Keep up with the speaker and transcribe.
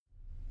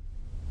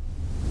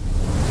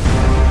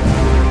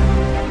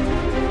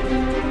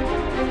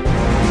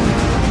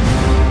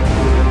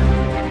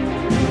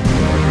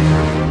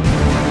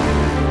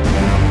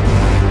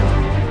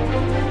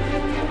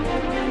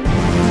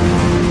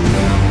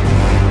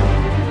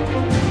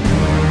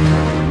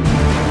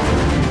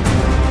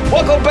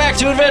back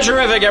to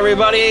Adventurific,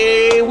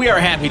 everybody. We are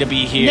happy to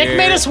be here. Nick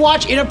made us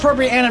watch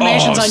inappropriate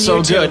animations on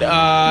so YouTube. Good.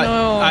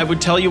 I would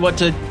tell you what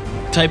to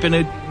type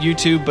into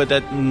YouTube, but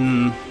that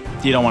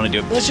you don't want to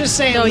do it. Let's just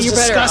say No, it was you're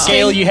better disgusting. off.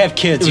 Gail, you have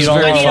kids. It You was don't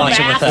very want to funny. watch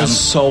it with It them. was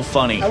so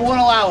funny. I won't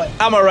allow it.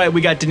 I'm all right. We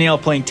got Danielle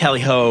playing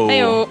Tally Ho.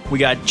 Heyo. We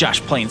got Josh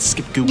playing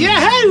Skip Gooey.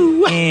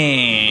 Yahoo!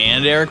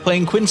 And Eric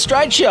playing Quinn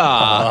Strideshaw.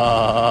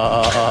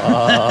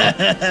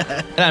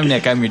 And I'm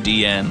Nick. I'm your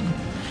DN.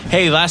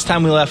 Hey, last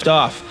time we left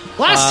off,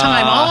 Last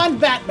time on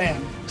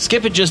Batman.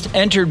 Skip had just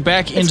entered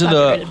back into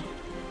copyrighted.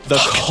 the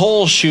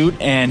coal chute,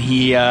 and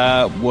he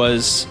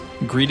was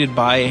greeted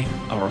by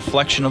a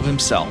reflection of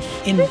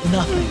himself. In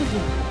nothing.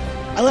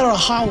 I let out a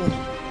howl.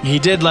 He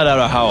did let out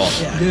a howl.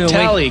 Yeah. Did it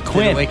Tally, wake-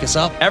 Quinn, did it wake us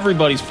up?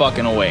 everybody's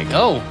fucking awake.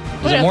 Oh,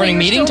 is it morning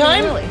meeting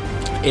time?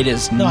 It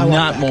is I not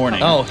want that.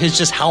 morning. Oh, his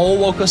just howl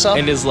woke us up?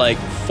 It is like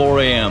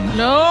 4 a.m.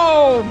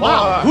 No.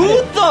 Wow. Who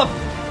the...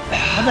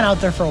 I've been out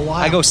there for a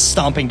while. I go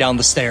stomping down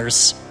the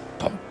stairs.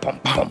 Bum, bum,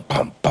 bum,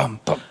 bum, bum,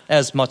 bum.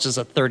 As much as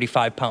a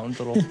 35-pound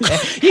little... You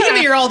give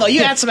it your all, though.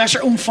 You add some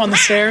extra oomph on the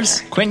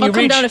stairs. Quinn, I'll you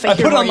come reach. down if I I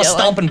hear put more on my yelling.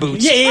 stomping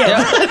boots.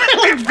 Yeah.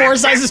 Like 4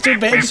 sizes too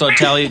big. So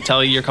Tally,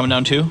 you're coming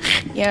down too?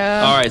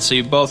 Yeah. All right, so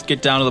you both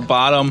get down to the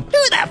bottom. Who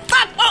the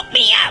fuck woke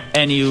me up?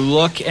 And you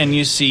look and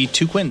you see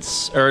two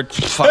Quints. Or,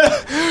 fuck.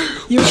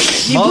 You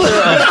Mother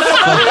of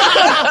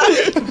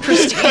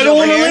I don't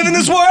want to live in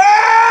this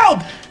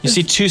world! You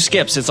see two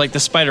Skips. It's like the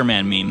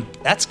Spider-Man meme.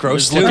 That's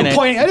gross, Just looking too. at-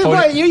 point. I didn't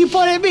point at you. You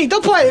pointed at me.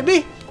 Don't point at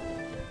me.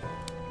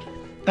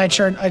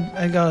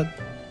 I go,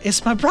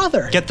 it's my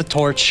brother. Get the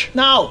torch.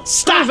 No,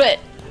 stop. Prove it.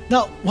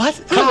 No, what?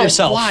 Prove How?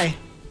 yourself. Why?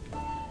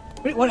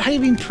 What? How do you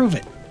mean prove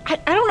it? I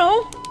don't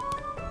know.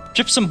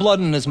 Drip some blood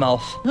in his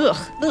mouth. Ugh.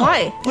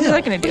 Why? What is Ew.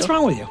 that going to do? What's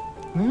wrong with you?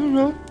 I don't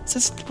know.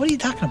 What are you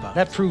talking about?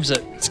 That proves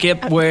it.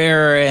 Skip,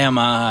 where am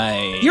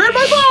I? You're in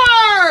my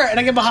bar! And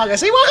I give him a hug. I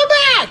say, welcome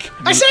back!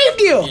 I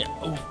saved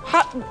you!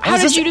 How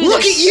did you do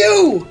Look this? at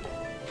you!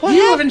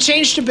 You haven't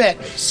changed a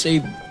bit.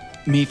 Save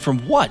me from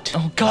what?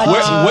 Oh, God.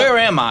 Where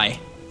am I?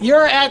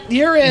 You're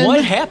in...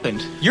 What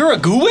happened? You're a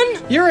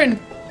gooin? You're in...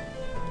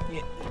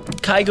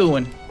 Kai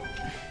Guin.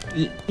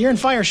 You're in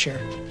Fireshare.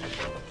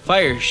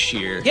 Fire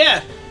shear.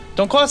 Yeah.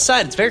 Don't go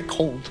outside. It's very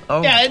cold.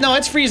 Oh. Yeah, no,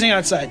 it's freezing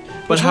outside.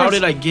 But how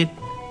did I get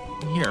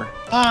here?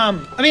 I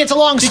mean, it's a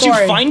long Did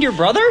story. you find your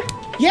brother?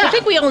 Yeah. I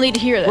think we all need to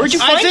hear this. Where'd you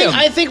find him?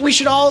 I think we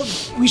should all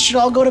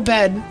go to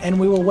bed, and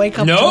we will wake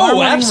up tomorrow No,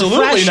 morning absolutely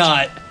refreshed.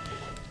 not.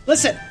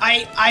 Listen,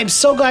 I'm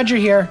so glad you're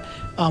here.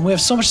 We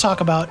have so much to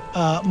talk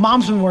about.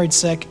 Mom's been worried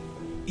sick.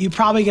 You're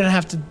probably gonna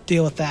have to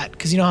deal with that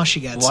because you know how she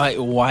gets.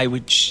 Why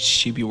would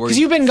she be worried? Because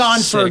you've been gone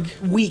sick?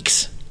 for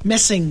weeks,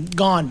 missing,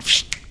 gone,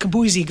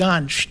 Kabuzi,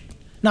 gone,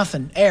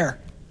 nothing, air.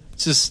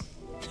 It's just.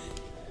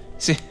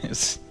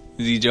 Is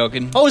he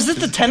joking? Oh, is this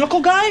the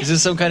tentacle guy? Is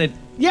this some kind of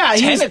Yeah,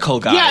 he was- tentacle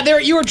guy? Yeah,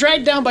 you were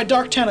dragged down by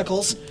dark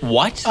tentacles.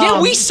 What?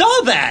 Yeah, we saw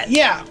that.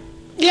 Yeah,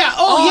 yeah.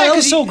 Oh, yeah, that 'cause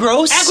was so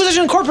gross.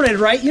 Acquisition Incorporated,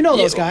 right? You know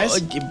those guys.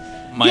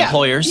 My Yeah,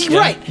 employers.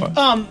 right?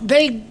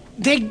 Yeah.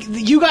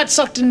 You got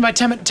sucked in by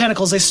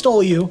tentacles. They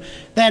stole you.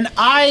 Then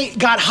I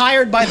got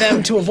hired by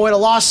them to avoid a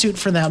lawsuit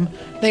for them.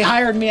 They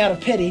hired me out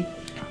of pity,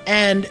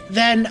 and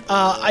then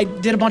I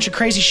did a bunch of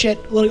crazy shit,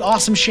 really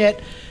awesome shit,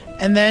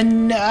 and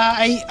then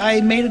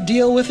I made a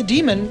deal with a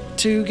demon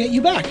to get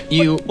you back.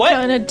 What?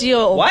 On a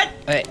deal. What?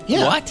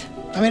 Yeah. What?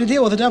 I made a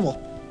deal with the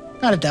devil.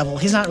 Not a devil.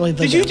 He's not really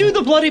the Did you devil. do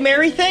the Bloody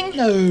Mary thing?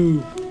 No.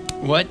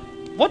 What?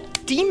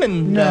 What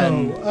demon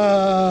then?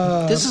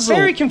 No. This is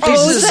Very a, confusing.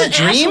 Oh, Is is this a that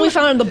asshole dream? we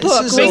found in the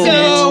book? is wasn't a- it?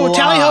 Bingo! a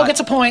Tally ho lot. gets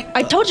a point.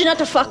 I told you not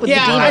to fuck with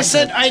Yeah, the demon. I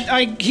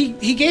said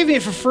he gave me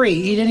it for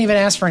free. He didn't even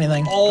ask for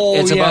anything. Oh,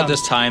 It's yeah. about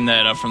this time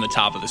that from the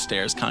top of the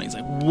stairs, Connie's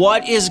like,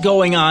 "What is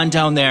going on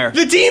down there?"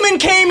 The demon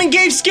came and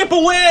gave Skip a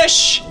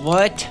wish.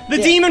 What? The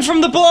demon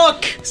from the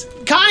book.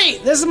 Kai,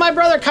 this is my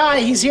brother Kai.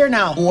 He's here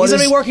now. What He's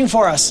gonna is- be working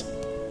for us.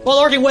 Well,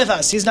 working with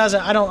us. He's not.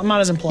 I'm not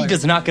his employer. He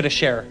does not get a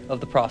share of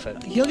the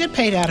profit. He'll get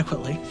paid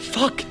adequately.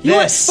 Fuck You know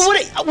what? this.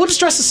 But we'll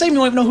just dress the same. You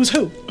won't even know who's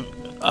who.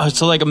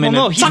 So like a Well, minute.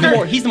 no,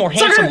 he's the more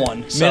handsome Sucker.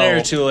 one. So.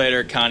 minute or two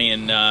later, Connie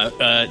and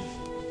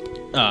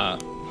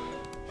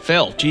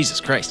Phil. Jesus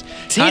Christ.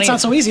 See, it's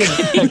not so easy. Is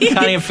it?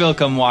 Connie and Phil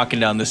come walking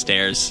down the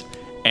stairs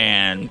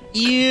and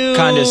You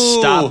kind of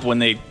stop when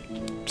they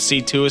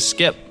see two of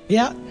Skip.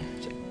 Yeah.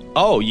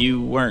 Oh,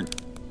 you weren't.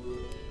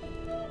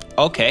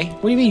 Okay.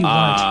 What do you mean you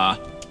weren't?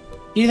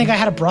 You think I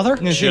had a brother?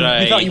 Should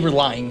I- We thought you were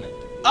lying.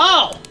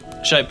 Oh.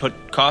 Should I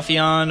put coffee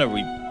on? Are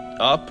we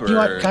up? Or Do you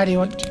want? Kai, do you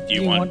want? Do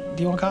you want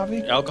Do you want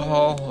coffee?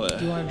 alcohol?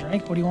 Do you want a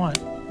drink? What do you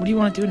want? What do you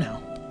want to do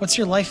now? What's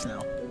your life now?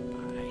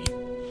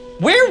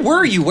 Where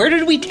were you? Where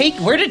did he take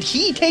Where you?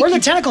 the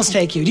tentacles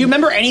take you? Do you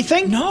remember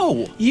anything?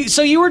 No.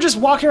 So you were just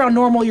walking around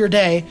normal your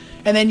day,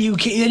 and then you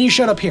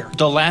showed up here.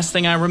 The last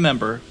thing I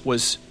remember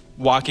was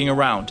walking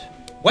around.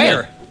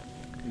 Where?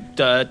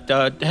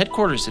 The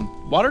headquarters in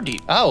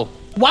Waterdeep. Oh.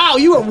 Wow,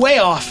 you were way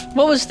off.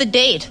 What was the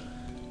date?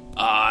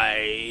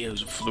 It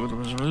was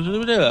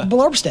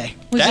Blorbs Day.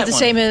 Was That it the one.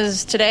 same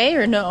as today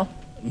or no?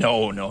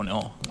 No.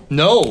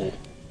 No.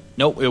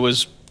 Nope, it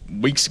was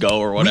weeks ago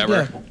or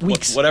whatever. Yeah,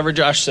 weeks. Whatever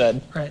Josh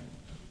said. Right.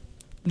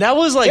 That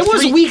was like It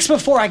was weeks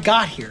before I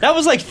got here. That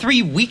was like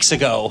 3 weeks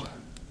ago.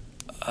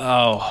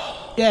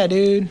 Oh. Yeah,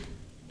 dude.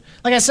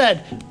 Like I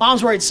said,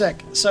 mom's worried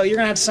sick, so you're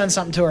gonna have to send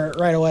something to her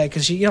right away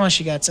because you know how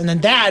she gets. And then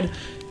dad,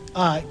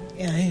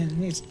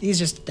 he's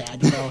just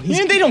dad, you know.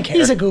 They don't care.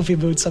 He's a goofy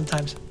boot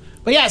sometimes.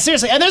 But yeah,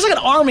 seriously, and there's like an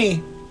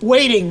army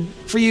waiting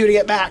for you to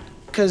get back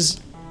because.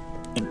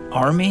 An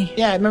army?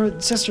 Yeah, I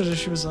remember sisters.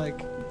 She was like,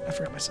 I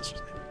forgot my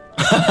sister's name.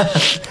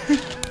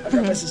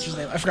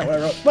 I forgot what I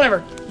wrote.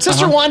 Whatever.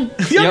 Sister one,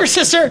 younger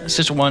sister.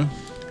 Sister one.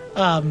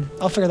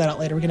 I'll figure that out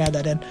later. We can add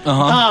that in.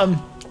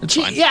 It's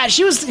fine. Yeah,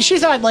 she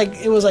thought like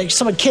it was like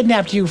someone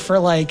kidnapped you for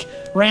like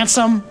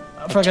ransom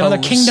for like another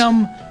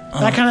kingdom,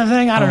 that kind of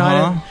thing. I don't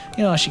know.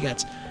 You know how she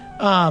gets.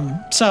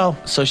 So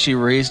she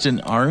raised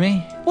an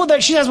army? Well,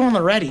 she has one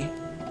already.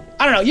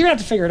 I don't know. You're gonna have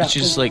to figure it out.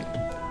 She's just like,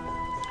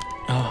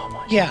 oh my.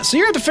 Yeah, so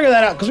you're gonna have to figure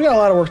that out because we got a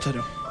lot of work to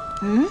do.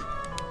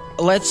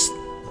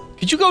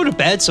 Could you go to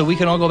bed so we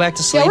can all go back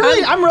to sleep? Yeah,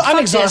 I'm Fuck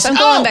exhausted. this, I'm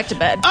going back to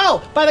bed.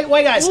 Oh, by the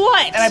way, guys.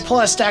 What? And I pull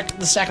out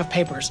the stack of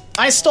papers.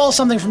 I stole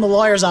something from the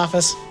lawyer's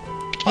office.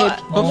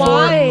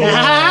 Why?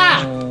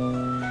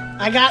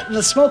 I got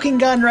the smoking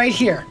gun right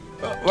here.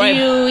 Do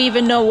you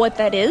even know what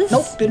that is?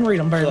 Nope, didn't read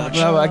them very much.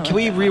 Can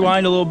we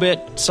rewind a little bit?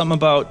 Something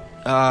about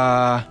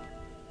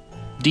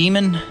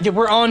demon? Yeah,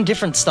 we're on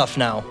different stuff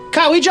now.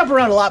 Kyle, we jump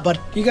around a lot, bud.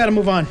 You got to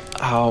move on.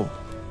 Oh.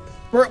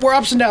 We're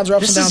ups and downs. We're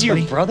ups This and downs, is your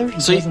buddy. brother?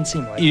 He So doesn't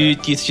seem like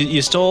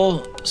you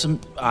stole some.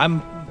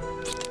 I'm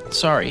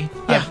sorry.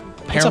 Yeah, I've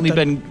apparently it's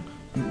up been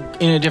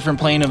in a different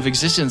plane of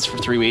existence for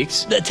 3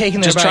 weeks. that. Taken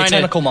there by a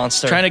tentacle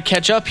monster. Trying to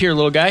catch up here,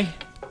 little guy.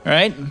 All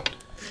right.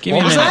 Give me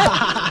a What was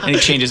minute. And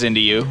he changes into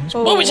you.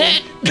 What was that?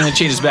 And then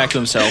changes back to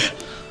himself.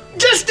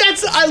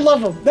 I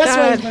love him. That's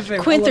why he's my God,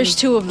 favorite. Quint, there's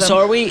two of them. So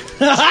are we?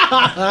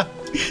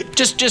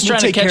 just trying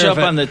to take catch care up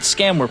of it. on the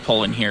scam we're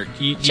pulling here.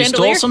 You stole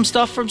Chandelier? some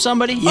stuff from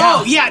somebody?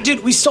 Oh, yeah,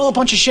 dude. We stole a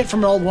bunch of shit from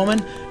an old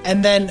woman,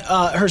 and then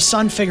her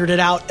son figured it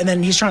out, and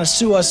then he's trying to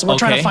sue us, so we're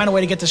trying to Okay. find a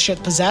way to get this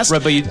shit possessed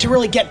Right, but to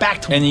really get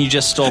back to him. And you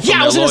just stole from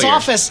Yeah, I was that in his lawyer.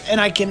 office,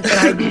 and I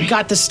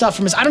got this stuff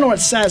from his. I don't know what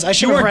it says. I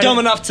should You have weren't read dumb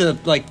it. enough to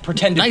like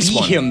pretend to Nice be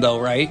one. him, though,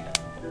 right?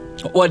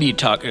 What do you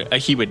talk?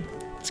 He would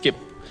skip.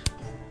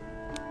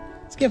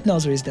 Skip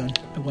knows what he's doing.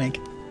 A wink.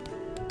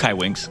 Kai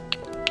winks.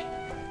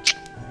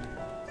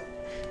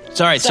 It's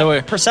all right. So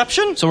we're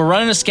Perception?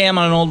 running a scam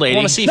on an old lady.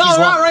 Want to see if No, he's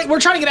we're not right. We're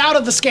trying to get out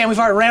of the scam. We've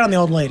already ran on the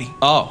old lady.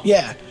 Oh.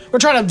 Yeah, we're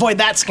trying to avoid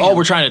that scam. Oh,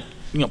 we're trying to,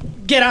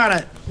 get on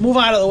it. Move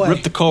out of the way.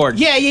 rip the cord.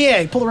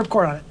 Yeah. Pull the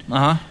ripcord on it.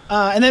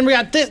 And then we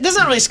got this is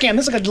not really a scam.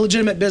 This is like a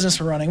legitimate business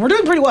we're running. We're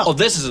doing pretty well. Oh,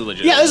 this is a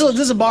legit. Yeah, this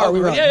is a bar we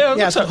run. yeah,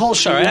 it's a whole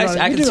show. all right, we run.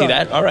 I We can do see it.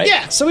 that. All right.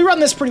 Yeah, so we run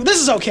this pretty.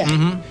 This is okay.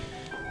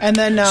 And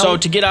then So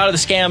to get out of the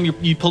scam,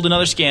 you pulled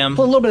another scam,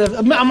 a little bit of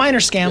a minor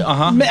scam,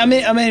 a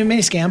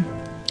mini scam.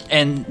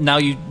 and now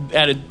you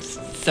added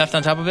theft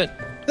on top of it.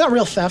 Not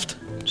real theft.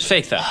 It's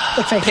fake theft.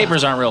 Like fake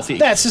Papers aren't real thieves.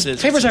 That's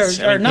just papers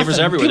are nothing. Papers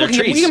are everywhere. People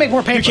They're trees. you can make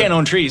more paper. You can't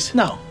own trees.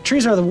 No,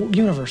 trees are the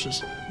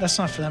universes. That's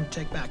not for them to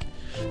take back.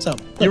 So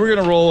You were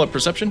gonna roll a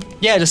perception.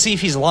 Yeah, to see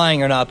if he's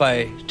lying or not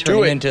by Do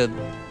turning it. into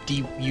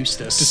D.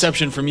 Eustace.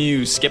 Deception from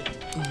you, Skip.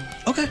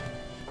 okay.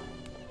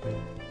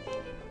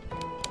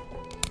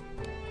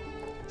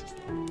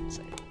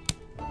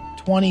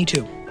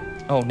 22.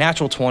 Oh,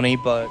 natural 20,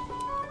 but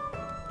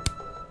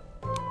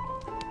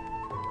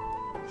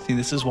See,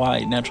 this is why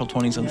natural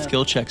 20s on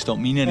skill checks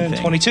don't mean anything.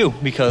 22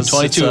 because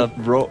 22. It's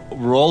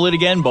Roll it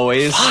again,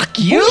 boys. fuck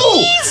you!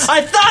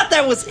 I thought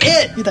that was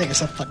it. You think you're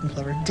so fucking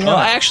clever. Damn Well,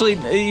 it. actually,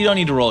 you don't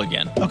need to roll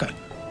again. Okay.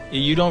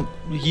 You don't.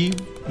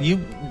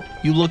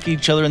 You look at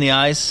each other in the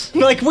eyes,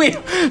 Like wait,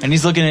 and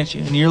he's looking at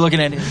you, and you're looking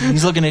at him, and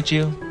he's looking at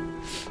you.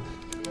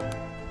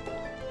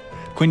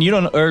 Quinn, you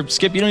don't, or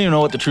Skip, you don't even know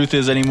what the truth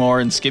is anymore,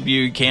 and Skip,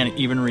 you can't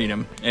even read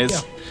him.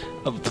 It's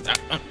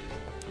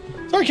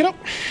Sorry, kiddo.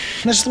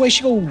 That's just the way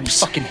she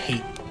goes. fucking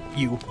hate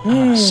you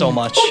so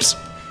much. Oops.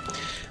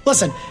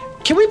 Listen,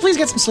 can we please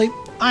get some sleep?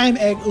 I'm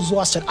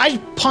exhausted. I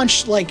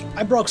punched,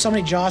 I broke so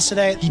many jaws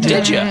today.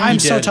 Did ya? I'm He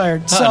so did.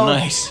 tired. Oh, So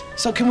nice.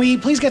 So can we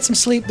please get some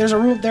sleep? There's a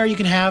room there you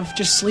can have.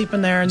 Just sleep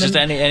in there. And just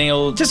then any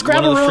old. just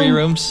grab one of a the room. free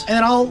rooms.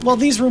 And then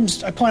these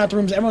rooms, I point out the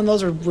rooms. Everyone,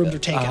 those rooms are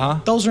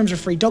taken. Those rooms are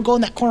free. Don't go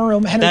in that corner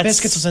room. Henry That's-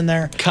 Biscuits was in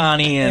there.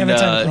 Connie and Every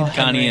time-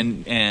 Connie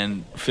Henry.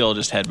 and Phil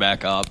just head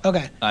back up.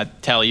 Okay.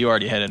 Tally, you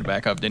already headed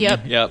back up, didn't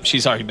Yep. you? Yep.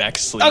 She's already back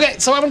asleep. Okay,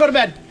 so I'm going to go to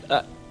bed.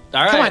 All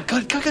right. Come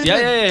on. Go.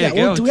 Yeah.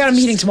 Go. We got a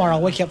meeting tomorrow.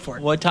 I'll wake you up for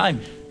it. What time?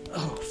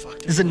 Oh,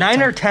 fuck. Is it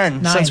 9 or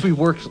 10? 9. Since we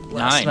worked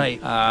last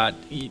 9. night,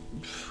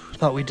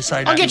 thought we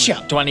decided. I'll get you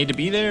up. Do I need to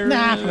be there?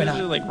 Nah, probably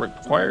not. Like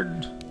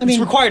required? I mean, It's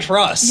required for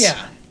us. yeah.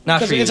 Not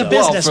for Because you. it's a though.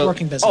 business, Well,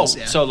 working business. Oh,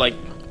 yeah. so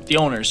the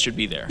owners should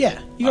be there. Yeah,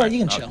 you All can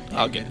right, chill.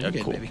 I'll Yeah, get you're it.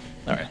 good, Cool. baby.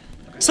 All right.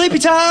 Sleepy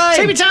time.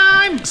 Sleepy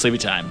time. Sleepy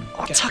time.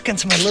 I'll tuck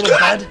into my little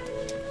bed.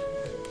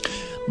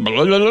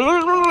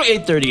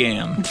 8:30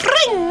 a.m.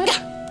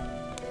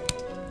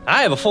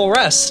 I have a full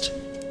rest.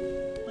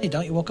 You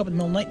don't. You woke up in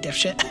the middle of the night,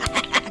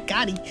 dipshit.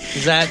 Got him.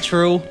 Is that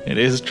true? It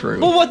is true.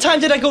 Well, what time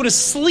did I go to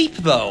sleep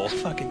though?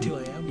 Fucking 2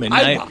 a.m.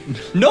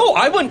 Midnight. No,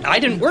 I wouldn't. I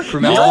didn't work.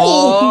 Remember?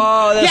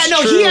 Oh, that's Yeah,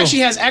 no, true. he actually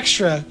has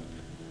extra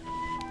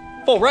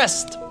Full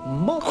rest.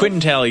 Quint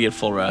and Tally get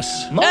full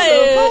rest.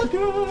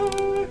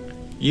 Motherfucker.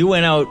 You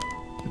went out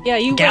Yeah,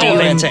 you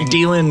Gallivanting.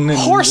 dealing and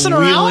Horsing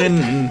around?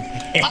 wheeling and-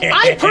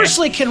 I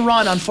personally can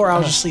run on 4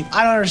 hours of sleep.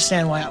 I don't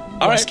understand why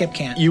All right. Skip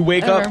can't. You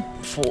wake Ever.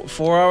 up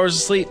 4 hours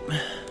of sleep.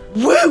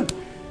 Woo!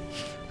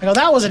 I go,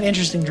 that was an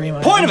interesting dream.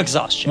 Point of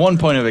exhaustion. 1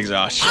 point of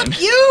exhaustion.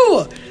 Fuck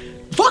you!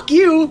 Fuck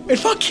you! And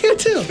fuck you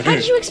too. How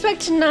did you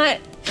expect to not?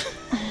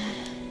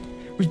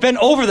 We've been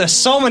over this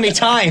so many He's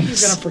gonna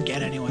times.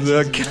 forget anyways.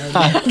 The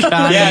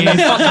Yeah, and then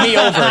fuck me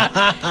over.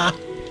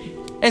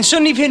 And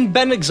shouldn't he have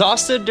been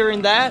exhausted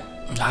during that?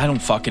 I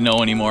don't fucking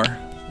know anymore.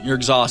 You're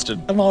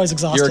exhausted. I'm always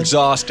exhausted. You're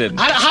exhausted.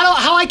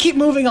 How I keep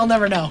moving, I'll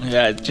never know.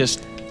 Yeah,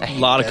 just a hate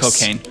lot of this.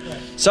 cocaine.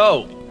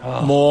 So,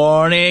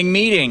 morning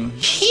meeting.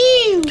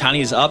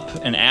 Connie's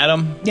up and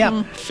Adam.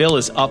 Yeah. Phil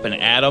is up and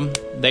Adam.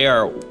 They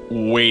are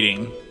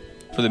waiting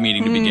for the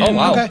meeting to begin. Oh,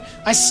 wow. Okay.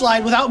 I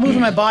slide without moving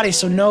my body,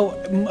 so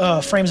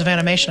no frames of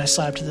animation. I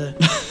slide up to the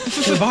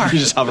bar. You're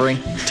just hovering,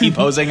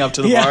 T-posing up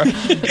to the Yeah. bar.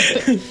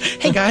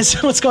 Hey guys,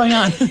 what's going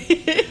on?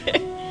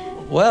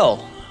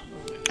 Well,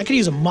 I could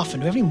use a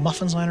muffin. Do we have any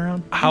muffins lying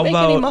around? how Make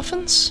about... any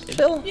muffins,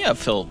 Phil? Yeah,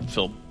 Phil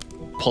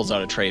pulls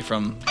out a tray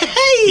from Hey!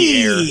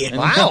 the air. and-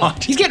 Wow.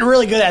 He's getting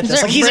really good at this.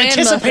 They're Like he's brand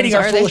anticipating muffins,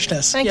 our are they?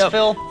 foolishness. Thanks, Yep.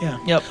 Phil. Yeah.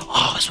 Yep.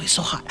 Oh, this is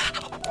so hot.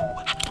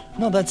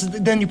 No, that's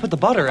then you put the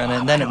butter in it,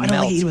 and then I it don't like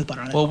melts. to eat with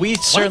butter on it. Well, we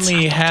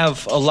certainly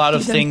have a lot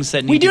of things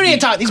that need we do to need be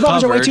to talk. These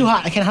muffins are way covered. too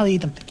hot. I can't hardly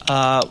eat them.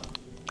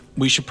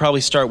 We should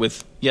probably start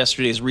with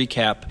yesterday's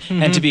recap.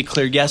 Mm-hmm. And to be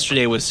clear,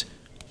 yesterday was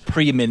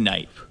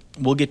pre-midnight.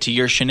 We'll get to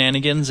your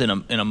shenanigans in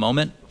a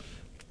moment.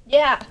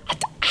 Yeah.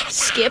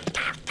 Skip.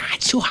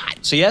 It's too hot.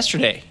 So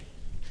yesterday,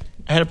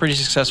 I had a pretty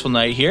successful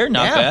night here.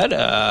 Not Yeah. bad.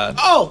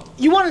 Oh,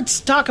 you wanted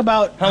to talk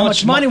about how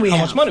much money we have?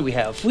 How much money we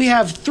have, We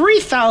have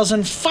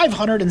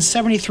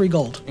 3,573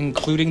 gold.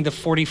 including the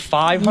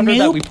 4,500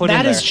 that we put in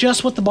That there. is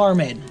just what the bar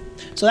made.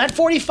 So that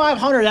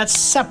 4,500, that's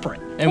separate.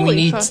 and Holy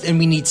we need fuck.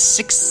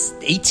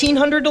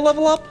 1,800 to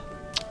level up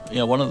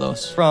Yeah, one of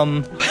those.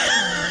 from.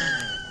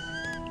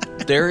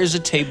 There is a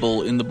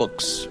table in the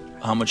books.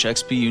 How much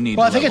XP you need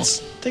Well, I to think level.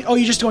 it's. Oh,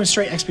 you're just going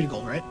straight XP to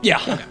gold, right?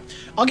 Yeah.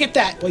 I'll get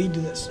that while you do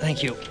this.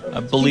 Thank you. I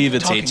believe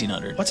it's Talking.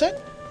 1,800. What's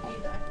that?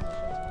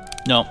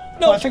 No.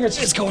 No, I figured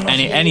it's going off.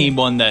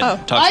 Anyone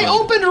that talks I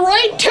about opened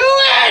right to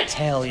it!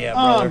 Hell yeah,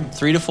 brother.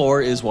 3 to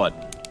 4 is what?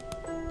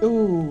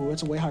 Ooh,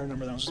 that's a way higher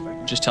number than I was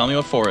expecting. Just tell me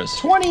what 4 is.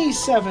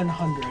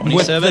 2,700.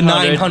 With the 2,700.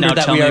 900 Now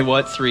that tell we me are-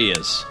 what 3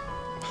 is.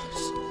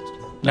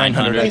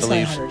 900, I It's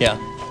believe. 900. Yeah.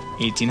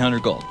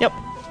 1,800 gold. Yep.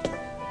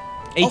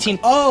 18.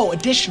 Oh,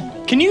 additional.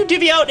 Can you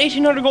divvy out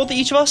 1,800 gold to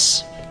each of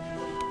us?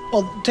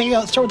 Well,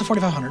 start with the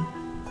 4,500.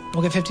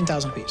 We'll get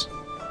 15,000 apiece.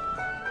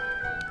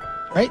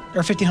 Right?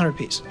 Or 1,500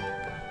 apiece.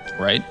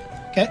 Right?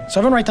 Okay, so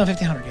everyone write down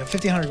 1,500. You have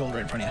 1,500 gold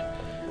right in front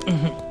of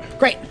you.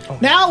 Great.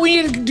 Now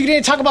we need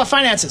to talk about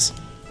finances.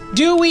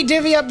 Do we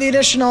divvy up the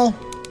additional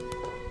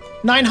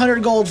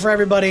 900 gold for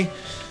everybody?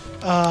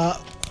 I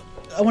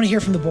want to hear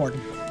from the board.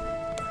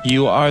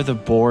 You are the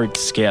board,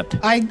 Skip.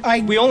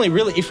 We only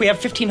really, if we have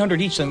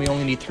 1,500 each, then we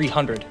only need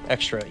 300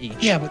 extra each.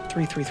 Yeah, but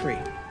 333.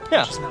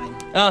 Yeah. Which is 9.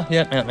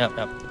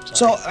 Yeah.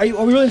 So are we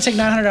really going to take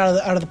 900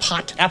 out of the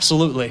pot?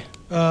 Absolutely.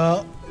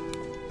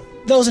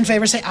 Those in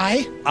favor say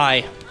aye.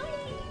 Aye.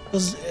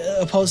 Those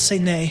opposed say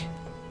nay.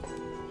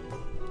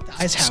 The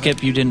ayes have it.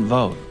 Skip, you didn't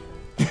vote.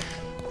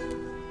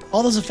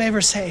 All those in favor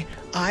say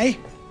aye.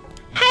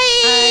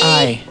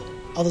 Aye.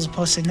 All those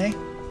opposed say nay.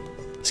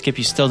 Skip,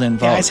 you still didn't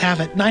The vote. ayes have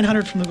it.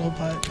 900 from the gold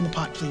pot, from the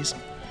pot, please.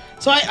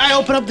 So I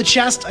open up the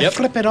chest. I Yep.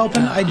 flip it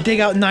open. I dig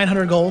out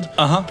 900 gold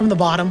from the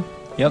bottom.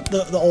 Yep.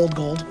 The old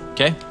gold.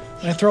 Okay.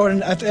 And I throw it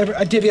in.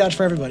 I divvy out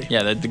for everybody.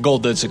 Yeah, the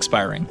gold that's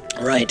expiring.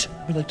 Right.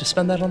 We'd like to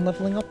spend that on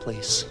leveling up,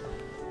 please.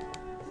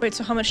 Wait,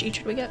 so how much each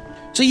would we get?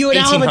 So you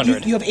now have,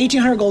 1,800. you have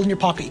 1,800 gold in your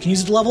pocket. You can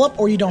use it to level up,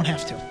 or you don't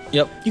have to.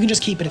 Yep. You can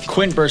just keep it if you.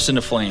 Quint bursts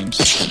into flames,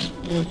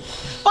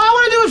 Oh, I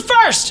want to do it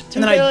first.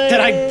 And then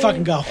I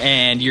fucking go.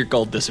 and your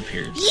gold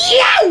disappears.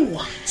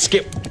 Yow!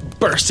 Skip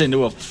bursts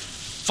into a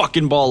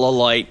fucking ball of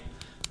light.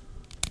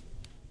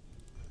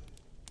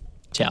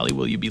 Tally,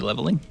 will you be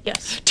leveling?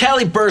 Yes.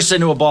 Tally bursts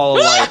into a ball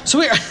of light. So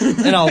we're.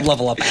 And I'll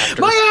level up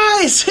after. My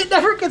eyes! It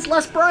never gets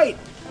less bright.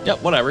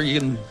 Yep, whatever. You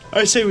can.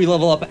 I say we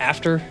level up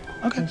after.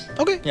 Okay.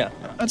 Okay. Yeah.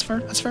 That's fair.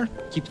 That's fair.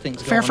 Keep things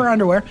going. Fair for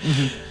underwear.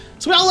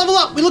 So we all level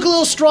up. We look a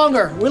little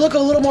stronger. We look a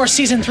little more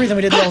season 3 than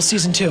we did the whole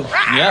season 2.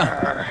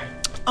 Yeah.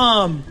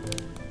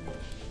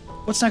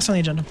 What's next on the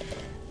agenda?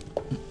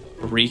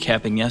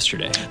 Recapping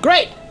yesterday.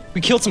 Great. We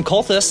killed some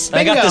cultists.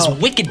 I got Bingo.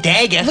 this wicked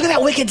dagger. Look at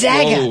that wicked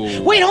dagger.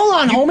 Whoa. Wait, hold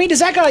on, homie. Does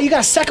that guy? You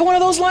got a second one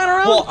of those lying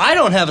around? Well, I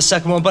don't have a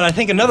second one, but I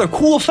think another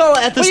cool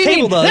fella at this what do you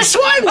table mean? does.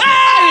 This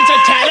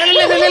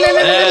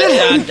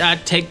one?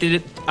 Take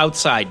it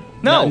outside.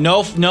 No.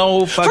 No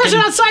fucking. Person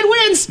outside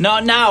wins.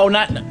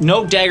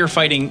 No dagger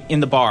fighting in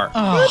the bar.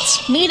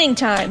 Meeting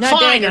time, not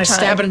Fine. dagger I time.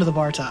 stab it into the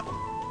bar top.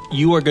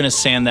 You are gonna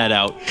sand that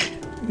out.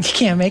 You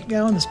can't make me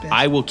own this bitch.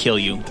 I will kill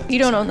you. You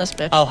don't own this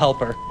bitch. I'll help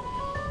her.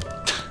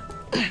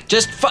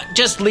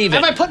 Just leave it.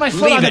 If I put my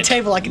foot Leave on the it.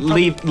 table, I can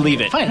leave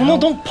it. Fine. Well, no,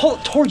 don't pull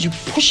it towards you.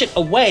 Push it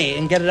away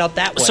and get it out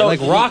that way. So like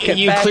rocket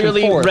you back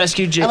clearly and forth.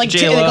 rescued I like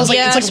it Jayla. goes like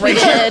Yeah, it's like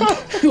we right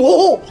did. here.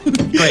 Oh.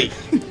 Great.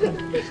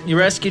 You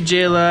rescued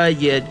Jayla.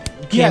 You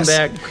came Yes.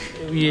 back.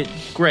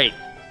 Great.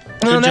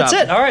 And then Good that's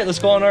job. it. All right, let's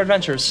go on our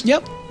adventures.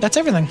 Yep, that's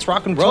everything. Let's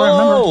rock and That's all I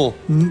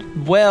remember.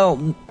 roll.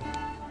 Well,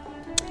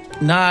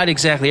 not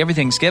exactly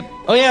everything, Skip.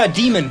 Oh yeah, a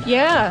demon.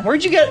 Yeah.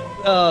 Where'd you get?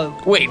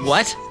 Wait,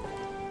 what?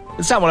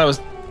 That's not what I was.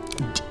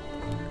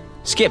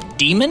 Skip,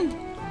 demon?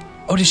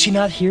 Oh, did she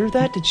not hear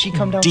that? Did she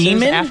come downstairs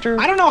Demon? after?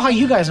 I don't know how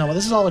you guys know, but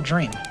this is all a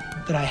dream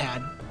that I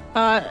had.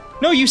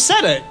 No, you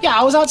said it. Yeah,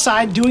 I was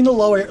outside doing the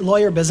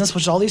lawyer business,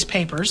 which is all these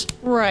papers,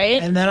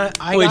 Right. and then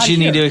I Which got you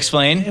need here. to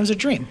explain. It was a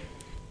dream.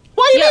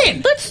 What do you Yeah,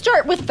 mean? let's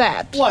start with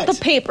that. What? The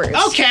papers.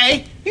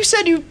 Okay. You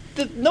said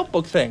the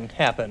notebook thing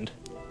happened.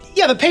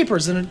 Yeah, the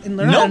papers in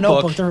they're not a Notebook?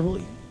 notebook. They're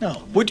really,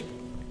 no. Would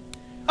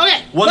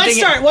Okay, One let's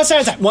thing- start. Let's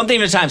start at a time. one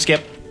thing at a time,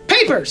 Skip.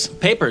 Papers.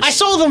 Papers. I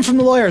sold them from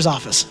the lawyer's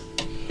office.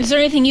 Is there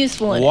anything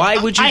useful in Why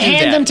would you I do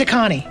hand that? them to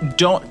Connie.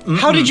 Don't.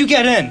 How did you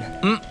get in?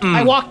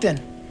 I walked in.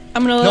 it?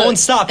 I'm gonna No one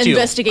stopped you.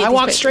 investigate I these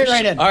walked straight papers.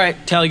 right in. All right,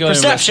 Tally, go ahead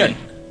and Perception.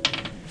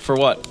 investigate. For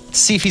what?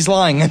 See if he's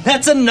lying. And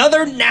that's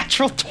another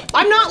natural.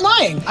 I'm not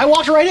lying. I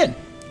walked right in.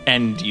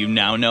 And you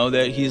now know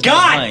that he's God!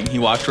 not lying. He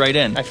walked right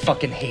in. I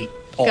fucking hate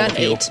all Got of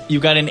an you. 8. You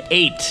got an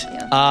 8.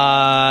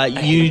 Yeah.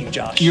 You,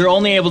 Josh. you're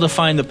only able to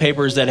find the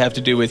papers that have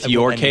to do with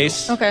your I knew.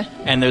 case. Okay.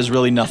 And there's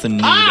really nothing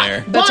new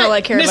there. That's But, all I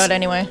care Miss- about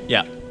anyway.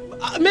 Yeah.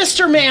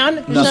 Mr. Man.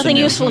 There's nothing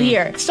new. useful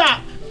here. Stop.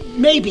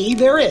 Maybe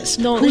there is.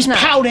 No, Who's there's not.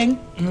 pouting?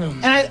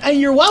 And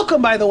you're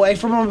welcome, by the way,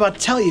 from what I'm about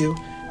to tell you.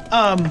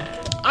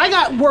 I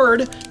got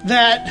word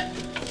that.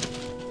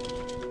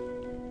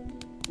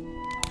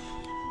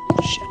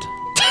 Shit.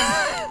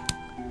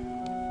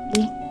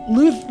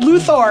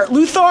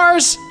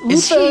 Luther's.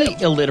 Is he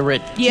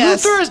illiterate?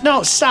 Yes. Luther's.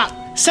 No,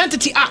 stop. Sent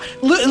it to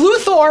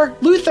Luther,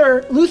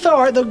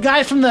 the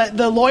guy from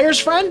the lawyer's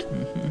friend.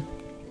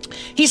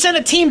 He sent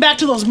a team back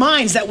to those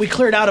mines that we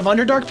cleared out of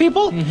Underdark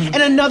people, and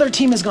another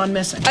team has gone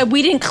missing.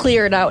 We didn't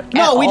clear it out.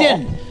 No, at we all.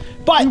 didn't.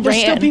 But We there's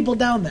still ran. people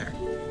down there.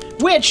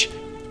 Which,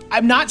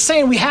 I'm not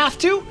saying we have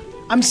to.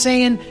 I'm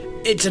saying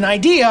it's an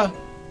idea.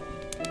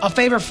 A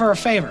favor for a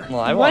favor. Well,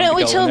 I Why wanted don't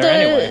we to go tell in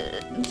there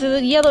anyway.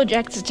 the Yellow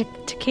Jackets to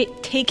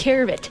take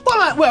care of it?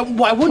 Well,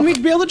 why wouldn't we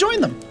be able to join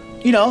them?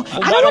 You know, I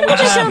don't want to go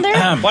just down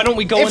there. Why don't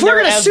we go if in we're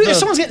there gonna as sue, the,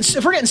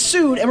 if we're getting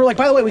sued, and we're like,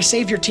 by the way, we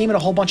saved your team and a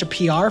whole bunch of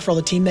PR for all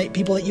the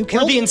people that you we're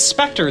killed. the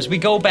inspectors. We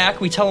go back,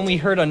 we tell them we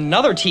heard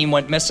another team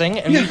went missing,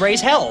 and we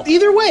raise hell.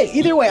 Either way,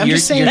 I'm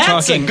just saying.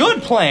 That's a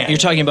good plan. You're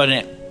talking about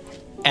an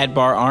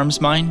Adbar Arms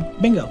mine?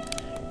 Bingo.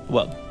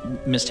 Well,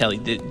 Miss Tally,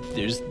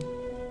 there's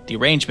the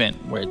arrangement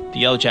where the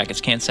Yellow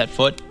Jackets can't set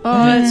foot.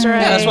 Oh, that's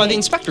right. Yeah, that's why the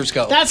inspectors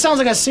go. That sounds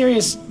like a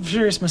serious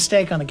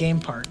mistake on a game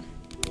part.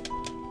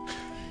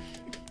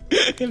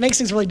 It makes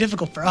things really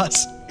difficult for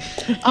us.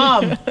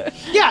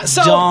 Yeah.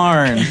 So.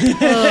 Darn.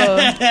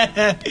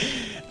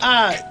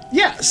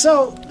 Yeah,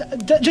 so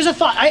just a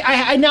thought.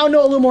 I now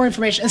know a little more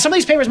information, and some of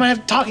these papers might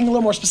have talking a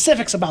little more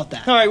specifics about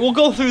that. All right, we'll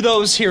go through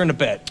those here in a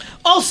bit.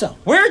 Also,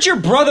 Where'd your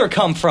brother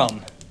come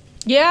from?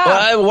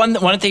 Yeah. One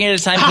thing at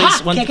a time, Ha-ha,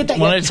 please. One can't get that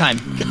one yet. at a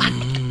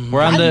time.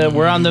 We're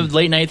on the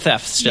late night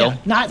theft still. yeah,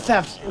 not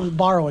theft, it was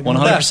borrowing.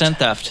 100%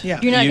 theft. Yeah.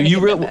 You're not gonna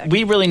get that back.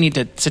 We really need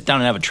to sit down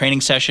and have a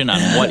training session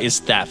on what is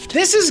theft.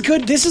 This is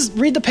good.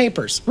 Read the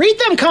papers. Read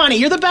them, Connie.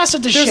 You're the best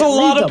at this There's shit. a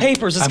lot Read of them.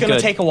 papers. It's I'm going to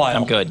good. take a while.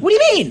 I'm good. What do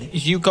you mean?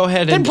 You go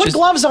ahead Then and put just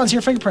gloves on so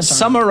your fingerprints on.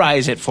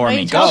 summarize it for Are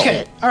me. you Go. talking-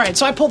 Okay. All right.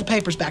 So I pulled the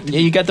papers back to Yeah,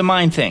 you got the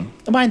mine thing.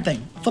 the mine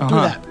thing. Flip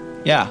through that.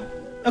 Yeah.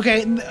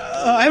 Okay.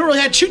 I haven't really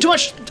had too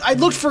much. I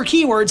looked for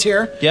keywords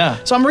here. Yeah.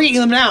 So I'm reading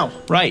them now.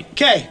 Right.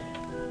 Okay.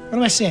 What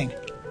am I seeing?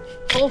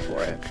 Go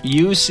for it.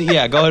 You see.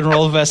 Yeah. Go ahead and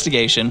roll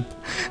investigation.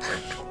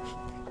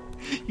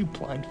 You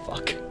blind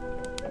fuck.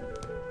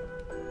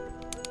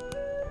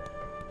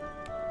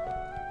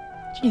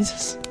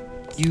 Jesus.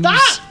 Use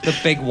Stop! the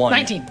big one.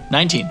 19.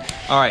 19.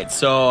 All right.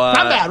 So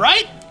Not bad,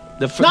 right?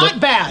 Not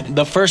bad.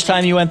 The first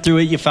time you went through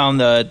it, you found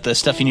the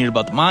stuff you needed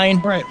about the mine.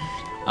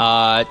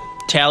 Right.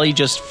 Tally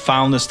just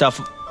found the stuff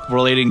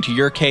relating to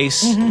your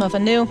case.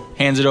 Nothing new.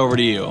 Hands it over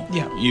to you. Mm-hmm.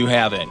 Yeah. You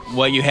have it.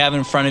 What you have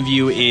in front of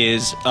you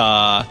is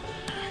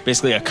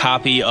basically a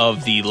copy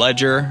of the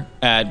ledger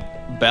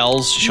at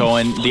Bell's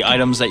showing the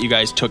items that you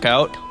guys took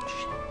out.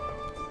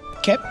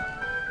 Okay.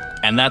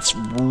 And that's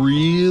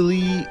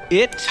really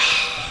it.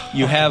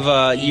 You have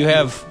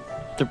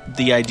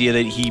the idea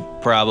that he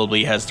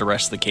probably has the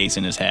rest of the case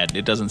in his head.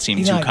 It doesn't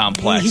seem too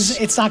complex.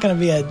 It's not going to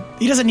be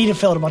he doesn't need to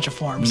fill out a bunch of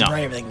forms No. and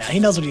write everything down. He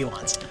knows what he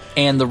wants.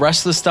 And the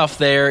rest of the stuff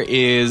there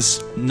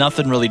is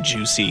nothing really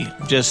juicy.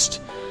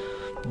 Just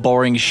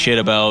boring shit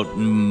about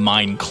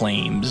mine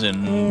claims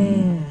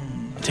and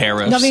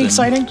tariffs. Nothing and-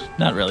 exciting?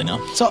 Not really,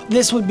 no. So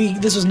this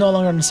was no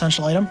longer an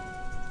essential item.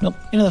 Nope.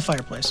 Into the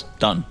fireplace.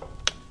 Done.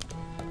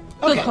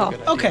 Good Okay. call.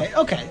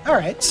 Okay. All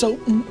right. So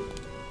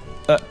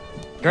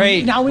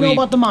Great. now we know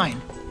about the mine.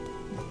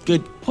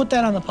 Good. Put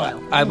that on the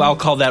pile. I'll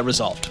call that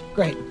resolved.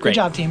 Great. Good Great.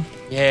 job, team.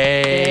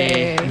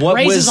 Yay. What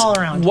Raises was all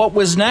around. What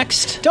was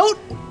next? Don't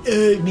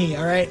me,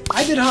 all right?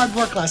 I did hard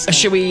work last night.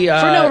 Should we? For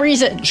no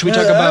reason. Should we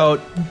talk about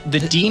the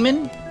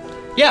demon?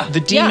 Yeah. The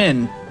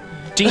demon.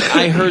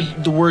 I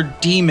heard the word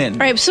demon. All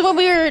right, so when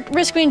we were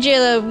rescuing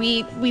Jayla,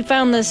 we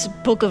found this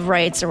book of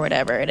rites or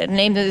whatever, and it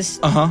named this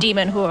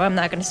demon who I'm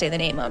not going to say the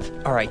name of.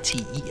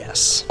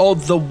 RITES. Oh,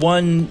 the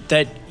one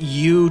that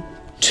you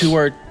two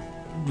are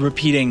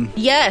repeating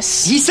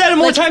Yes. He said it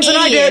more times than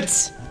I did.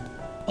 idiots.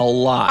 a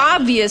lot.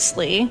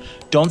 Obviously.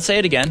 Don't say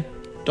it again.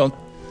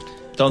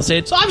 Don't say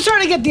it. So I'm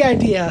starting to get the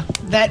idea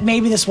that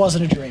maybe this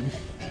wasn't a dream.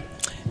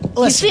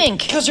 Listen. You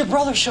think? Because your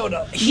brother showed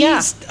up.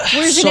 Yeah.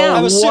 Where's it So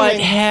now? was what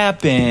assuming-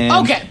 happened?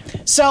 Okay,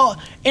 so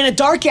in a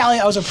dark alley,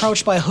 I was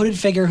approached by a hooded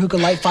figure who could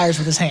light fires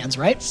with his hands,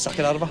 right? Suck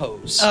it out of a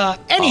hose.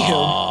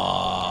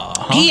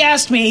 Anywho, he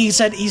asked me, he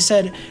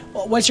said,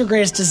 well, what's your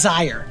greatest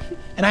desire?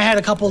 And I had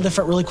a couple of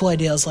different really cool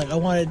ideas. Like I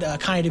wanted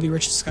Kanye to be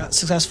rich and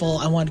successful.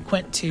 I wanted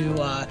Quint to,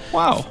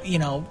 Wow.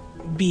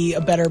 be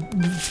a better,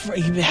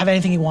 have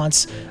anything he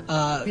wants.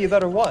 Be a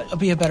better what?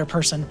 Be a better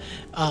person.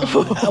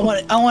 I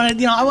wanted,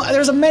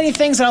 there's many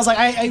things that I was like,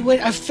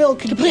 I feel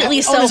could Completely own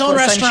his own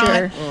selfless,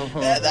 I'm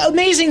restaurant.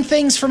 Amazing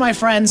things for my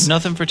friends.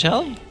 Nothing for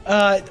Telly?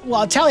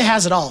 Well, Tally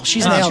has it all.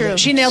 She's nailed true. it.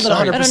 She nailed it 100%.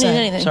 Sorry. I don't need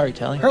anything. Sorry,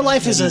 Telly. Her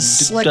life is a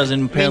slick.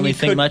 Doesn't apparently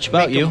think much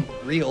about you.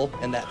 Real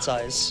in that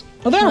size.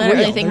 Well, they're I don't real.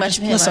 really think They're much just-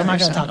 of him, Listen, I'm not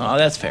going to 100%. talk. Oh,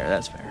 that's fair.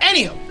 That's fair.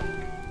 Anywho,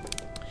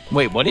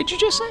 Wait, what did you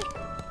just say?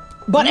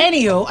 but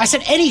I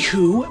said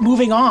anywho.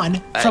 Moving on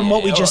from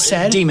what we just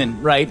said.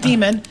 Demon, right?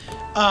 Demon.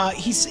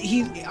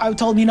 I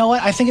told him, you know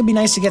what? I think it'd be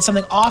nice to get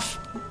something off,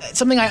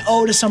 something I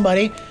owe to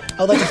somebody.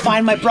 I would like to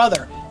find my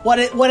brother.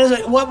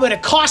 What would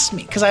it cost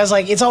me? Because I was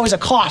like, it's always a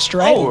cost,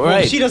 right? Oh, Well,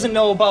 right. she doesn't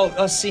know about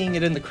us seeing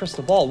it in the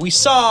crystal ball. We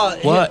saw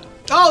What?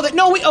 Oh,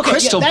 okay.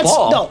 Crystal yeah,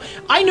 ball? No,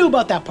 I knew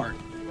about that part.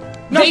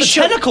 Not the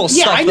should- tentacle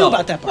Yeah, stuff, I knew though.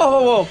 about that part.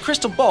 Whoa.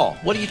 Crystal ball.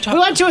 What are you talking We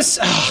went to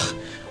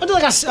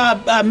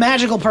a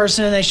magical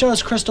person, and they showed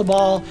us crystal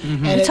ball.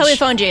 And Until we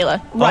found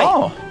Jayla. right,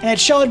 Oh. and it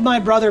showed my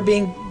brother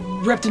being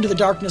ripped into the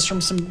darkness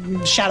from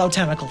some shadow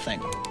tentacle thing.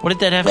 What did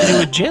that have to do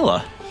with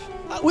Jayla?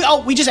 We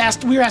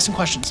were asking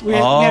questions. We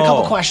had a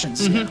couple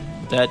questions.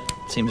 That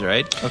seems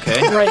right.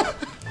 Okay. Right.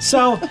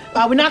 So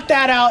we knocked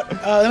that out.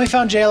 Then we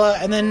found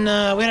Jayla, and then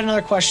we had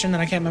another question,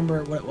 and I can't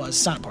remember what it was.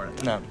 It's not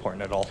important. Not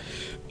important at all.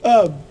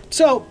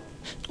 So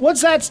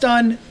once that's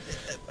done,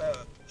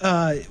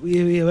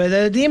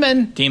 the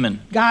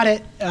demon got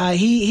it.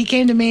 He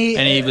came to me,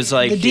 And he was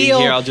like, the deal.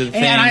 "Here, I'll do the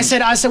thing." And I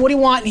said, what do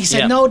you want? And he said,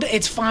 Yeah. no,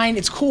 it's fine,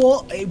 it's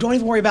cool. Don't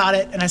even worry about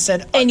it. And I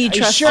said, And you are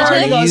trusted sure?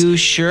 him? He goes- Are you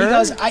sure? He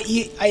goes,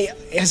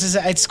 I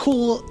said, it's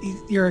cool.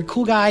 You're a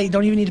cool guy. You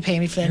don't even need to pay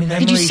me for anything.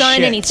 Did you Holy sign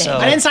shit, anything? so-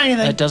 I didn't sign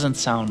anything. That doesn't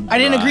sound. I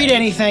didn't agree to right.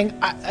 anything.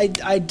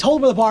 I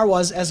told where the bar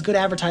was as good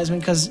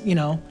advertisement because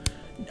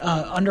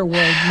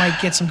Underworld might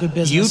get some good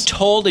business. You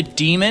told a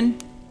demon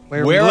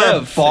Where where we a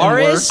live bar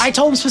and is? I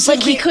told him Like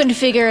specifically. he couldn't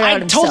figure it out I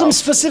himself. told him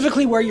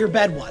specifically where your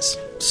bed was.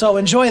 So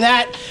enjoy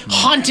that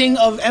haunting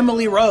of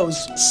Emily Rose.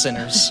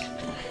 Sinners.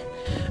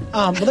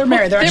 Well, they're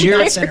married. They're actually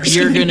You're- not sinners.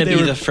 You're going to They be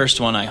were- the first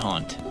one I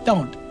haunt.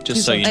 Don't.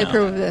 Just so you I know.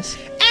 approve of this.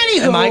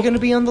 Anywho, Am I going to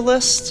be on the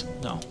list?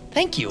 No.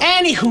 Thank you.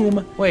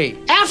 Anywhom, Wait.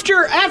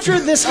 after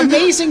this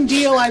amazing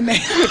deal I made,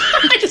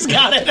 I just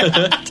got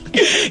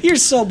it. You're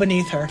so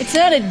beneath her. It's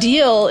not a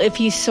deal if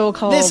he's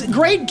so-called... This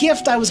great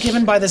gift I was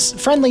given by this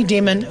friendly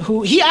demon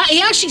who he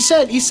actually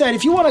said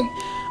if you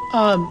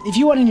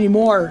want any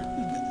more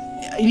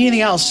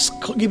anything else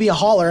just give me a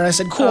holler. And I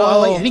said cool.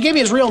 I'll let you. And he gave me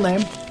his real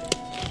name.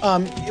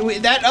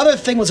 That other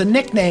thing was a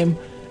nickname.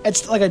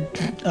 It's like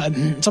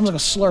it's almost like a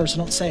slur, so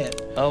don't say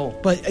it. Oh.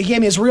 But he gave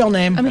me his real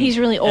name. I mean, he's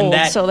really old,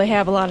 that- so they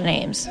have a lot of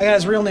names. I got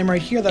his real name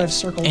right here that I've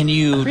circled. And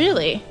you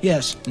Really?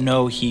 Yes,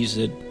 know he's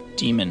a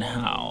demon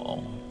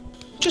how?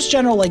 just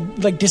general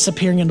like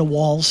disappearing into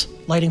walls,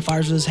 lighting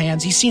fires with his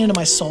hands. He's seen into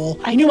my soul.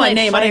 I He knew can my light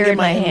name. I didn't fire give in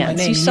my my hands.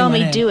 name. You He saw knew my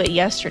me name. do it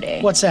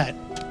yesterday. What's that?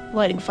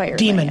 Lighting fire in my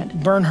Demon,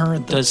 hand. burn her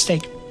at the Does-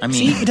 stake. I mean-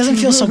 See, it doesn't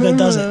feel so good,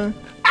 does it?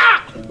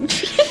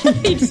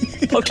 He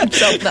just poked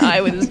himself in the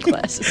eye with his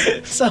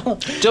glasses. So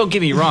Don't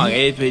get me wrong.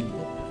 It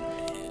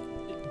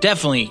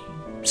definitely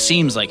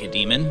seems like a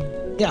demon.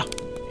 yeah,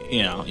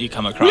 You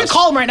come across. we can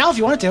call him right now if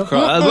you wanted to.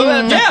 Yeah. I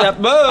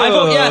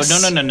vote yes.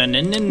 No.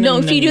 No,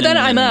 if you do that,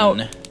 I'm out.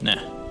 No.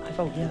 I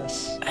vote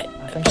yes. I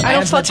don't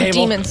Hands on fuck the with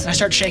table. demons. I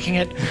start shaking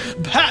it.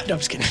 Bah, no, I'm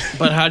just kidding.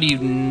 But how do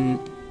you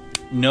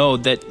know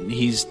that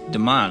he's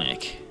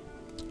demonic?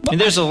 I mean,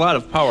 there's a lot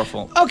of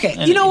powerful. Okay,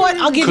 and you know what?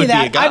 I'll give you could be a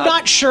that. god. I'm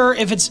not sure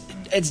if it's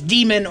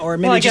demon or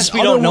maybe Well, I just guess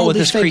we don't know what otherworldly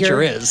this figure.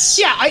 creature is.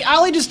 Yeah,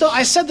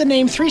 I said the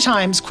name 3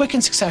 times, quick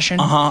in succession.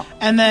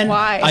 And then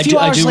Why? a I few do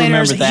hours later,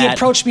 remember he that.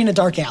 approached me in a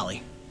dark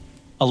alley,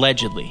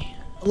 Allegedly.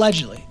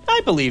 allegedly.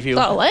 I believe you.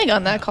 Got a leg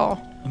on that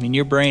call. I mean,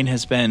 your brain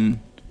has been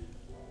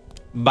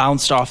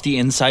bounced off the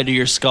inside of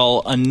your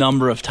skull a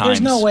number of times.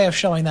 There's no way of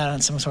showing that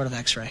on some sort of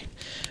X-ray.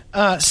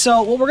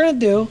 So what we're gonna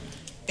do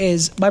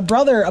is my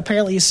brother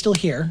apparently is still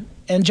here,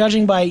 and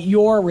judging by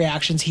your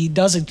reactions, he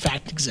does in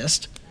fact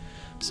exist.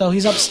 So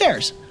he's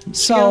upstairs. Get him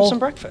So some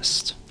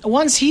breakfast.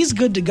 once he's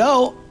good to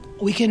go,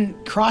 we can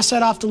cross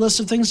that off the list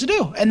of things to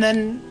do, and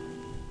then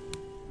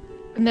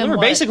We're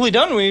what? basically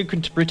done. We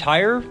can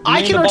retire.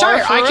 I can the bar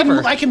retire.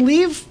 forever. I can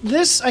leave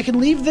this. I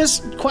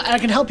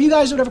can help you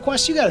guys with whatever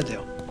quest you got to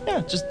do.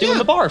 Yeah, just doing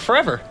the bar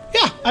forever.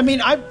 Yeah, I mean,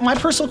 my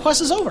personal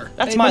quest is over.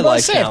 That's We're my both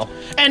life saved. now.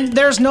 And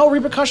there's no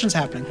repercussions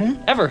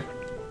happening. Ever.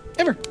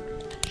 Ever.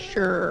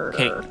 Sure.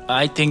 Okay,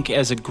 I think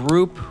as a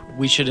group,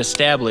 we should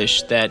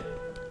establish that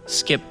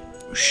Skip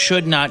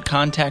should not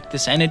contact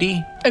this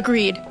entity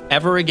Agreed.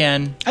 ever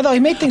again, I thought he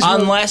made things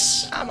really-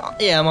 unless I'm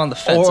on the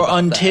fence. or about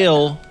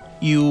until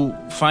you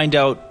find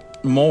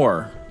out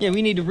more. that. Yeah,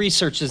 we need to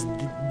research this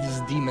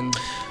demon,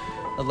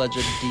 alleged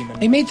demon.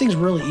 He made things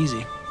really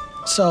easy.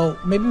 So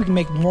maybe we can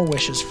make more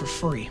wishes for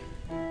free.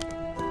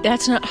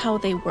 That's not how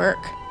they work.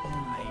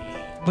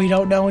 We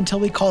don't know until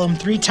we call him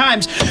 3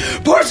 times.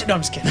 No, I'm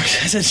just kidding.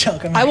 It's a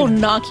joke. I'm not I will gonna-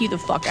 knock you the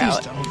fuck Please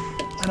out. don't.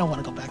 I don't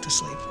want to go back to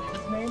sleep.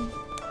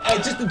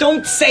 Just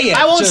don't say it.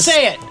 I won't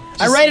say it.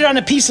 I write it on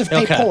a piece of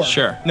paper. Okay,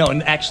 Sure. No,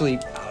 and actually,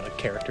 out of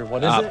character.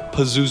 What is it?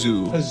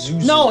 Pazuzu.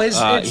 Pazuzu. No,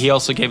 it's He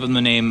also gave him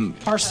the name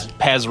Pars-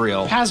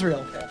 Pazriel.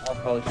 Pasriel. I'll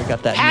probably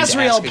forget that. I need to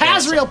Pasriel. ask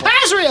again. Pasriel.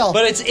 Pasriel.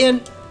 But it's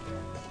in.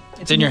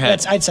 It's in your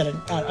head. I'd said it.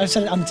 I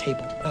said it on the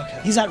table. Okay.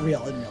 He's not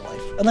real in real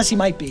life, unless he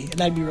might be, and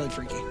that'd be really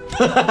freaky.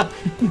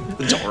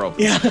 The door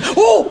open. Yeah.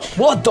 Oh,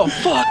 What the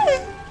fuck?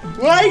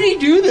 Why did he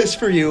do this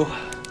for you?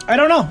 I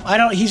don't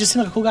know. He just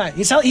seemed like a cool guy.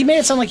 He made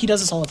it sound like he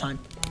does this all the time.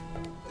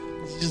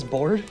 Is he just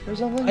bored or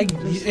something?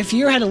 If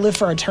you had to live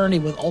for eternity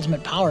with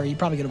ultimate power, you'd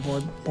probably get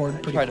bored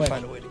pretty Try to quick.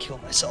 find a way to kill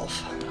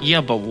myself.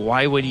 Yeah, but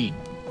why would he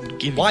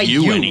give Why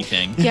you you?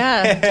 anything?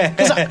 Yeah.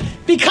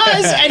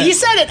 Because, and he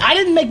said it. I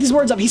didn't make these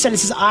words up. He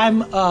says, I'm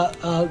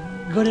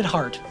good at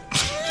heart.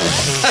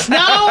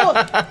 No,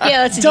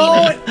 Yeah, that's a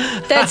don't.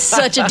 demon. That's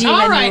such a demon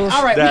All right, move.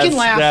 all right. We can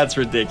laugh. That's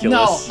No,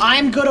 ridiculous.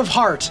 I'm good of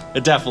heart.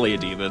 Definitely a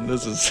demon.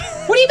 This is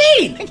What do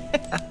you mean?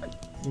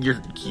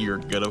 you're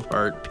good of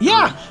heart.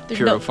 Yeah. There's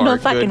pure no- of heart. no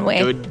fucking good, way.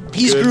 Good,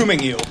 He's good.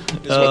 grooming you.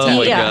 Oh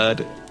my Yeah.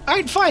 god. All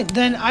right, fine.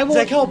 Then I will.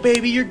 He's like, oh,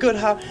 baby, you're good.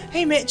 How?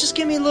 Hey, man, just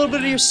give me a little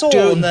bit of your soul.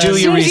 Do and then- your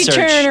soon as you research.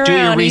 turn Do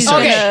your around, he's research.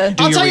 Okay,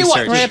 Do I'll your tell you what.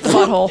 research. Right up the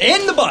butthole.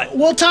 in the butt.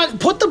 We'll talk.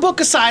 Put the book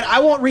aside. I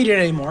won't read it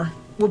anymore.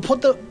 We'll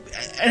put the.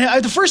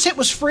 And the first hit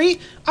was free.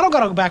 I don't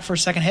gotta go back for a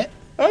second hit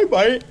I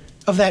might.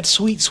 of that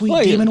sweet, sweet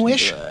Well, demon yeah.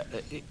 wish.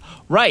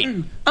 Right.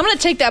 I'm gonna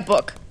take that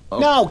book.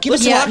 No, give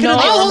Let's it to lock me. it in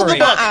the I'll hold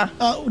the armory.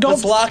 book. Don't.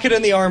 Let's lock it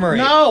in the armory.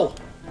 No.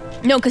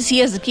 No, because he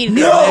has the key to the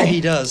There he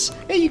does.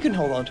 Yeah, you can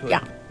hold on to it.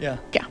 Yeah. Yeah.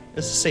 Yeah.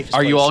 It's the safest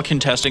Are you place. all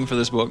contesting for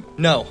this book?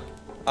 No.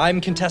 I'm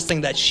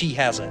contesting that she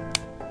has it.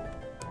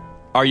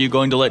 Are you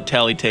going to let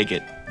Tally take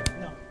it?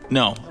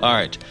 No. All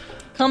right.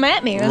 Come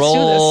at me. Let's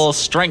Roll do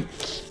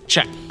strength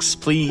checks,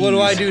 please. What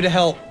do I do to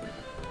help?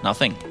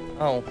 Nothing.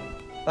 Oh,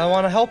 I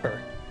want to help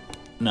her.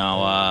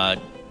 No.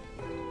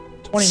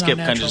 20 Skip kind of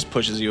non-natural. just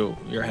pushes your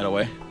head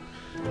away.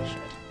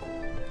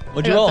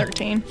 What'd I you got roll?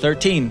 13.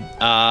 13.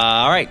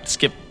 All right,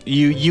 Skip.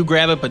 You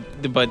grab it,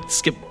 but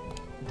Skip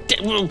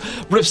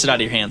rips it out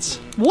of your hands.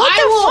 this. What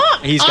the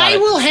fuck? He's got I it.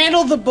 will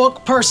handle the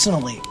book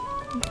personally.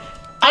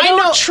 I don't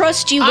know-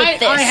 trust you with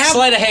this. I have,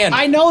 Sleight of hand.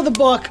 I know the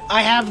book.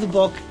 I have the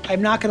book.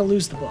 I'm not going to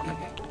lose the book.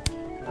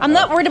 I'm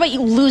not worried about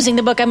you losing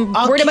the book. I'm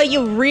I'll worried keep- about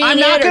you reading I'm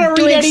not it gonna or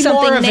doing read any more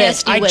something of it.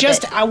 nasty with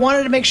it. I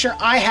wanted to make sure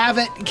I have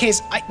it in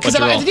case. Because What'd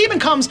you if roll? the demon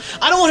comes,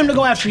 I don't want him to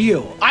go after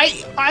you.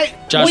 Josh,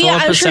 Well, yeah, roll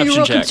a I'm sure you're perception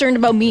real check. concerned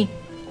about me.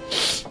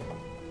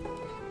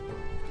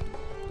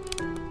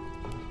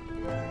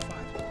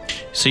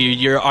 So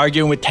you're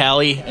arguing with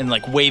Tally and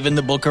like waving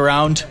the book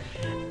around,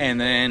 and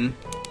then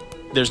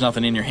there's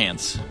nothing in your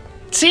hands.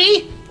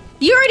 See?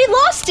 You already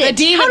lost it. The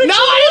demon. How did No, you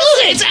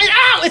I lose lose it?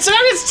 it.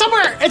 It's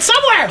somewhere. It's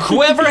somewhere.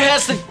 Whoever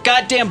has the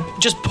goddamn,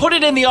 just put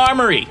it in the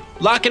armory.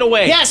 Lock it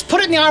away. Yes, put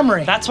it in the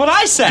armory. That's what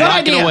I said. Good Lock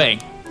idea. it away.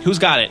 Who's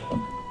got it?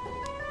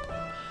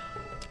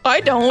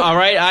 I don't. All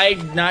right,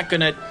 I'm not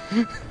gonna.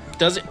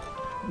 Does it?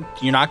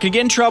 You're not gonna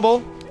get in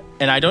trouble,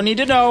 and I don't need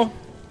to know.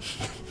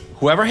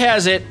 Whoever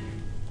has it,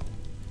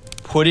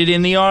 put it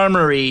in the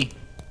armory.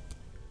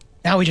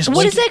 Now we just What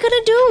wait. is that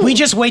gonna do? We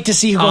just wait to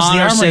see who goes to the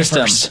Honor armory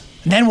system. first.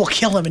 And then we'll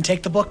kill him and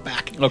take the book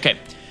back. Okay,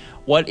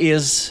 what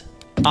is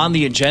on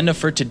the agenda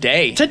for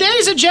today?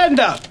 Today's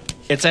agenda.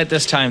 It's at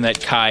this time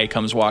that Kai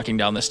comes walking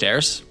down the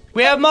stairs.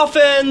 We have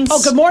muffins.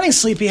 Oh, good morning,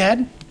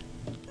 sleepyhead.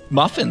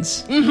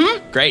 Muffins.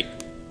 Mm-hmm. Great.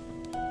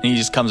 And he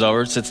just comes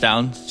over, sits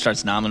down,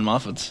 starts nomming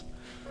muffins.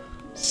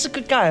 This is a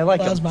good guy. I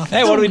like That was him. my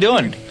Hey, what are we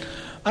doing?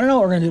 I don't know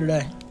what we're gonna do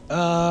today.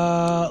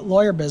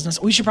 Lawyer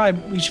business. We should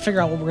figure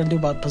out what we're gonna do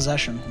about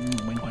possession.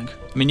 Wink, wink.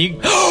 I mean, you.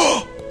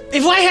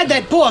 If I had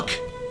that book,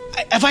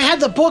 if I had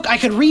the book, I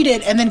could read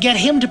it and then get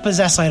him to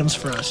possess items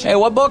for us. Hey,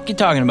 what book you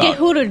talking Get about?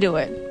 who to do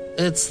it?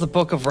 It's the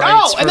Book of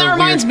Rights Oh, for and that a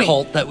reminds weird me.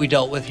 cult that we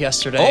dealt with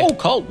yesterday. Oh,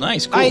 cult.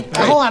 Nice. Cool.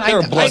 Hold on. They're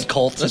a I blood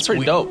cult. That's It's pretty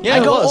weird. dope. Yeah, I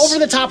it go was. over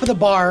the top of the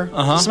bar.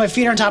 So my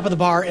feet are on top of the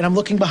bar, and I'm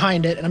looking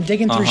behind it, and I'm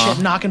digging through shit,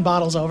 knocking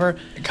bottles over,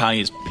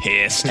 Connie is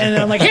pissed. and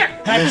then I'm like, here.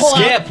 And I pull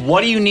Skip, out.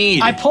 what do you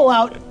need? I pull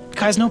out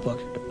Kai's notebook,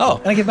 Oh,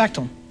 and I give it back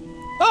to him.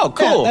 Oh,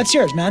 cool. Yeah, that's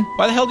yours, man.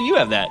 Why the hell do you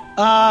have that?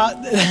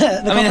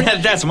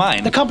 That's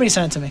mine. The company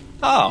sent it to me.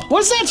 Oh.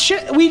 What's that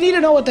shit? We need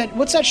to know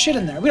what's that shit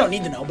in there? We don't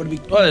need to know, but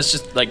Well, it's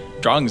just like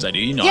drawings I do.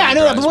 You know. Yeah, I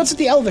know that, but drawings. what's at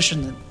the Elvish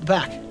in the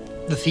back?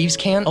 The thieves'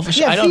 cant?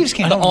 Yeah, thieves'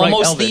 cant. The I don't write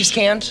almost Elvish. thieves'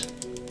 cant?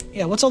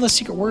 Yeah, what's all the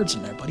secret words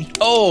in there, buddy?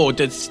 Oh,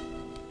 that's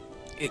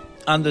it,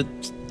 on the.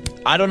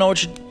 I don't know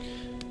what you.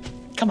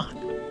 Come on.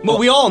 Well,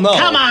 we all know.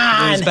 Come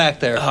on! It's back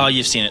there. Oh,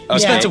 you've seen it. We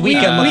spent a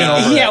weekend we, looking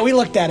over Yeah, it. we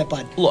looked at it,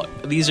 bud. Look,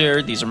 these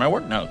are my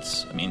work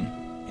notes. I mean,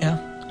 Yeah.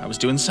 I was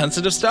doing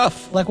sensitive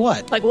stuff. Like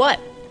what? Like what?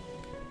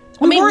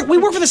 We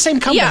work for the same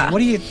company. Yeah. What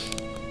do you...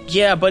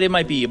 Yeah, but it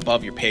might be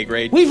above your pay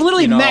grade. We've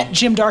literally you know? met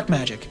Jim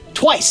Darkmagic.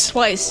 Twice.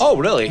 Twice. Oh,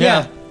 really?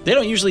 Yeah. They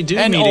don't usually do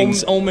And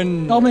meetings.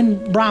 Omen.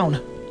 Omen Brown.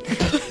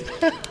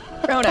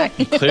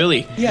 Bronak.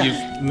 Clearly, Yeah.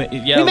 you've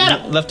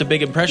met him. left a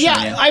big impression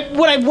on you.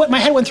 Yeah, what my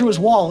head went through his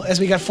wall as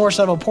we got forced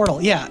out of a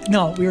portal. Yeah,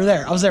 no, we were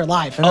there. I was there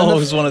live. And Oh, then it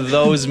was one of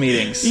those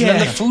meetings. Yeah. And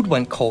then the food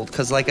went cold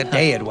because like a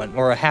day had went,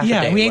 or a half a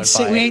yeah, day we went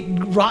by. ate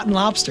rotten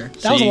lobster.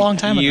 That So was a long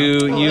time ago. You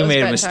that was made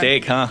a bad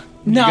mistake, huh?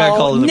 No, You got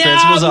called in the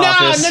principal's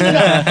office.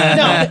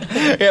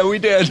 No. Yeah, we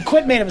did.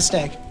 Quint made a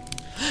mistake.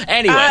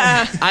 Anyway,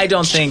 I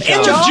don't think. In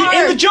the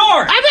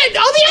jar! I meant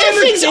all the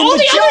other things. All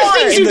the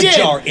other things you did.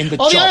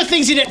 All the other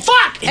things you did.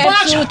 Fuck!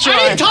 Absolute Fuck!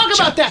 I didn't jar. talk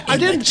about that. I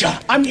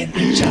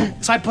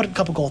didn't. So I put a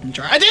couple gold in the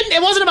jar. I didn't.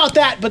 It wasn't about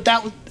that. But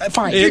that was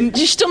fine. You're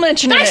still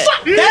mentioning That's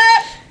it.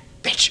 not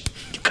bitch.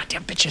 You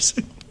goddamn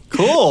bitches.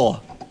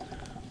 Cool.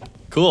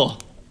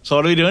 So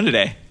what are we doing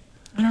today?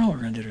 I don't know what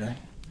we're gonna do today.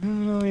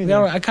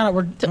 I kind of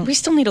we're. We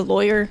still need a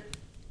lawyer.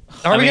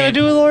 Are we going to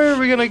do a lawyer or are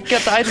we going to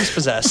get the items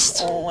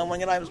possessed?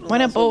 Why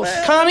not both?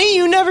 Connie,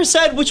 you never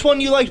said which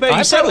one you liked better. I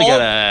You said probably all,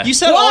 gotta- you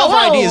said Whoa, all of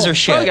our whoa. ideas are Probably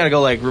shit. got to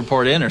go like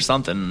report in or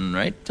something,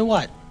 right? To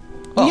what?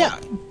 Oh. Yeah.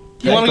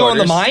 You want to go in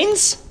the Headquarters.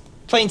 mines?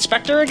 Play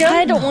Inspector again?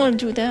 I don't want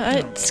to do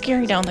that. It's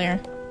scary down there.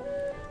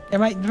 There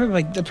might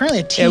like apparently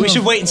a team. Yeah, we should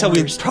of wait until we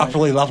lawyers.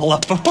 properly level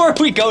up before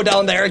we go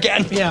down there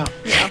again. Yeah.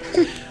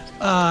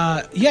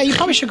 Yeah. You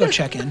probably should go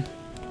check in.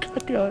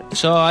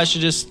 So I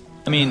should just.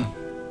 I mean,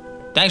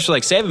 thanks for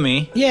like saving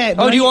me. Yeah.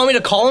 Oh, do you want me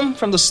to call him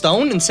from the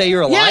stone and say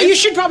you're alive? Yeah, you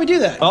should probably do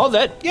that. Oh,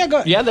 that. Yeah, go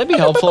ahead. Yeah, that'd be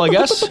helpful, I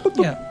guess.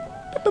 Yeah.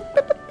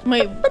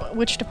 Wait,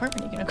 which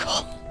department are you going to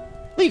call?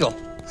 Legal.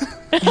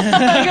 I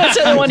gotta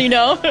say the one you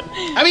know.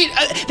 I mean,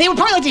 they would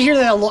probably like to hear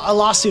that a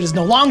lawsuit is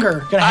no longer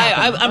going to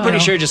happen. I'm pretty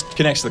sure it just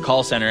connects to the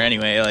call center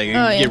anyway. Like,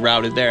 yeah. get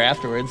routed there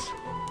afterwards.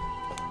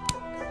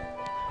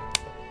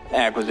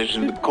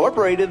 Acquisitions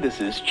Incorporated, this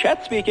is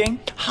Chet speaking.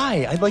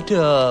 Hi, I'd like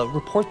to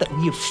report that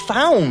we have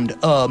found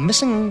a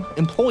missing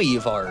employee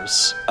of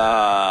ours.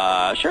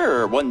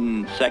 Sure,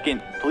 1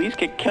 second, please.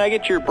 Can I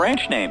get your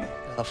branch name?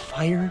 A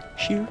fire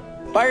shear?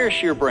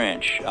 Fireshear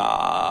Branch.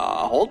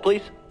 Hold,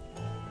 please.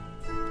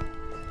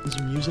 Is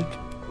there music?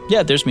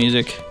 Yeah, there's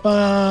music.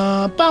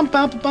 Bum, bum,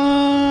 bum,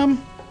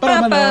 bum,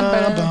 bum,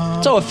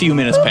 bum. So a few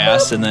minutes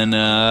pass, and then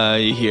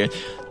you hear.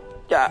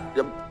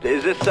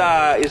 Is this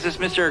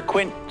Mr.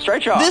 Quint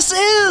Strychoff? This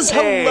is!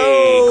 Hey,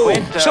 Hello!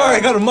 Quint, Sorry, I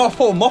got a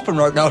mouthful of muffin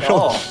right now.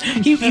 Oh,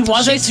 He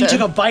wasn't. So he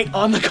took a bite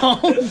on the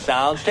cone.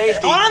 sounds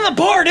tasty. On the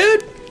board,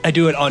 dude. I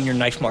do it on your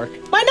knife mark.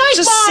 My knife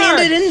Just bar.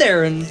 sand it in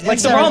there and like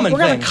It's the ramen We're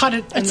thing. gonna cut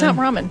it. and It's then-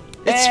 not ramen.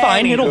 It's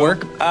fine, it'll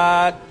work.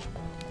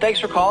 Thanks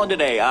for calling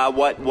today.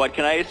 What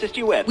can I assist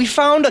you with? We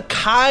found a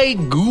Kai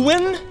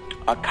Guin?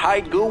 A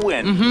Kai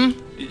Guwin.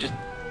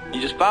 Mm-hmm.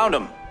 You just found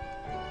him.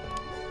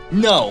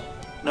 No.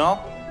 No?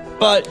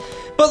 But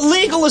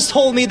legal has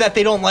told me that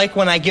they don't like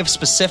when I give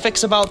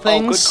specifics about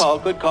things. Oh,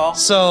 good call.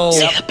 So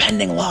The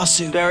pending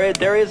lawsuit.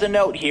 There is a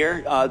note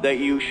here that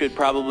you should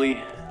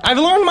probably I've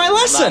learned my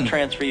lesson. not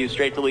transfer you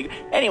straight to legal.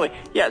 Anyway,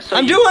 yeah. So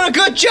I'm doing a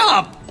good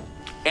job.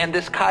 And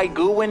this Kai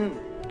Guwin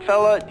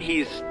fella,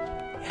 he's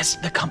Yes,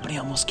 the company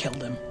almost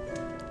killed him.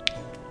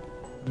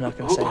 I'm not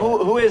gonna say that.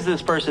 who is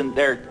this person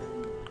there,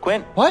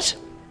 Quint? What?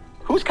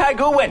 Who's Kai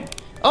Guwin?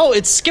 Oh,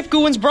 it's Skip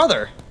Guin's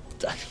brother.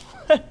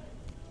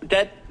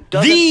 That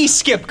doesn't. The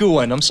Skip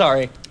Guin. I'm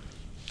sorry.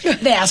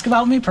 They ask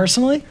about me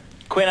personally.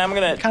 Quint, I'm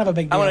gonna Kind of a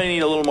big I'm gonna deal. need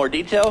a little more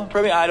detail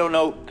from you. I don't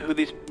know who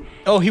these.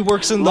 Oh, he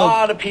works in A the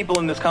lot of people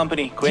in this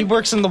company. he Quint.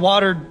 works in the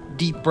water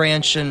deep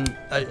branch, and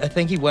I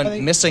think he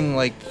went missing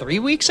like 3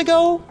 weeks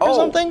ago or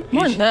something.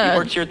 More than He that.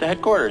 works here at the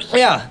headquarters.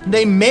 Yeah,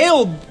 they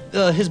mailed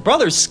his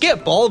brother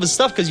Skip all of his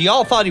stuff because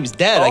y'all thought he was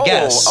dead. I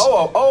guess.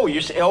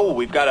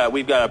 We've got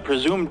a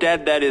presumed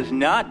dead that is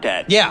not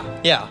dead.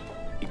 Yeah.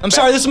 I'm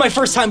sorry, this is my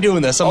first time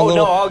doing this. I'm a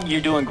little. No,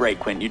 you're doing great,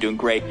 Quint. You're doing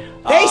great.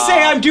 They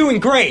say I'm doing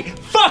great.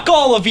 Fuck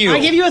all of you. I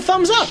give you a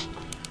thumbs up.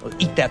 I'll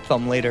eat that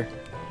thumb later.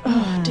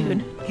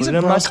 Dude. He's Put a it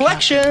in my gross cat.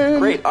 collection.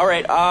 Great. All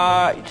right.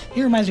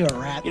 He reminds me of a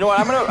rat. You know what?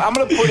 I'm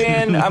gonna put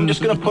in. I'm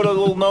just gonna put a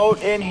little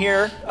note in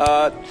here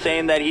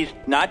saying that he's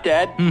not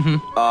dead. Mm-hmm.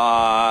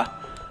 I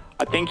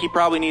think he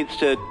probably needs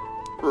to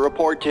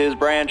report to his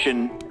branch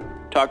and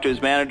talk to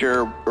his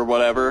manager or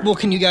whatever. Well,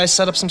 can you guys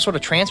set up some sort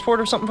of transport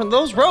or something? From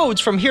those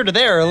roads from here to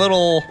there are a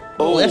little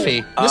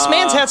iffy. This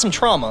man's had some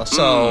trauma,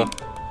 so.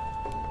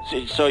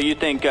 So you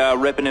think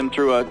ripping him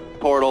through a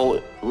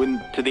portal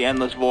into the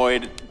endless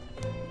void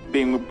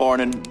being born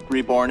and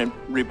reborn and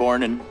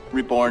reborn and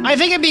reborn. I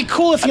think it'd be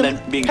cool if you. and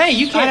then being Hey,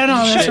 you I can't. don't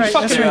know. you That's shouldn't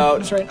right. That's fucking- right.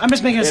 That's right. I'm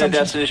just making in a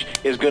assumptions. destination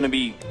is going to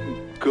be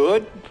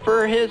good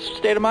for his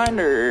state of mind,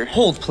 or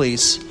Hold,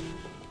 please.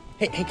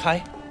 Hey,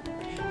 Kai.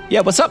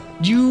 Yeah, what's up?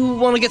 Do you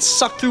want to get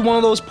sucked through one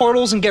of those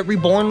portals and get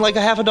reborn like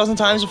a half a dozen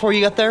times before you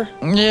get there?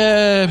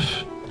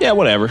 Yeah,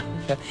 whatever.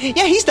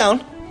 Yeah, he's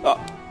down.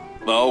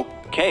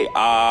 okay.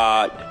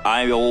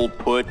 I'll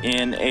put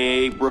in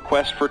a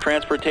request for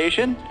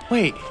transportation.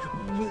 Wait,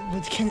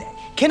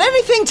 can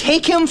anything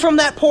take him from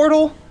that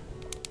portal?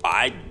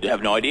 I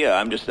have no idea.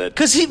 I'm just a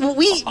Because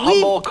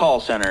humble call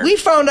center. we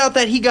found out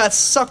that he got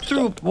sucked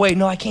through. Wait,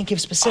 no, I can't give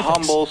specifics.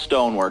 humble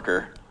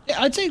stoneworker.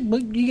 Yeah, I'd say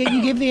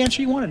you gave the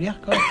answer you wanted. Yeah,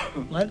 go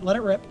ahead. Let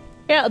it rip.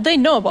 Yeah, they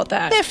know about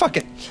that. Yeah, fuck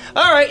it.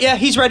 All right, yeah,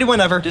 he's ready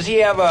whenever. Does he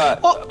have a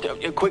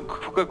quick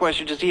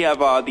question? Does he have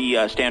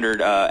the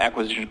standard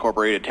Acquisition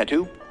Incorporated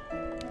tattoo?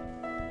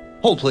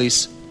 Hold,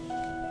 please.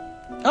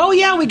 Oh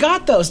yeah, we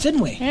got those,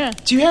 didn't we? Yeah.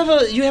 Do you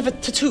have a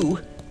tattoo?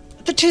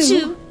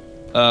 Two.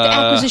 The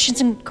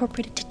Acquisitions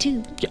Incorporated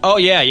tattoo. Oh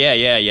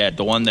yeah.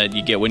 The one that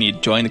you get when you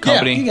join the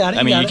company. you got it, I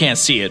you mean, got you it. can't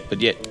see it, but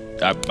yet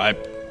I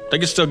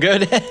think it's still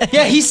good.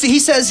 Yeah, he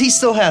says he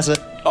still has it.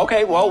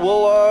 Okay, well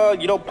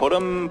we'll put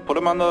him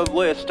on the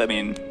list. I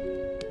mean,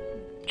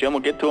 Jim will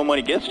get to him when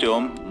he gets to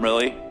him.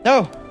 Really.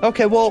 Oh,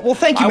 okay. Well,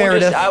 thank you,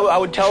 Meredith. I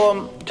would tell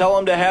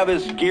him to have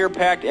his gear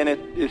packed, and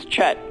it's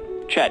Chet.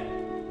 Chet.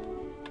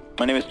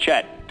 My name is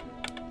Chet.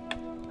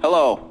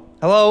 Hello.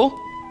 Hello.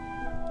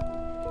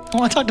 I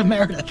want to talk to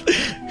Meredith.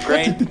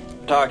 Great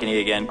talking to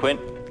you again, Quint.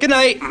 Good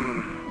night. All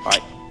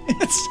right.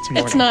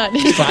 It's not.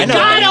 I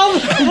know.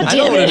 I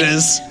know what it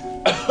is.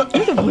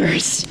 You're the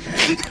worst.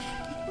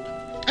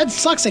 It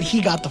sucks that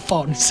he got the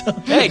phone. So.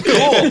 Hey, cool.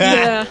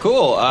 Yeah.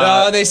 Cool.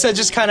 They said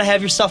just kind of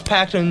have your stuff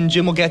packed, and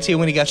Jim will get to you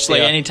when he gets like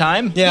there.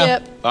 anytime. Yeah.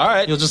 Yep. All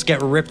right. You'll just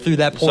get ripped through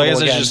that So I portal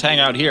guess I again. should just hang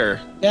out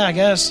here. Yeah, I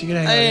guess you can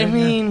hang out I here.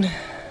 mean,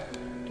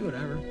 Do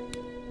whatever.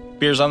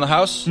 Beer's on the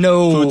house.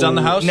 no. Food's on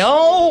the house.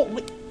 No.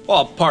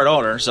 Well, part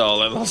owner. So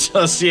let's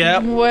just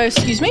Well,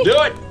 excuse me? do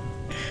it.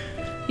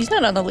 He's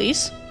not on the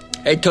lease.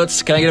 Hey,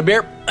 Toots, can I get a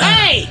beer?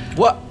 Hey!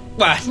 What?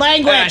 What?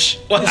 Language, Ash,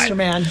 what? Mr.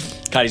 Man.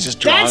 God, he's just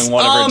drawing That's,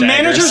 one of her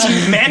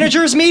daggers.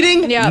 managers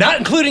meeting. Yeah. Not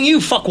including you,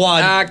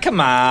 fuckwad.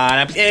 Come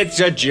on. It's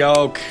a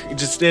joke.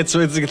 It's a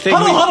thing.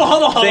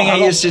 Huddle, thing I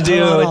used to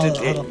do.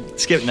 Huddle.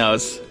 Skip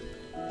knows.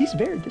 He's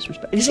very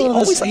disrespectful. He's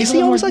Is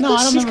he always like no,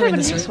 this? I don't He's remember kind being of an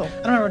this. asshole. I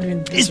don't remember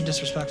being this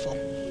disrespectful.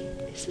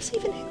 Is this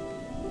even him?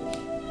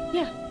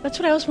 Yeah, that's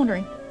what I was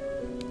wondering.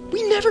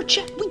 We never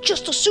checked. We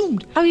just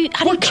assumed. How do you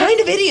We're kind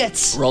of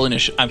idiots. Rolling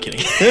his. I'm kidding.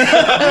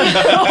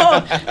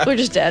 We're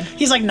just dead.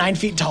 He's like 9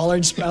 feet taller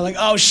and like,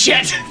 oh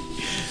shit!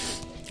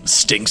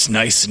 Stinks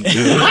nice and good.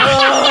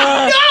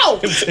 No!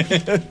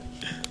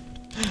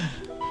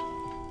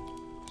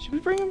 Should we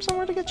bring him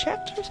somewhere to get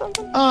checked or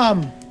something?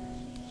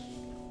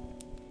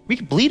 We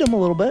could bleed him a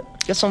little bit.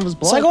 Get some of his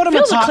blood. So I go to my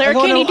Phil, the I cleric,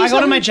 go can you do to my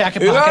something?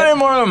 jacket You got any pocket.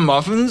 more of the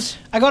muffins?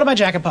 I go to my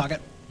jacket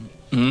pocket.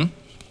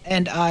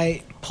 And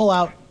I pull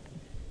out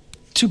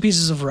 2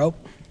 pieces of rope.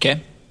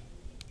 Okay.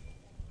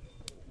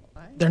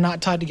 They're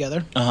not tied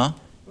together.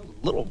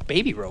 little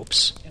baby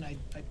ropes. And I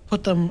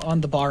put them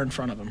on the bar in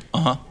front of him.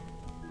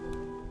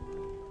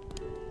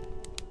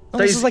 Oh,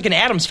 this is like an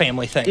Addams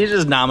Family thing. He's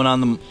just nomming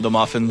on the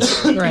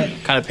muffins. Right.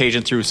 Kind of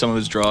paging through some of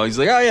his drawings.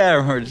 He's like, oh yeah, I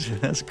remember.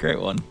 That's a great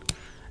one.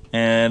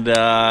 And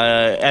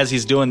as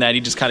he's doing that,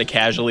 he just kind of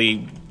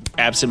casually,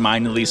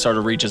 absentmindedly sort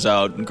of reaches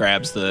out and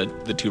grabs the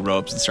 2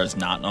 ropes and starts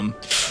knotting them.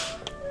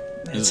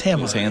 It's him.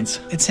 His all right. hands.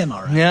 It's him,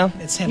 all right. Yeah?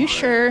 It's him. You all right.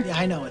 sure? Yeah,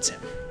 I know it's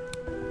him.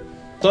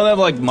 Don't have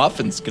like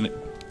muffins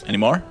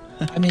anymore.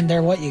 I mean,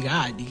 they're what you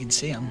got. You can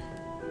see them.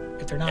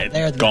 If they're not It's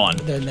there, then gone.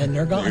 Then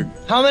they're gone.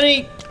 How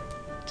many?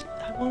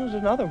 I wanted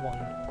another one.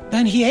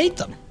 Then he ate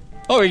them.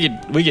 Oh,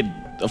 we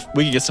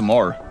could get some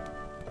more.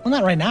 Well,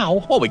 not right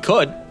now. Well, we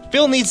could.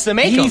 Phil needs to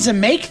make He them. needs to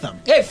make them.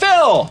 Hey,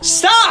 Phil!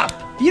 Stop!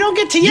 You don't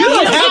get to yell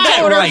don't at have him. that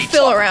Order right.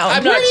 Phil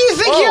around. Where do you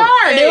think you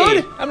are,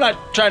 dude? I'm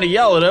not trying to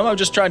yell at him. I'm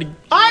just trying to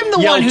I'm the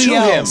yell one who to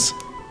yells. him.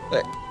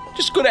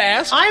 Just go to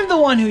ask. I'm the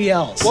one who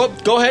yells. Well,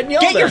 go ahead and yell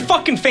Get your then.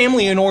 fucking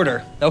family in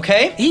order,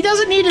 okay? He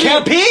doesn't need to.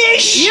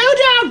 Capiche? You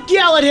don't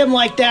yell at him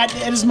like that.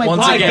 It is my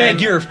Once bar. again,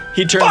 beg your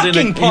he turns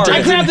fucking into. pardon.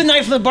 I grab the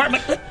knife from the bar.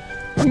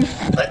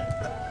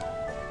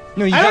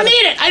 No, you I don't gotta-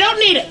 need it. I don't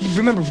need it.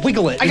 Remember,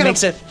 wiggle it. I It gotta-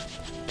 makes it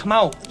come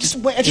out. Just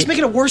make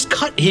it a worse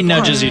cut. He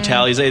nudges you,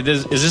 Tal. He's like,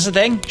 "Is this a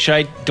thing?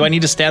 Do I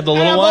need to stab the I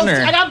little got one?" both-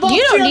 Or I got both You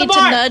feet don't on the need to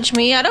bar. nudge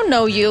me. I don't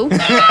know you.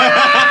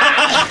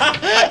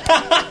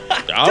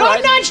 All Don't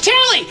right. nudge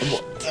Tally.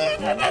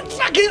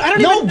 Fucking, I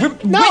don't No, even.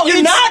 you're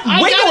it's- not I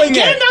gotta wiggling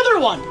get it. another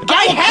one.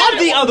 I have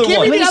the other Give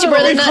one. me the Is your other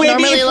brother one. not Maybe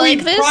normally if we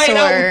like this, pry it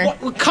out, or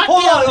Well, cut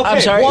Hold the on, other. okay.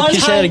 I'm sorry, One, can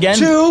you say that again?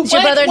 2, is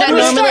your brother not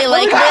normally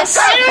like this?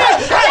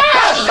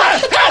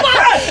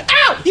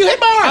 Ow! You hit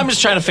my arm. I'm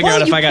just trying to figure Well,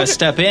 out if you I got to put it-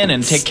 step in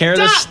and take care of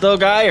this Stop. little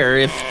guy, or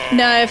if.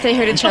 No, if they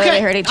hurt each other, Okay,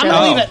 they hurt each I'm other.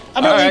 gonna leave it.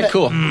 I'm gonna All leave right, it.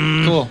 cool,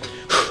 cool.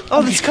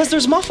 Oh, it's because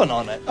there's muffin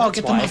on it. Oh,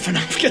 get the muffin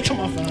off. Get the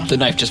muffin off. The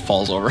knife just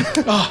falls over.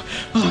 Oh,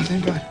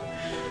 thank God.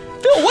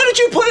 Phil, what did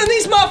you put in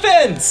these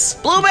muffins?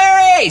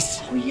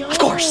 Blueberries! Of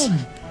course.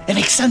 It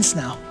makes sense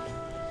now.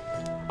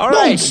 All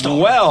right.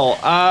 Well,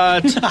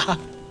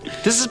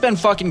 this has been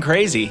fucking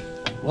crazy.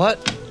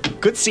 What?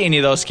 Good seeing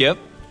you, though, Skip.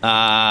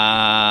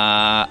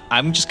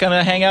 I'm just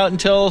gonna hang out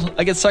until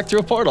I get sucked through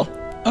a portal.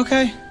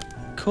 Okay.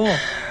 Cool.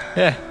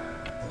 Yeah.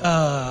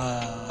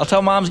 I'll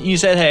tell Mom you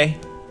said hey.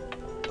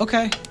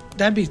 Okay.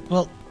 That'd be,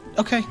 well,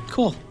 okay,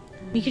 cool.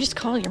 You could just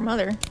call your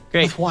mother.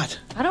 Great. With what?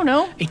 I don't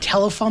know. A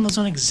telephone that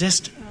doesn't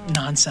exist?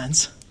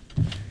 Nonsense.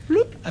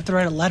 Bloop. I have to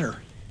write a letter.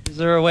 Is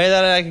there a way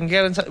that I can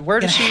get inside? Where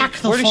does she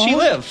phone?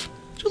 live?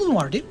 She lives in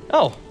Waterdeep.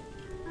 Oh.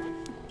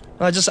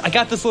 I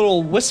got this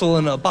little whistle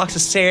and a box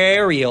of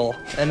cereal,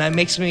 and that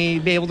makes me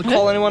be able to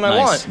call anyone I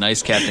want.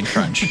 Nice, Captain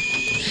Crunch.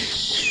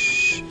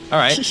 All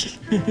right.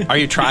 Are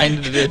you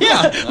trying to do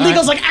Yeah.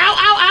 Lego's like, ow,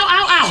 ow, ow,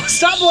 ow, ow.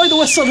 Stop blowing the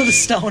whistle to the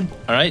stone.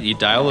 All right, you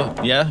dial.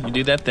 Yeah, you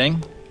do that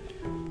thing.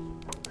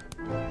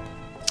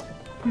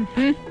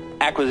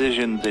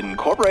 Acquisitions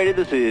Incorporated,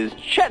 this is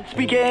Chet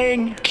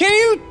speaking. Can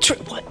you...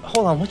 what?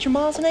 Hold on, what's your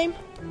mom's name?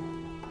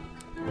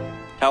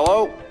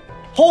 Hello?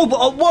 Hold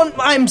one...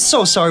 I'm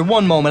so sorry,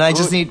 one moment. I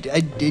just need... Why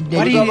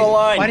do you on the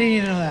line? Why do you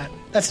need to know that?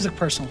 That's a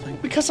personal thing.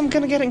 Because I'm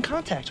going to get in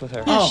contact with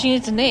her. Yeah, Oh. she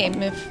needs a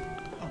name. If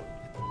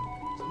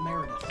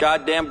Meredith.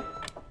 Goddamn.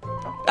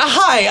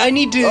 Hi, I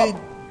need to...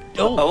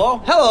 Hello?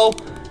 Hello.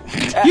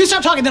 You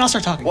stop talking, then I'll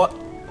start talking. What?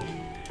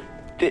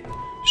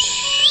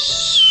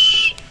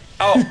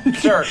 Oh,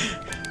 sir.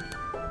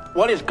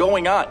 What is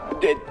going on?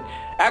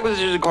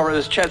 Acquisitions Incorporated,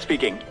 this is Chet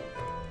speaking.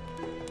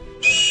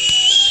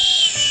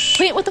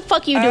 wait, what the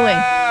fuck are you doing?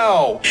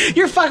 Ow!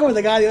 You're fucking with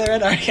the guy the other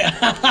end, aren't you?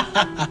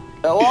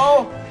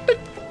 Hello?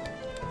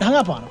 Hung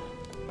up on him.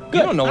 You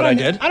don't know what I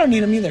did. I don't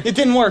need him either. It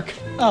didn't work.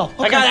 Oh,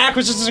 okay. I got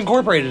Acquisitions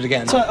Incorporated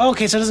again. So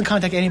it doesn't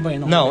contact anybody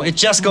in the No, world. it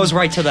just goes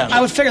right to them. I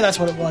would figure that's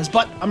what it was,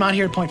 but I'm not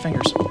here to point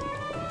fingers.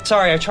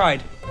 Sorry, I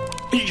tried.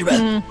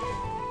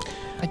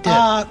 I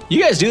did.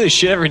 You guys do this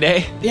shit every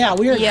day. Yeah,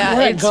 we're Yeah,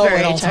 at it's go very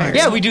at all tiring. times.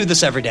 Yeah, we do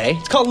this every day.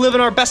 It's called living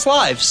our best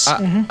lives.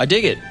 I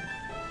dig it.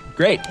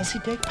 Great. Does he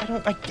dig?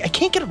 I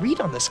can't get a read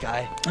on this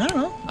guy. I don't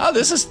know. Oh,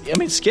 this is. I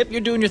mean, Skip,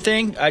 you're doing your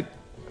thing.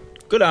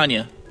 Good on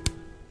you.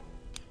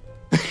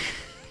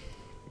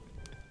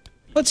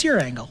 What's your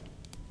angle?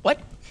 What?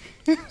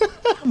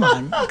 Come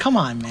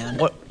on, man.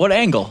 What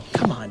angle?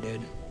 Come on,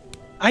 dude.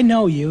 I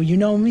know you. You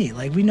know me.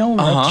 Like we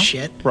know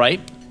shit. Right.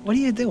 What are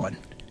you doing?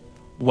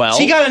 Well,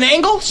 So you got an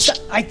angle?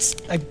 I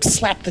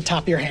slapped the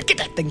top of your hand. Get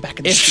that thing back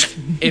in the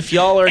if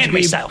y'all are to Anime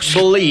be style.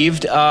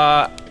 believed,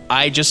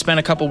 I just spent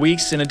a couple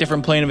weeks in a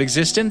different plane of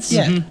existence.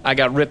 Yeah. Mhm. I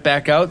got ripped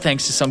back out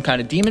thanks to some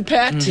kind of demon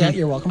pact. Yeah,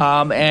 you're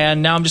welcome.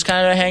 And now I'm just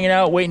kind of hanging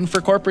out, waiting for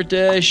corporate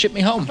to ship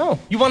me home. Oh,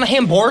 you want a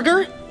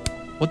hamburger?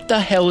 What the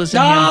hell is a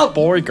No!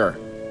 hamburger?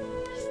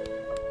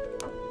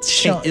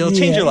 It'll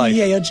change your life.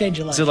 Yeah, it'll change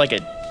your life. Is it like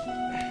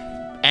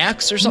a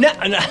axe or something?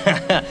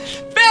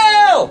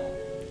 Phil!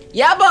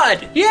 Yeah,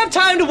 bud. You have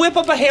time to whip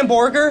up a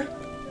hamburger?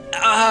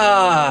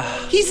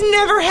 He's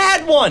never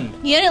had one.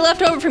 You had it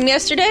left over from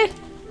yesterday?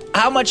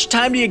 How much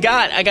time do you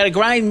got? I got to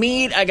grind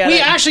meat. I got. we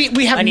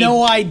have I need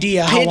no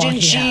idea how long pigeon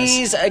he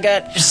cheese. I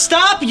got.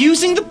 Stop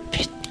using the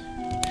pit.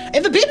 has.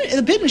 If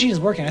the bid machine is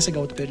working, I say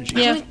go with the bid machine.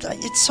 Yeah.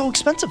 It's so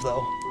expensive, though.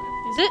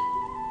 Is it?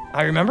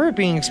 I remember it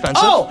being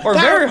expensive. or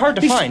that- very hard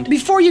to find.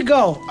 Before you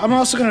go, I'm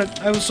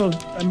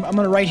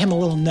gonna write him a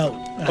little note.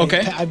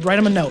 Okay. I write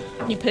him a note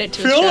You put it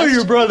to his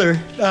chest. brother?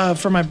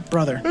 for my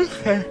brother.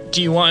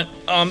 Do you want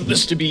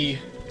this to be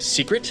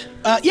secret?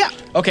 Yeah.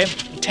 Okay.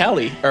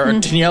 Tally or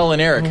Danielle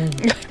and Eric, go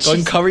ahead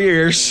and cover your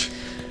ears.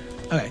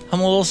 Okay.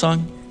 Hum a little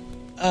song.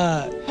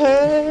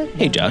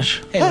 Hey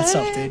Josh, Hey, what's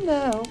up,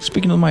 dude?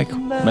 speaking to the mic,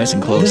 nice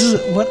and close. This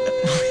is what.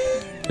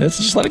 Let's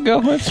just let it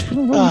go. That's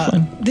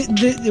fine.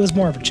 It was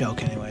more of a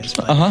joke, anyways.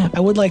 But Uh-huh. I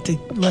would like to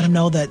let him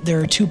know that there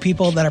are two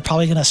people that are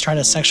probably going to try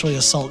to sexually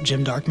assault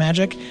Jim Dark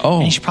Magic. Oh.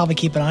 And you should probably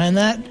keep an eye on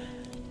that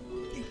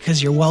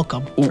because you're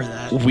welcome for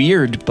that.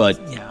 Weird, but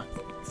Yeah.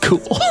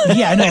 cool.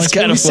 Yeah, I know. It's It's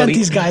kind we of sent funny.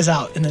 these guys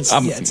out, and it's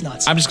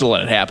nuts. I'm just gonna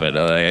let it happen.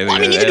 I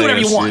mean, you can do whatever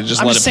you want.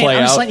 Just I'm let just it saying. play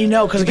I'm just out. letting you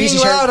know because in case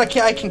Being you loud,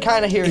 hear, I can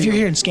kind of hear if you. you're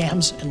hearing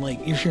scams and like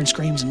you're hearing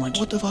screams and like,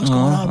 what the fuck's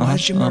going on? Why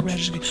is Jim Dark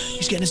Magic?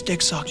 He's getting his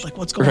dick sucked. Like,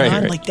 what's going Right,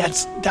 on? right. Like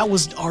that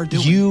was our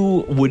doing.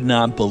 You would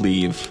not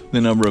believe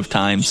the number of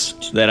times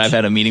that I've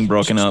had a meeting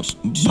broken up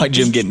by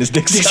Jim getting his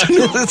dick sucked.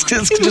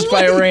 It's just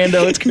by a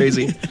rando. It's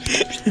crazy.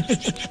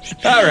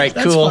 All right,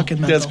 That's cool. fucking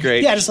mental. That's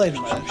great. Yeah, just let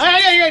him know.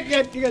 Yeah,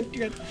 you're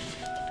good.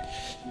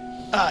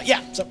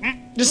 Yeah, so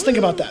just think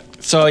about that.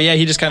 So yeah,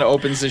 he just kind of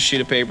opens this sheet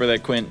of paper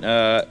that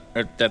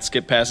that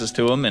Skip passes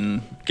to him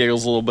and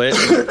giggles a little bit,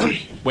 and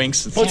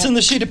winks. And What's in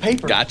the sheet of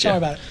paper? Gotcha. Don't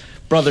worry about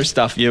it. Brother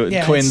stuff. You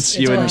Yeah, twins. it's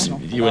you personal.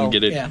 wouldn't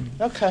get it. Yeah.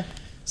 Okay.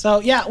 So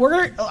yeah,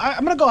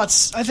 I'm gonna go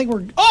out. I think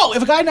we're. Oh,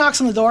 if a guy knocks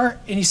on the door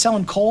and he's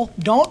selling coal,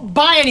 don't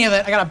buy any of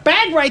it. I got a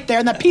bag right there,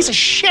 and that piece of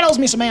shit owes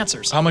me some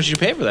answers. How much did you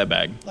pay for that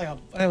bag?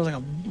 It was like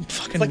a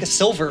fucking Like a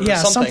silver or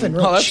yeah, something.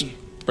 real Oh, that's cheap.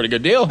 pretty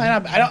good deal. I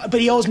don't,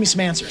 but he owes me some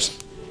answers,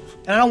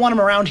 and I don't want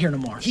him around here no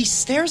more. He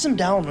stares him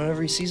down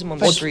whenever he sees him on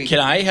the street. Can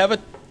I have a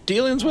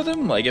dealings with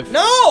him? Like if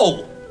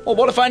No! Well,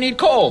 what if I need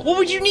coal? What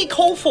would you need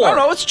coal for? I don't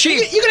know. It's cheap.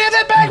 You can have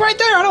that bag right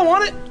there. I don't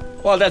want it.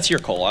 Well, that's your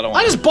coal. I don't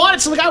want I just bought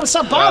it so the guy would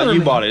stop bothering You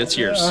me. bought it. It's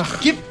yours.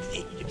 Give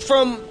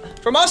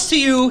from us to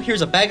you.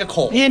 Here's a bag of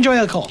coal. You enjoy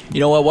the coal. You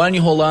know what? Why don't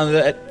you hold on to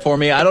that for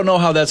me? I don't know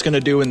how that's going to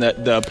do in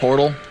the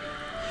portal.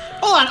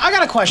 Hold on, I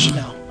got a question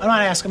now. I'm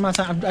not asking.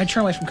 I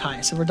turn away from Kai.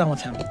 I said we're done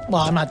with him.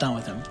 Well, I'm not done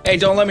with him. Hey,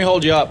 don't let me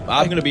hold you up.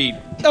 I'm going to be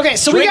Okay,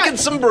 so drinking we got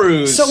some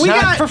brews. So we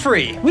Not got for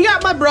free. We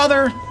got my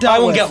brother dealt I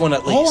will with. get one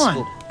at least.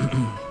 Hold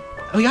on.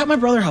 We got my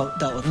brother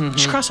dealt with.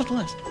 Just cross off the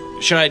list.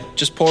 Should I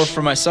just pour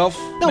for myself?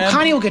 No, ma'am?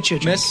 Connie will get you a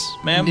drink. Miss,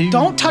 ma'am,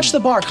 Don't touch the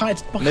bar. It's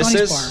Connie's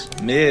Mrs.,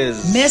 bar.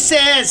 Ms.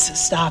 Mrs.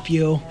 Stop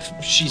you.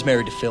 She's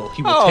married to Phil.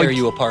 He will tear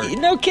you apart.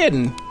 No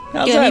kidding.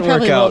 How's Yeah, he that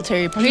probably work will out? tear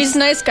you apart. He's a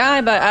nice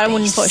guy, but I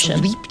wouldn't push him.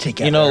 Sleep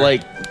together. You know,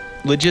 like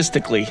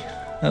logistically,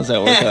 how's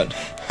that work out?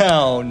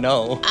 Oh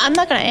no. I'm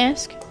not gonna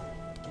ask.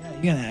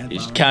 You're gonna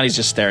add Connie's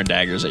just staring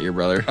daggers at your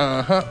brother.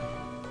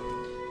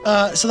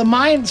 So the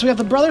mine. So we have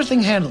the brother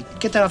thing handled.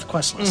 Get that off the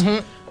quest list.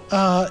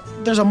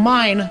 There's a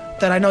mine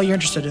that I know you're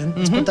interested in.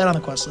 Let's put that on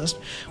the quest list.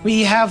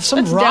 We have some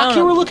That's rock down.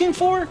 you were looking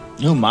for.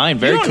 Oh, mine.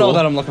 Very You don't cool. know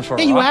that I'm looking for.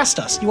 Yeah, a you rock. asked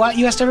us. You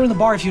asked everyone in the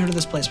bar if you heard of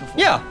this place before.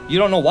 Yeah, you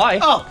don't know why.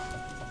 Oh,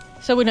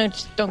 So we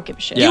don't give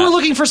a shit. Yeah. you were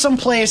looking for some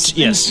place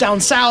Yes. down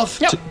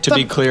south. To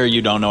be clear,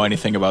 you don't know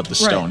anything about the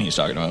stone Right. he's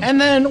talking about. And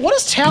then what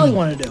does Tally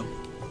want to do?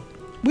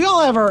 We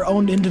all have our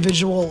own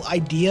individual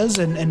ideas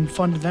and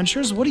fun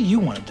adventures. What do you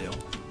want to do?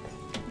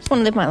 Just want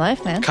to live my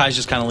life, man. Kai's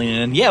just kind of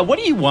leaning in. Yeah, what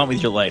do you want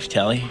with your life,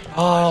 Tally?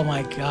 Oh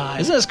my god.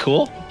 Isn't this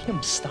cool?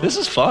 Kim, stop. This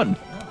is fun.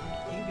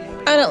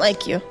 I don't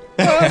like you.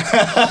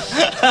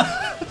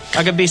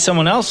 I could be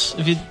someone else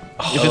if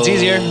it's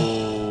easier.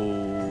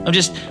 I'm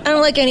just I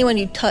don't like anyone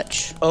you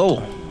touch.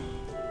 kind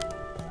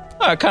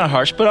of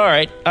harsh, but all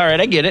right,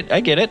 I get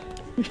it.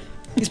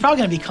 He's probably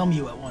going to become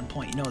you at one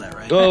point. You know that,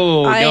 right?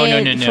 Oh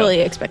I no.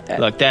 fully expect that.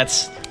 Look,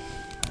 that's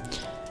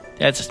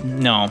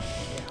no.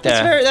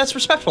 That's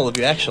respectful of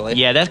you, actually.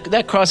 Yeah,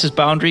 that crosses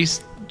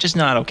boundaries. Just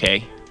not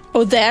okay.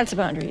 Oh, that's a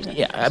boundary.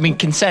 Yeah, I mean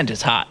consent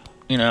is hot.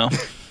 You know.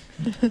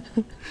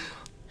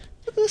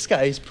 This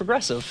guy is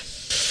progressive.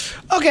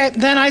 Okay,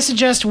 then I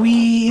suggest we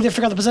either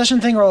figure out the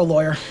possession thing or a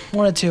lawyer.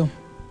 One of two.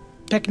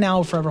 Pick now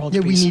or forever hold Yeah,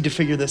 your we peace. need to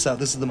figure this out.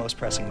 This is the most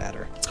pressing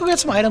matter. Let's go get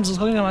some items. Let's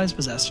go get some items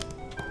possessed.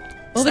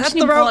 Well, That's that's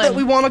the route that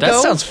we want to That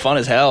go. sounds fun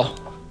as hell.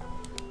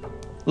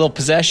 Little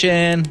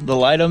possession,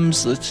 little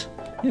items. Let's,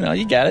 you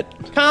got it.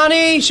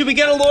 Connie, should we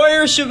get a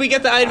lawyer or should we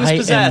get the items I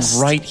possessed?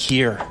 am right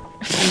here.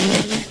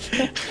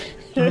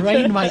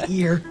 Right in my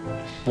ear.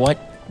 What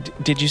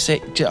did you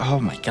say? Oh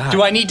my god!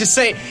 Do I need to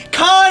say,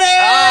 Connie?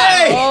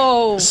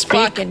 Oh, Speak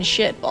fucking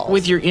shitballs.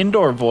 with your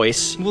indoor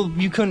voice? Well,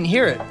 you couldn't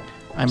hear it.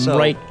 I'm So-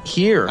 right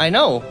here. I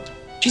know.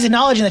 She's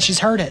acknowledging that she's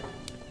heard it.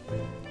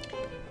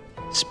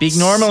 Speak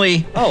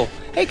normally. Oh,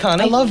 hey,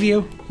 Connie. I love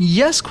you.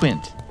 Yes,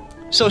 Quint.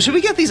 So, should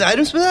we get these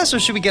items possessed or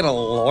should we get a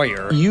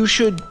lawyer? You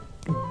should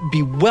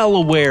be well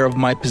aware of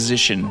my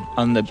position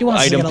on the He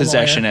wants to item get a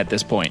possession lawyer. at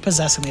this point.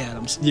 Possessing the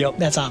items. Yep.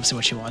 That's obviously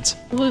what she wants.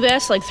 We've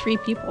asked like 3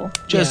 people.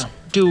 Just Yeah.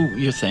 do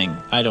your thing.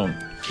 I don't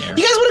care.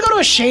 You guys want to go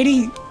to a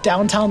shady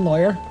downtown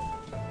lawyer?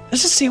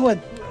 Let's just see what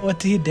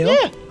do you do?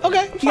 Yeah.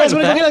 Okay. You fine guys want to with go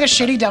that. get like a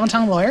shady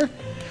downtown lawyer?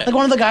 Like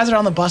one of the guys that are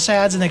on the bus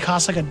ads and they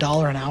cost like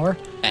 $1 an hour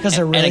because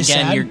they're really and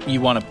again, sad. you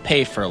want to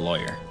pay for a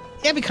lawyer.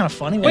 Yeah, it'd be kind of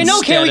funny. Wait,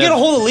 no, can't we Instead get a of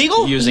hold of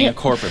legal? Using a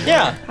corporate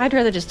Yeah. lawyer. I'd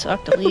rather just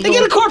talk to legal. Then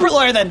get a corporate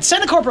lawyer then.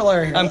 Send a corporate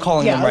lawyer here. I'm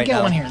calling yeah, them right I'll get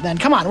now. one here then.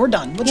 Come on, we're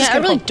done. We'll just Yeah, I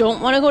get really one.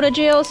 don't want to go to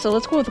jail, so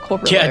let's go with a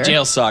corporate Yeah, lawyer.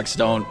 jail sucks. You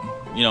don't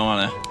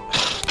want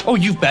to. Oh,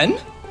 you've been?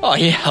 Oh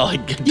yeah,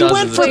 like You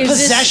went dozens for of- Is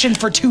this- possession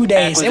for 2 days.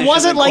 It Acquisitions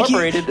wasn't like you.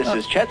 Incorporated, This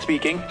is Chet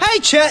speaking. Hi,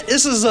 Chet.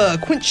 This is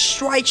Quint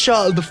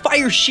Streichaw of the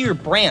Fire Shear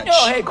Branch.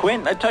 Oh, hey,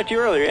 Quinn. I talked to you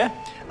earlier,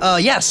 yeah?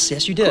 Yes,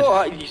 you did.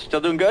 Cool. You still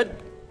doing good?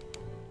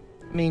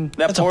 I mean,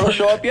 That portal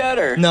show up yet,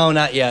 or? no,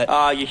 not yet.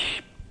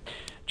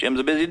 Jim's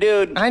a busy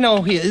dude. I know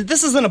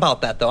this isn't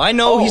about that though. I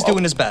know he's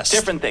doing his best.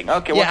 Different thing.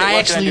 Okay, Yeah,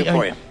 what can I do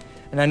for you?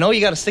 And I know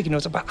you got a sticky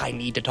notes, but I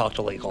need to talk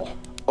to legal.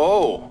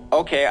 Oh,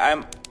 okay.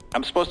 I'm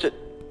supposed to.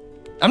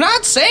 I'm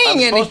not saying I'm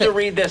anything. supposed to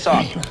read this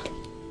off.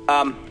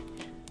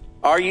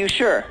 Are you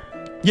sure?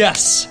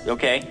 Yes.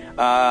 Okay.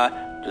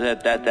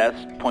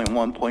 That's point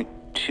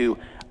 1.2.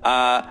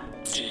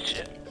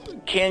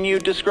 Can you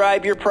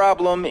describe your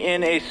problem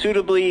in a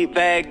suitably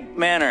vague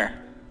manner?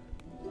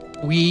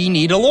 We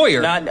need a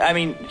lawyer. Not. I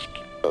mean.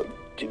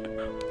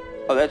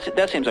 Oh,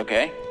 that seems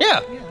okay,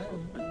 Yeah.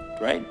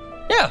 right?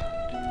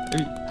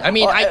 Yeah. I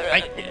mean,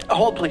 I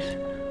Hold, please.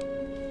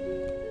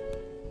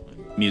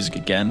 music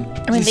again.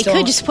 I mean, Is he they still could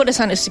on- just put us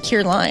on a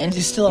secure line.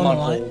 He's still on I'm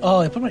the on line. hold.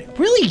 Oh, they put my,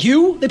 really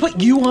you? They put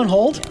you on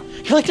hold?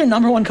 You're like their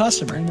 #1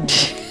 customer.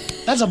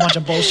 That's a bunch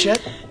of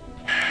bullshit.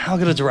 I'll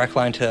get a direct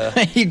line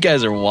to. You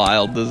guys are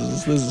wild.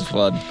 This is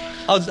fun.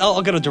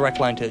 I'll get a direct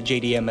line to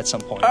JDM at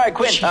some point. All right,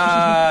 Quinn.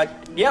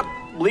 Yep.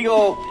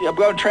 Legal. I'm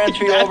going to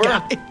transfer you over.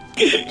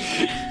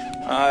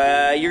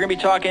 You're going to be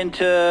talking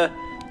to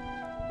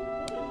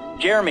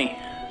Jeremy.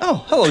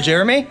 Oh, hello,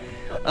 Jeremy.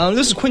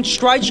 This is Quint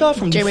Streichaw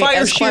from Jeremy the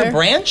Fire Shear Esquire.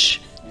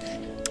 Branch.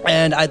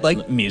 And I'd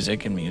like...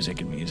 Music and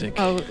music and music.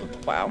 Oh,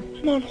 wow.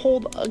 I'm on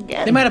hold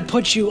again. They might have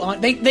put you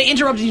on. They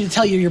interrupted you to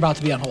tell you you're about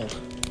to be on hold.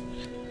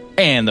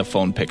 And the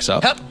phone picks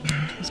up. Yep.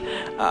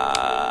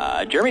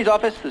 Jeremy's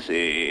office. This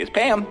is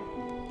Pam.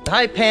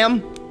 Hi,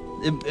 Pam.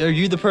 Are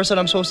you the person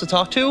I'm supposed to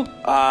talk to?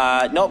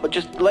 No, but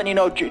just letting you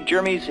know,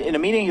 Jeremy's in a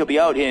meeting. He'll be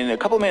out in a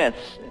couple minutes.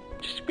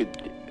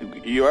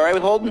 You all right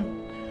with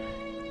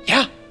holding?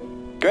 Yeah.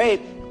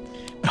 Great.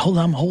 But hold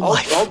on, my whole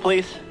life. Hold,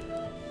 please.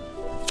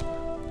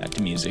 Back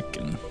to music,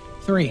 and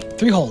Three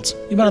holds.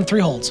 You've been on 3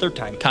 holds. Third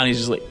time. Connie's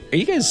just like, "Are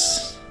you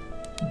guys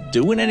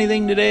doing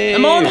anything today?"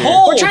 I'm on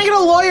hold. We're trying to get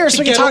a lawyer so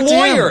we can get talk a to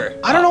lawyer. him.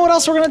 I don't know what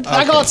else we're gonna.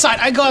 I go outside.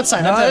 I'm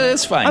No, good.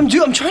 it's fine. I'm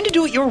trying to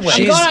do it your way.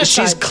 She's- going She's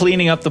outside.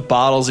 cleaning up the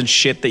bottles and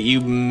shit that you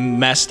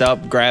messed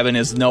up, grabbing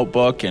his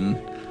notebook, and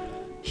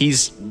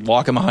he's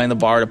walking behind the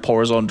bar to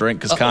pour his own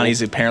drink because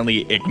Connie's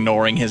apparently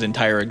ignoring his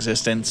entire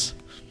existence.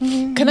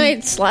 Can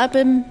I slap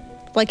him,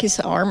 like his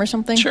arm or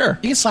something? Sure.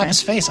 You can slap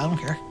his face. I don't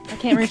care. I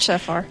can't reach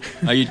that far.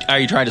 Are you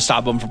trying to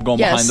stop him from going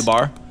Yes. behind the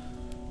bar?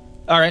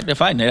 All right,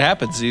 fine. It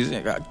happens.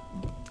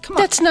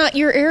 That's not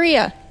your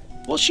area.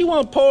 Well, she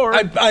won't pour.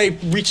 I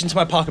reach into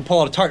my pocket,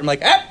 pull out a tart. I'm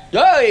like,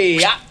 Hey,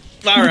 yeah.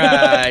 All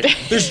right.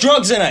 there's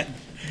drugs in it.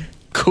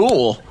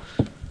 Cool.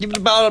 Give it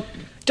about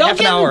Don't half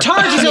an get hour. him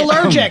charged. He's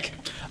allergic.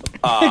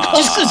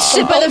 Just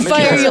sit by the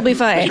fire, you'll be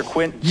fine. Mr.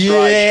 Quint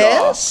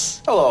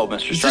Yes? Strideshaw. Hello,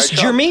 Mr. Is this Strideshaw.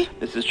 Jeremy?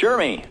 This is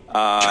Jeremy.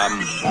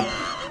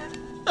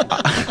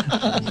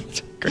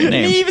 Great He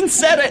name. even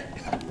said it.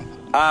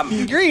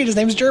 He agreed. His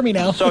name's Jeremy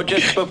now. So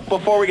just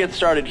before we get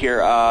started here,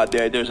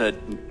 there's a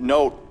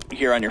note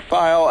here on your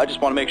file. I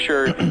just want to make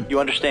sure you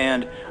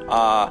understand.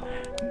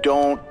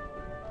 Don't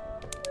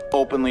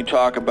openly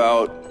talk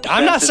about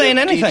I'm not saying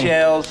sensitive anything.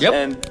 details, Yep.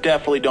 and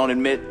definitely don't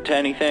admit to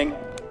anything.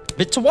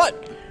 Bit to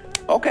what?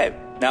 Okay,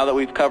 now that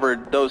we've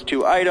covered those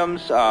 2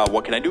 items,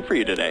 what can I do for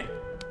you today?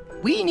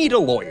 We need a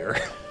lawyer.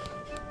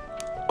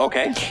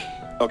 Okay.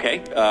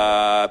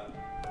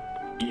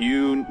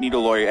 You need a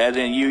lawyer, as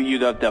in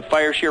the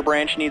fire shear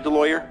branch needs a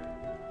lawyer?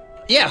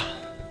 Yeah.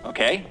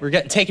 Okay. We're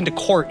getting taken to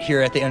court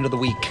here at the end of the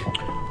week.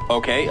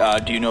 Okay,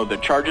 do you know the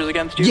charges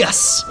against you?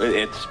 Yes.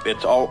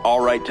 It's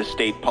all right to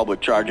state public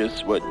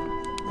charges. What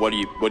are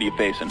you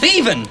facing?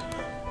 Thieving.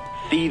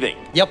 Thieving.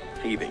 Yep.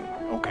 Thieving.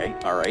 Okay,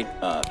 all right.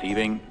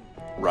 Thieving.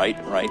 Right.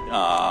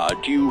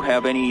 Do you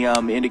have any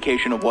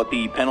indication of what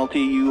the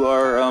penalty you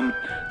are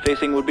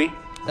facing would be?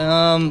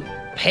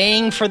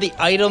 Paying for the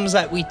items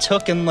that we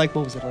took in, like,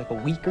 what was it, like a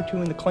week or 2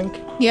 in the clink?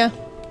 Yeah.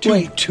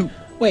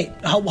 Wait.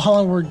 How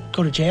long we're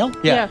go to jail?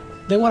 Yeah.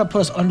 They want to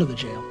put us under the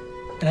jail,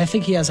 and I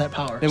think he has that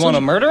power. They want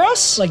to murder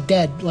us? like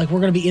dead. Like we're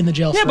gonna be in the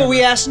jail. yeah, forever. but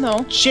we asked No.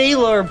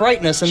 Jayla or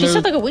Brightness, and She they're-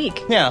 said like a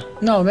week. yeah.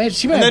 No, man.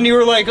 She And then you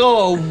were like,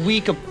 oh, a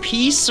week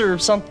apiece or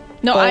something.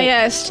 No, I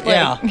asked. Like,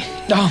 Yeah.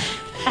 No.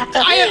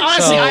 I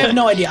honestly, So- I have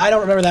no idea. I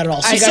don't remember that at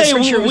all. So I you guys say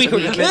for sure a week.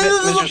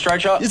 Mr.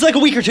 Strideshaw? It's like a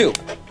week or 2.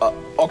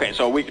 Okay,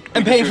 so we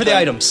And paying for the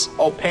items.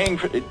 Oh, paying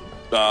for it.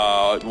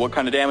 What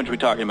kind of damage are we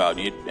talking about?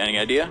 Any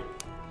idea?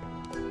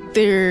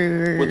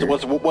 They're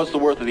What's the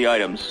worth of the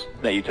items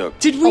that you took?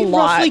 Did we A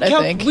lot, roughly I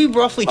think. we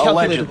roughly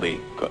calculated?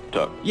 Allegedly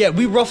took. Yeah,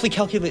 we roughly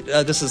calculate.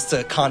 This is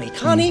to Connie.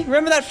 Connie,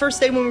 remember that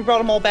first day when we brought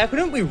them all back?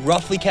 Didn't we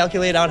roughly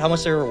calculate out how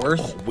much they were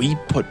worth? We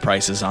put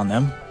prices on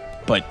them,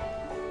 but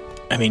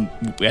I mean,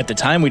 at the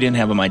time we didn't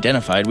have them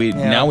identified.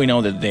 Now we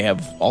know that they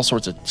have all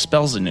sorts of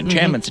spells and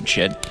enchantments and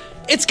shit.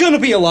 It's gonna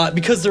be a lot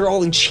because they're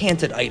all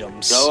enchanted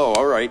items. Oh,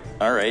 all right,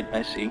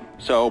 I see.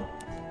 So,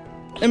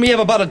 And we have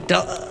about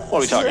what are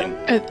we talking?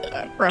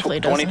 roughly a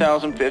dozen.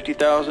 20,000,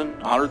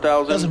 50,000,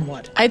 100,000? Doesn't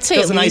what? I'd say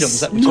dozen at least items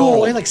that we No,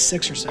 told. we had like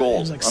 6 or 7. Gold. It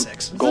was like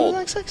 6. Gold.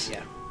 Like 6? Yeah.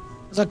 It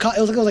was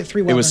like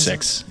 3 It was weapons.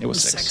 6. It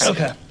was 6.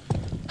 Okay.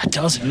 A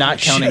dozen. Not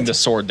counting Shit. the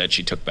sword that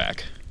she took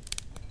back.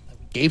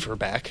 Gave her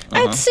back.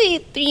 I'd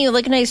say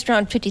like a nice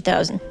round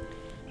 50,000.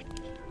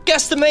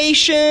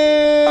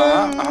 Guesstimation.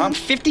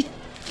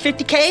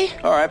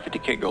 50K. All right,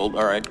 50K gold.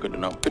 All right, good to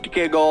know.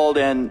 50K gold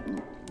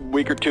and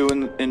week or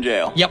 2 in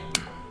jail. Yep.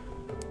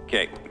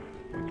 Okay.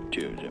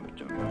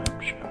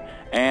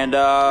 And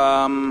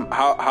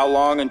how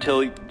long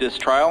until this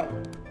trial?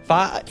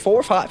 4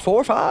 or 5.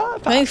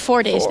 I think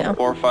 4 days now.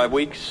 4 or 5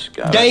 weeks?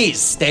 Got it.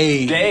 Days.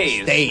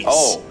 Days.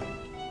 Oh,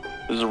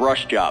 this is a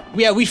rush job.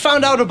 Yeah, we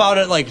found out about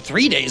it like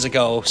 3 days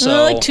ago.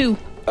 So Like 2.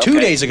 2 Okay.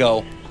 days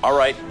ago. All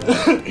right.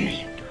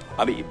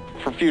 I mean,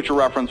 for future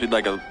reference, we'd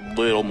like a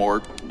little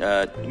more,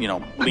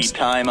 lead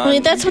time on. I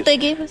mean, that's what they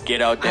gave us.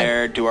 Get out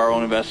there, do our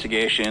own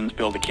investigations,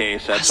 build a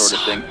case, that sort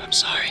of thing. I'm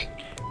sorry.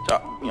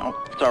 So,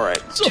 it's all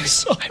right.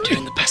 I'm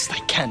doing the best I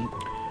can.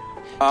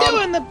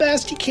 Doing the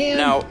best you can.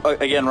 Now,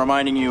 again,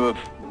 reminding you of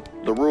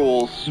the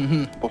rules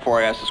before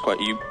I ask this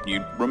question.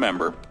 You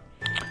remember.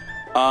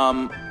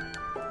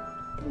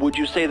 Would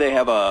you say they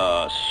have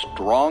a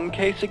strong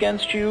case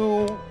against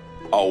you?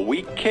 A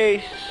weak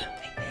case?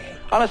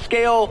 On a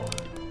scale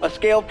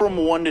from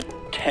 1 to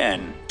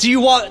 10. Do you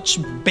watch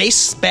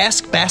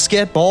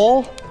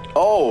basketball?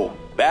 Oh,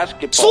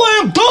 basketball.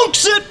 Slam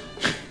dunks it!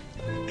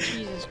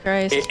 Jesus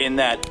Christ. In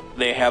that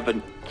they have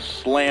a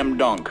slam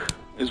dunk,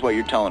 is what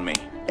you're telling me.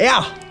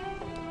 Yeah.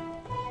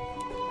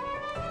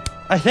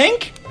 I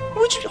think.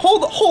 Would you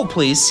hold,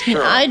 please?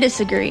 Sure. I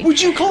disagree. Would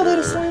you call that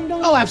a slam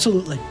dunk? Oh,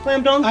 absolutely.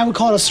 Slam dunk? I would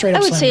call it a straight I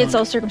up would slam say dunk. it's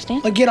all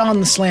circumstantial. Like, get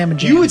on the slam and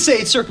jam. You would say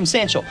it's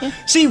circumstantial. Yeah.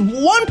 See,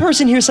 one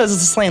person here says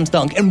it's a slam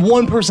dunk, and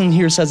one person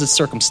here says it's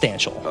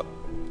circumstantial.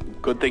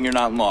 Good thing you're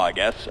not in law, I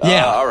guess.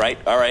 Yeah. All right.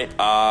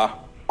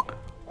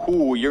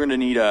 You're gonna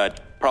need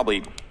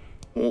probably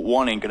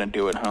one ain't gonna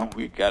do it, huh?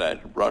 We gotta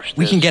rush.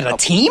 We this. can get a Couple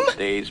team?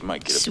 Days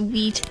might get.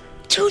 Sweet.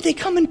 Dude, they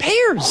come in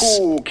pairs.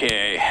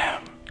 Okay.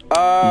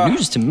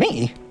 News to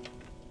me.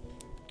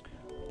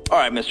 All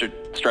right, Mr.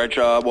 Stretch.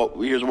 Here's what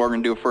we're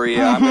gonna do for you.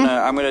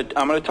 I'm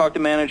gonna talk to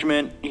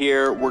management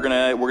here. We're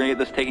gonna get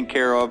this taken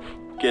care of.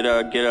 Get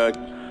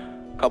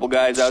a couple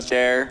guys out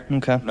there.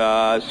 Okay.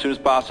 As soon as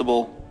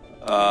possible.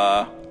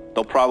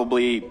 They'll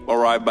probably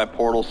arrive by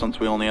portal since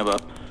we only have a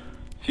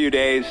few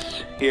days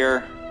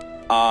here.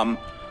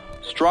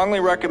 Strongly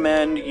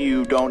recommend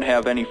you don't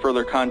have any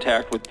further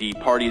contact with the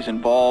parties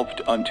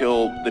involved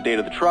until the date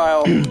of the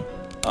trial.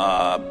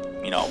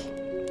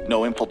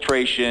 No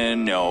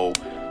infiltration, no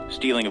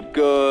stealing of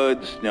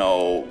goods,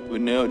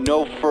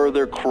 no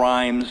further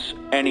crimes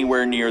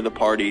anywhere near the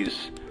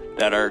parties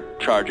that are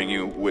charging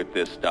you with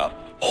this stuff.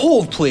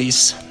 Hold,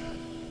 please.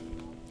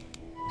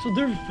 So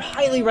they're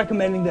highly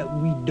recommending that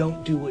we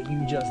don't do what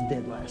you just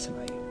did last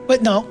night.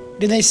 But no,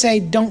 did they say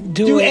don't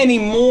do it? any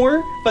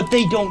more? But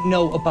they don't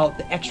know about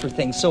the extra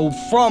thing. So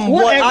from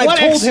What what ex- I've what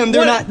told ex- him,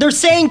 what- they're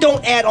saying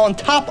don't add on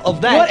top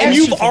of that, What and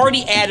extra you've thing?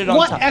 already added on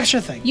What top.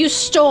 extra thing? You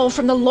stole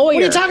from the lawyer.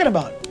 What are you talking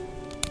about?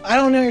 I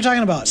don't know what you're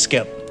talking about.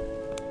 Skip.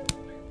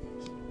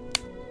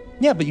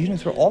 Yeah, but you didn't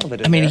throw all of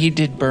it in I mean, there. he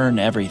did burn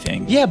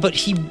everything. Yeah, but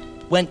he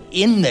went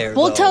in there.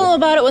 We'll though. tell them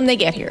about it when they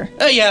get here.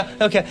 Oh yeah,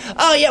 okay.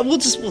 Oh yeah, we'll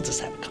just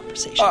have a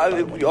conversation. about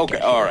it when you Okay,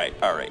 get all here.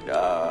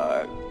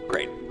 right.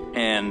 Great.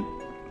 And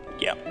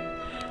yeah,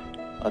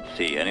 let's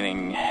see.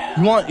 Anything?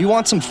 You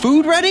want some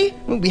food ready?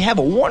 We have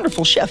a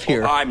wonderful chef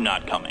here. I'm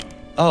not coming.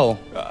 Oh,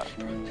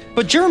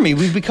 but Jeremy,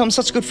 we've become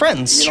such good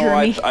friends. You know,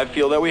 I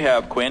feel that we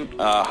have, Quint.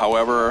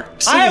 However,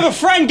 I have a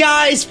friend,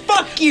 guys.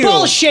 Fuck you.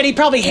 Bullshit, he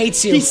probably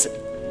hates you. He's-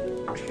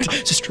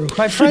 It's just true.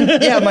 my friend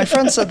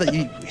said that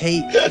you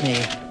hate me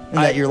and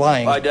that you're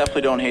lying. I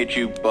definitely don't hate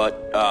you,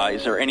 but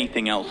is there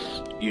anything else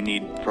you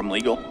need from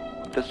legal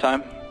at this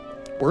time?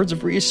 Words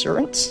of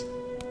reassurance?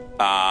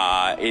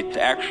 It's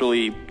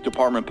actually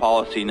department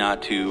policy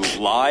not to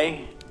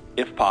lie,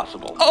 if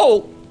possible.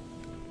 Oh.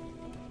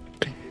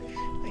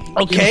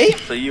 Okay.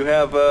 So you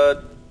have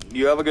a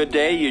good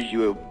day.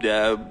 You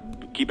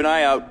keep an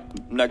eye out.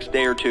 Next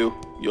day or two,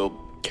 you'll.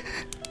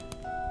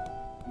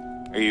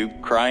 Are you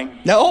crying?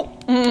 No.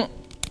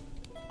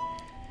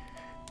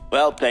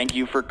 Well, thank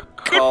you for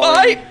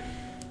calling. Goodbye.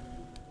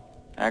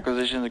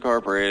 Acquisitions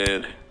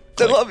Incorporated.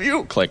 I love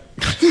you. Click.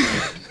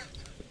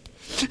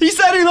 He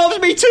said he loves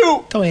me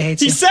too. Told me he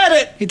hates He you. said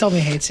it. He told me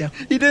he hates you.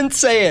 He didn't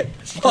say it.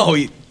 Oh,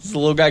 he's the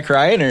little guy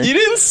crying, or He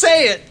didn't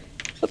say it.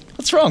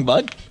 what's wrong,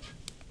 bud?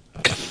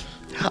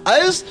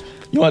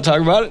 You want to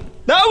talk about it?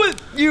 That was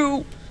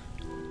you.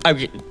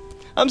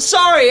 I'm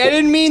sorry. I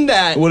didn't mean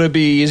that. Would it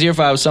be easier if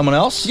I was someone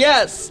else?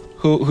 Yes.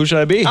 Who should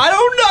I be? I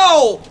don't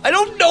know. I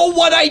don't know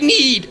what I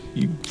need.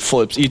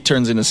 He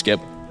turns into Skip.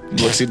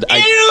 He looks Ew.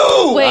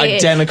 Wait.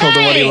 identical to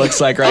what he Hey!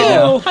 looks like right Oh,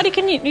 now. how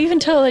can you even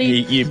tell that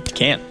he... You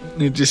can't.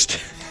 You just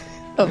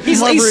He's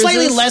More slightly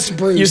bruises? less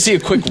bruised. you see a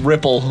quick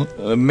ripple.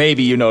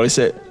 Maybe you notice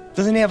it.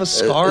 Doesn't he have a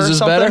scar Is or this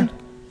something?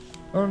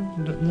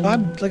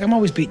 better? I'm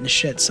always beating the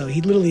shit, so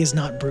he literally is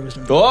not bruised.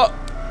 Oh,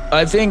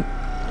 I think.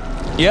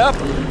 Yep.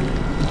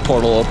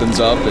 Portal opens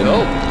up and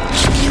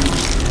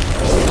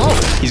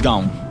he's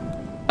gone.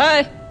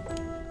 Hi.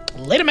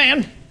 Later,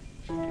 man.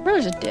 Your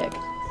brother's a dick.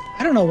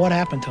 I don't know what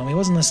happened to him. He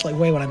wasn't this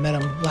way when I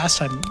met him last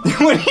time.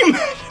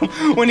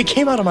 when he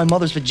came out of my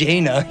mother's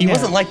vagina, he Yeah.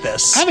 wasn't like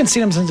this. I haven't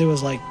seen him since he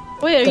was like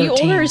Wait, are you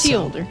 13, older or is he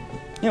so- older?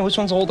 Yeah, which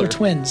one's older? We're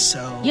twins, so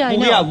Yeah, I Well,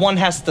 know. yeah, one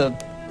has to.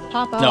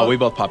 Pop out. No, we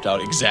both popped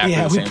out exactly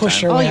Yeah, the we same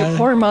pushed time. her Oh, way your out.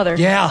 poor mother.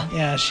 Yeah.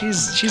 Yeah,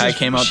 she's Kai a,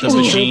 came out the she's a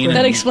machine. trooper.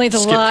 That and explains a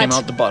Skip lot. came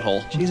out the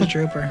butthole. She's a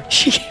trooper.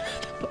 She came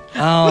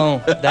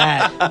Oh,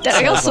 that.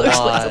 That also says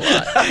a lot.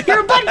 explains a lot. You're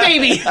a butt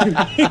baby.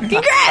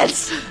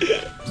 Congrats!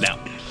 No.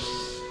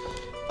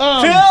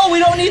 Phil, we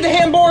don't need the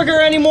hamburger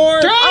anymore.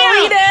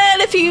 I'll eat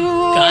it if you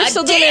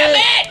still doing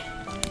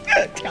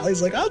it.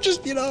 Tally's like, I'll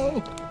just,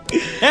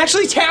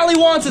 Actually, Tally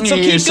wants it, so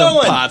Here's keep some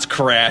going. pots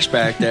crash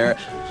back there.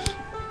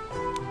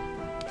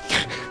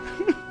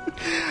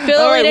 Phil,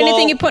 All right, eat anything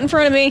well- you put in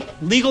front of me.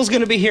 Legal's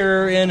gonna be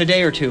here in a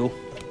day or two,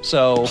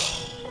 so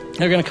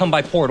they're gonna come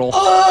by portal.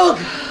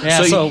 Yeah,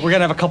 So so you- we're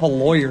gonna have a couple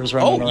lawyers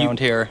running around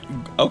here.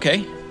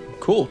 Okay.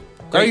 Cool.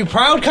 Are you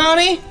proud,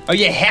 Connie? Are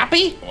you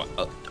happy?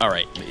 All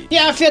right.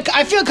 Yeah,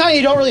 I feel kind of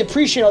you don't really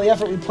appreciate all the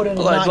effort we put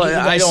into not getting you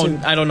I guys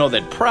sued. don't know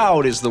that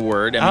proud is the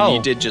word. I mean, Oh.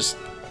 you did just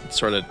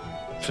sort of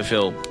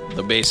fulfill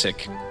the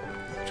basic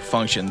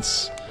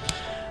functions.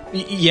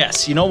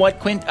 Yes. You know what,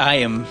 Quint?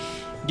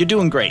 You're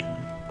doing great.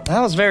 That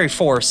was very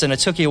forced, and it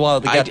took you a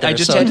while to get there. I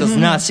just so had it does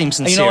not seem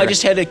sincere. You know, I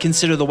just had to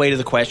consider the weight of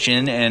the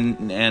question,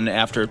 and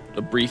after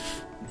a brief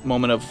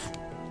moment of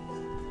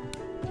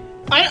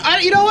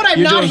You know what? I'm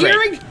You're not doing great.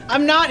 hearing.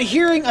 I'm not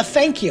hearing a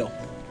thank you.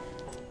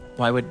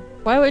 Why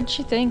would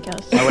she thank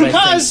us?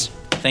 Because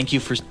thank you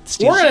for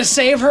stealing? we're gonna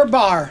save her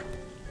bar.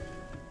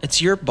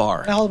 It's your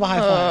bar. I hold up a high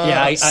five.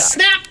 Yeah,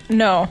 Snap!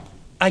 No.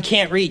 I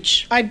can't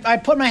reach. I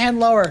put my hand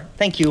lower.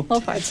 Thank you. Low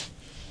fives.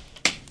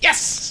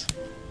 Yes.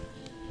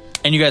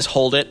 And you guys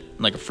hold it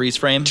like a freeze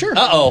frame. Sure.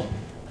 Uh-oh.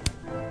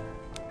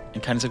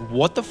 And kind of like,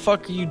 what the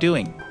fuck are you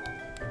doing?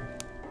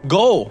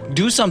 Go,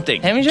 do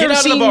something. Haven't you Get ever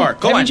out seen, of the bar.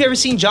 Go haven't on. you ever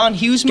seen John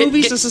Hughes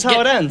movies? This is how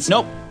it ends.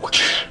 Nope.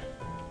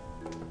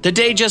 The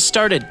day just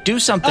started. Do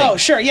something. Oh,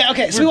 sure. Yeah.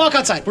 Okay. So we walk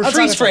outside. We're Outside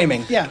freeze of the-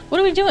 framing. Yeah. What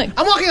are we doing?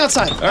 I'm walking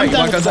outside. All right, you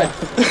walk outside.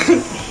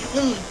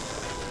 Ball.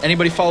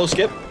 Anybody follow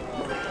Skip?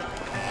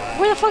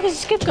 Where the fuck is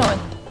Skip going?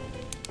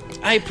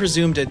 I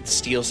presume to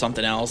steal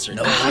something else or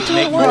I make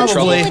don't more want to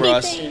trouble do for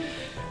us. anything.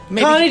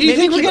 Maybe, Connie, do you maybe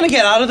think we're keep- going to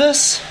get out of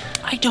this?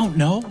 I don't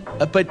know.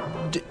 But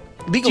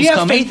legal's Do you have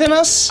coming. faith in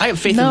us? I have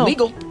faith No. in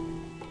legal.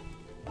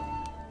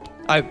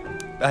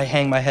 I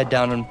hang my head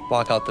down and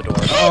walk out the door.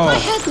 My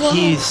head low.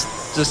 He's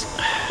just...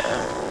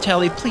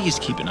 Tally, please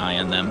keep an eye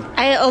on them.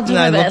 I'll do And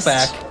my I look best.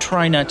 back,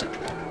 Try not to...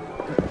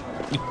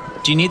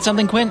 Do you need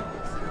something, Quinn?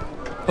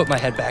 put my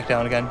head back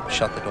down again,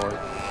 shut the door.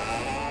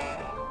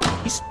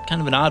 He's kind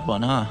of an odd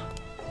one, huh?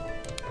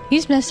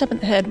 He's messed up in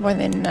the head more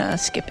than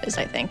Skip is,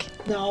 I think.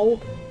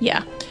 No.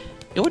 Yeah.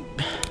 It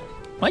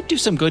might do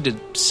some good to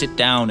sit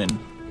down and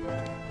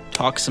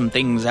talk some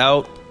things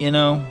out, you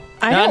know?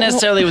 I Not don't-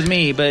 necessarily with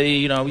me, but,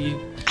 you know,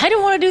 I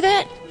don't want to do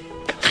that.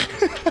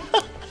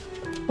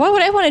 Why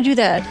would I want to do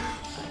that?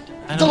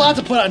 It's a lot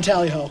to put on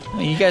Tally-ho.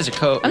 you guys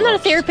are I'm not a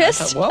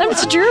therapist. Well, I'm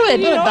just a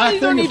druid. You know, Back you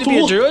there, don't you need to be a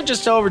fool. druid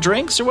just over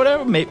drinks or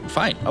whatever. Maybe,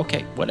 fine,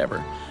 okay,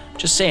 whatever.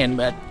 Just saying,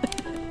 but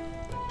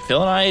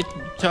Phil and I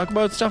talk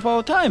about stuff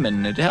all the time,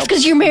 and it helps.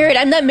 Because you're married.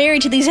 I'm not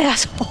married to these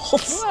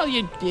assholes.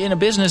 Well, in a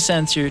business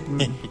sense, you're...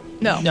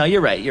 No. No,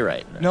 you're right, you're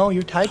right. No,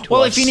 you're tied to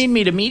Well, us. if you need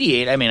me to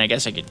mediate, I mean, I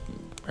guess I could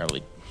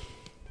probably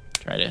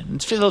try to...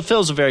 and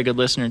Phil's a very good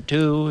listener,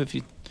 too, if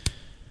you...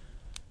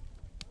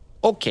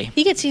 Okay.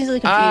 He gets easily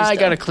confused. I though.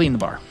 gotta clean the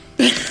bar.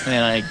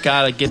 And I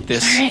gotta get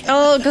this Alright,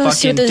 I'll go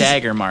see fucking what this...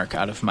 dagger mark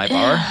out of my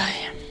bar.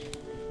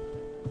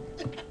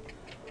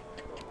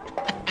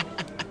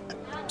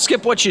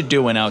 Skip, what you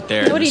doing out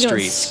there in What are the you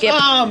doing, streets?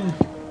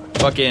 Skip?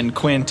 Fucking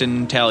Quint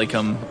and Tally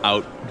come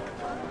out.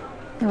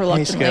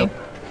 Reluctantly. Skip.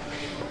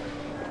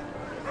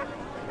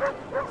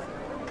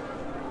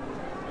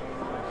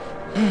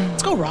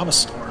 Let's go rob a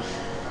store.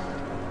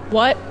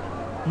 What?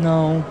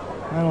 No,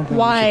 I don't think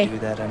Why? we should do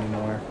that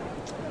anymore.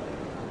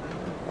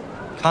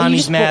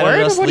 Connie's just mad bored,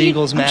 at or us, what are you-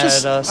 Legal's mad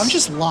at us. I'm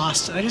just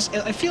lost. I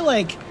feel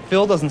like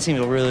Phil doesn't seem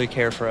to really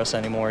care for us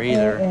anymore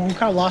either. we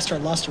kind of lost our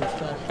luster with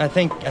Phil. I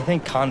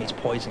think Connie's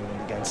poisoning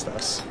him against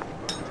us.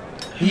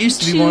 He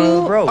used to be one of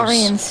the You bros. are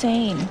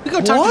insane. We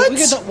go talk. What? We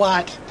go talk,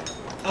 what?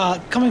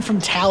 Coming from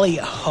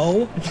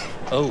Tally-ho.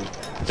 Oh,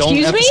 don't Excuse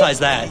me? emphasize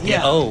that.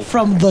 Yeah. Oh,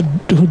 From the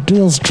who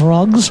deals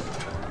drugs.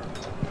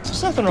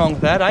 there's nothing wrong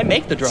with that. I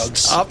make the drugs.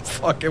 Stop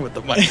fucking with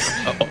the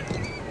microphone.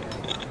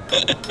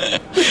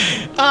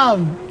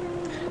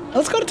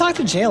 Let's go to talk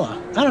to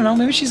Jayla. I don't know.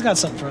 Maybe she's got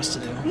something for us to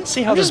do. Let's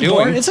see how I'm they're just doing.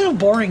 bored. It's a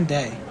boring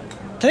day.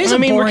 Today's I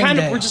mean, a we're boring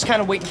day. we're just kind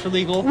of waiting for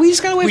Legal. We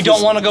just gotta wait We for don't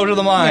s- want to go to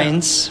the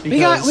mines. We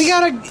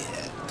gotta.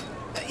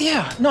 because-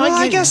 Yeah. No, Well, I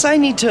I get guess you. I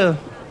need to.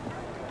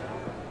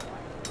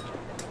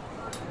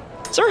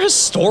 Is there a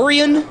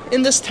historian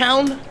in this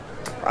town?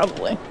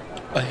 Probably.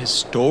 A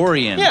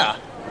historian. Yeah.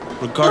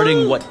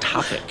 Regarding what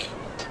topic?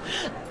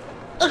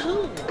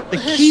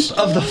 The Keep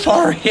of the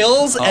Far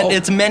Hills and Oh.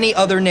 its many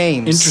other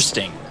names.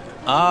 Interesting.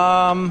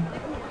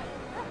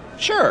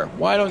 Sure.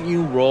 Why don't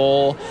you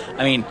roll?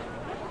 I mean,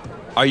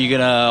 are you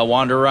gonna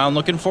wander around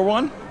looking for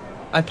one?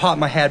 I pop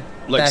my head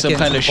Like back some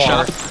into kind the of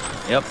bar.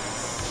 shop? Yep.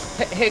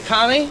 Hey,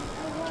 Connie,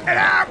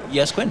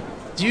 Yes, Quinn.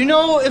 do you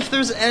know if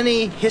there's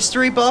any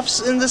history buffs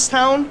in this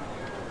town?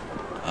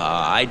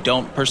 I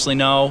don't personally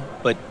know,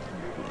 but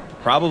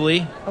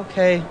probably.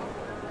 Okay.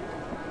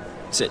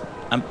 Sit.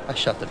 I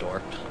shut the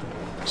door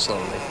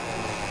slowly,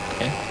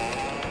 Okay.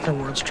 Her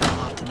words trail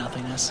off to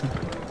nothingness.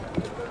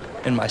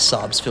 and my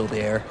sobs fill the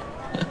air.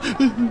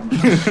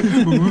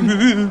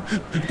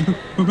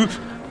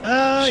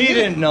 She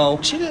didn't know.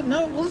 She didn't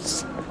know. Well,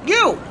 it's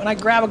you. When I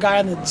grab a guy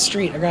on the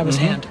street, I grab his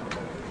hand.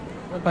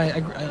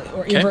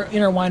 Or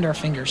intertwined our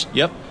fingers.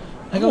 Yep.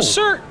 I go,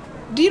 sir,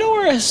 do you know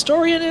where a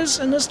historian is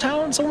in this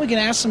town? Someone we can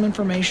ask some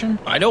information.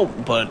 I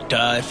don't, but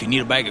if you need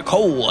a bag of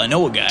coal, I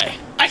know a guy.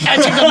 I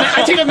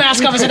take the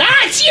mask off and said,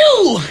 it's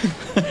you!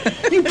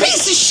 You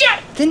piece of shit!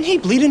 Didn't he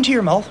bleed into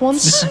your mouth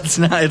once? It's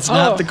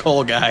not the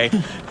coal guy.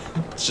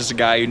 It's just a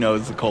guy who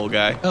knows the coal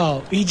guy.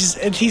 Oh, he's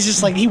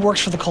just like, he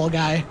works for the coal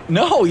guy.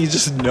 No, he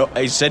just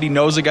I said he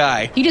knows a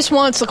guy. He just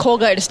wants the coal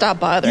guy to stop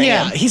bothering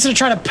Yeah, him. he's gonna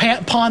try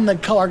to pawn the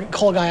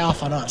coal guy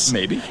off on us.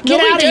 Maybe. Get No,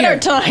 we out of did here. our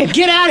time.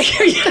 Get out of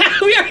here. Yeah,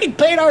 we already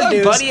paid our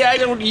dues. Buddy,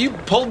 you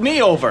pulled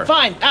me over.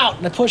 Fine, out.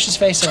 And I push his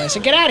face away. I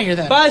said, get out of here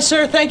then. Bye,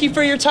 sir. Thank you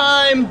for your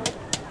time.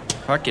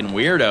 Fucking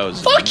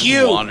weirdos. Fuck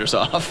you. Wanders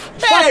off.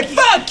 Hey,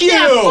 fuck you!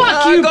 Yeah,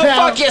 fuck you, Go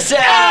pal. fuck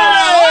yourself.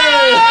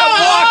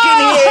 I'm walking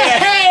here.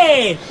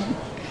 Hey!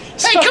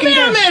 Hey, come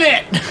here a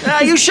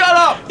minute! You shut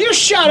up. You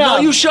shut No,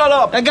 up! you shut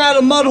up. I got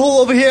a mud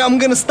hole over here. I'm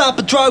gonna stop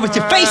a dry with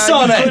your face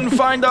on You it. couldn't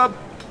find a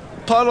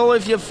puddle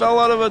if you fell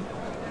out of a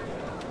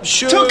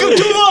shoe. Took him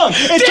too long.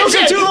 It took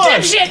him too long.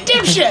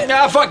 Dipshit!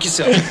 Ah, fuck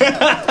yourself.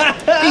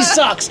 He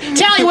sucks.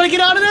 Tally, you want to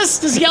get out of this?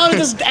 Just yelling at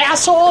this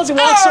asshole as he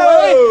walks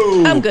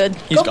away? I'm good.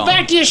 He's Go gone.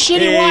 back to your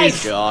shitty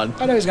wife. He's gone.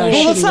 I know he's got a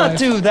Well, shitty let's not wife.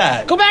 do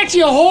that. Go back to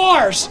your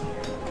whores.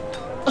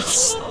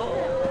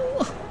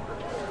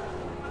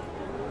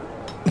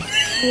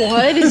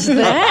 What is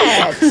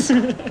that?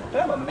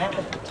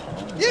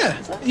 Yeah.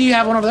 You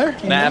have one over there?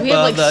 Map We have,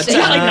 like, of the six.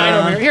 You got like 9 town.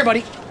 over here. Here,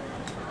 buddy.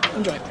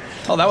 Enjoy.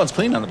 Oh, that one's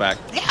clean on the back.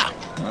 Yeah.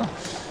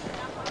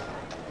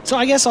 So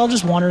I guess I'll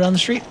just wander down the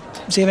street,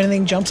 see if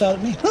anything jumps out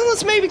at me. Well,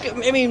 let's maybe.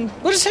 I mean,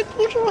 We'll just head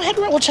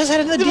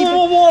into the deep.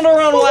 we'll wander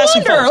around. We'll last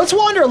wander. Let's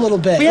wander a little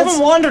bit. We haven't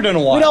wandered in a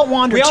while. We don't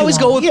wander. We too always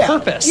long. go with Yeah.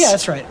 purpose. Yeah,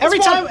 that's right.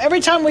 Every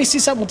time we see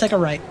something, we'll take a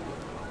right.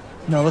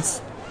 No,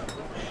 let's.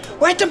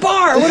 We're at the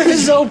bar. What if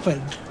it's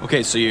open?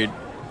 Okay, so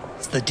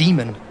It's the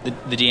demon. the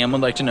DM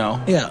would like to know.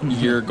 Yeah.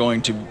 You're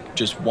going to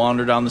just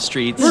wander down the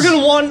streets. We're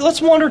gonna wander.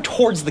 Let's wander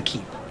towards the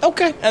keep,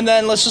 Okay. and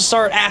then let's just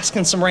start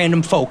asking some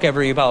random folk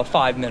every about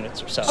 5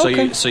 minutes or so. So,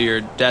 Okay. so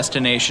your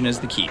destination is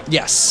the keep,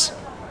 Yes.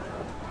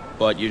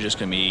 but you're just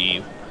going to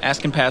be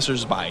asking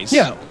passersby.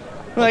 Yeah.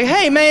 Like,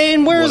 hey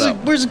man, What up?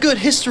 where's a good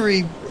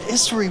history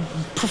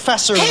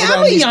professor Hey, I'm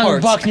around a these young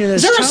parts? buck near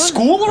this Is there a town.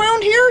 school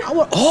around here?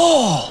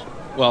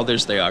 Well,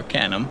 there's the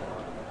Arcanum.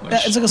 Which,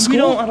 It's like a school. We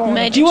don't. I don't.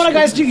 Magic Do you want to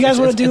guys? Do you guys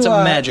want to It's do?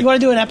 a magic- You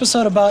want to do an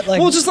episode about like?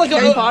 Well, just like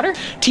Harry a Potter?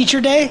 teacher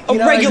day. a You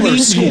know, like regular you-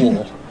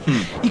 school.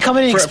 You come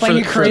in and explain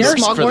your career.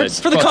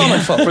 For the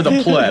common folk. For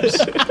the plebs.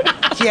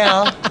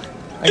 Yeah,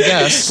 I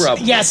guess.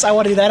 Probably. Yes, I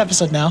want to do that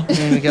episode now. I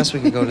mean, I guess we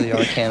could go to the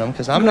Arcanum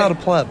because I'm not a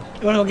pleb.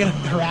 You want to go get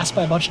harassed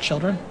by a bunch of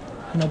children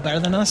who know better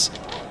than us?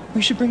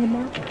 We should bring them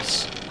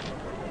marbles.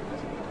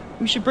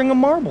 We should bring them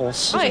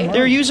marbles. Why?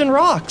 They're using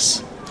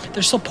rocks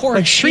They're so poor like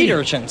and street shitty.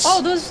 urchins.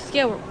 Oh, those,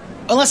 yeah,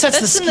 Unless that's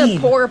that's the in scheme.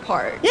 the poor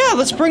part. yeah,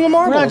 let's bring them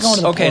We're not marbles. going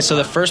to the Okay, poor so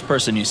the part. first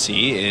person you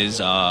see is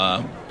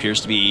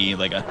appears to be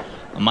like a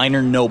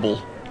minor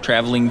noble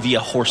traveling via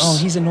horse. Oh,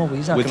 he's a noble.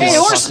 He's not with gonna his, Hey,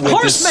 wanna horse- talk- with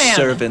horseman! his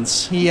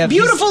servants. He have-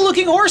 beautiful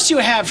looking horse you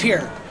have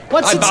here.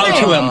 What's I its bow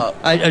name? to him.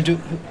 I do.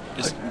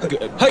 Just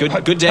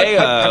good day,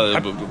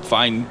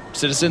 fine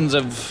citizens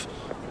of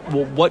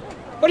what?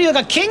 What are you,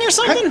 like a king or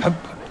something?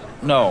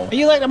 No. Are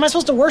you like? Am I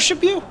supposed to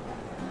worship you?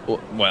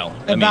 Well,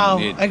 I bow.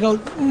 I go,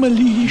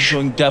 Malish.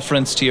 showing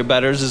deference to your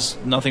betters is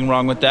nothing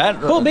wrong with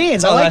that. Cool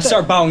beans. I Oh, I like that.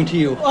 start bowing to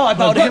you. Oh, I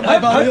bowed to him. I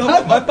bowed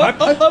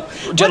to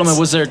him. Gentlemen,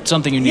 was there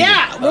something you needed?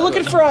 Yeah, we're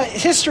looking for a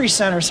history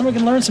center. Someone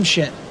can learn some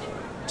shit.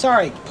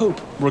 Sorry, poop.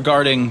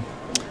 Regarding,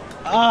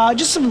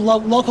 Just some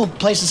local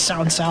places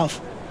down south.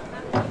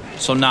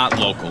 so not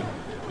local.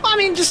 I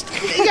mean, just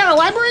you got a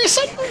library or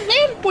something,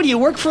 man? What do you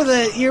work for?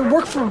 You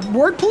work for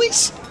Word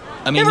Police?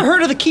 I You mean, ever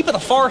heard of the Keep of the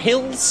Far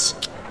Hills?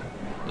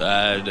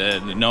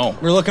 no.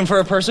 We're looking for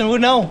a person who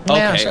would know.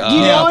 Yeah, Okay, sure. Do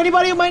you yeah. know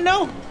anybody who might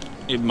know?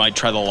 You might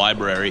try the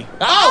library.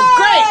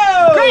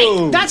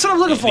 Oh, great! That's what I'm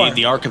looking for.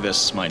 The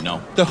archivists might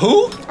know. The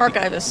who?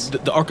 Archivist. The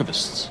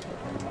archivists.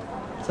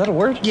 Is that a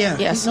word? Yeah.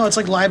 Yes. No, it's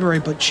like library,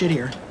 but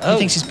shittier. Oh. He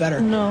thinks he's better.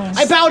 No.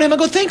 I bow to him. I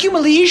go, thank you,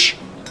 Malish.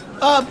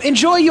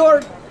 Enjoy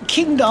your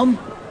kingdom.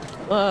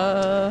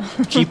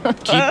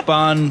 Keep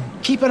on.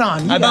 Keep it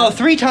on. You I got bow it.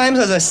 3 times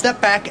as I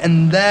step back,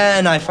 and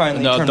then I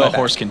finally No, turn the my back.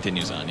 horse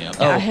continues on. Yeah.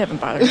 Yeah, I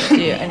haven't bothered to do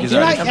anything You're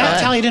not, already about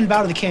that. Tally didn't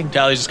bow to the king.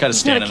 Tally's just kind of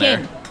He's not a standing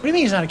king. there. What do you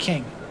mean he's not a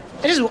king?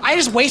 I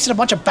just wasted a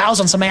bunch of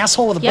bows on some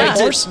asshole with a Yeah. bright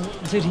horse.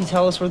 Did he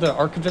tell us where the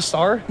archivists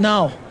are?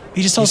 No,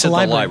 he just told us said the the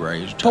library. library.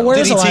 You should But tell where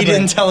Did is he, the he library?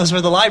 didn't tell us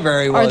where the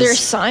library was. Are there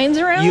signs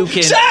around? You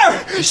can.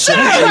 Sir!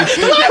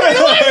 The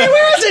library,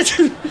 where is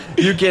it?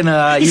 You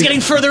can. He's you, getting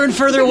further and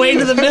further away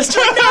into the mist.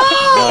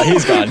 No!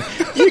 he's gone.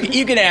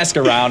 You can ask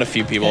around a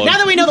few people. Now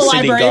that we know the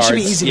City library, it should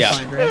be guards. easy Yeah. to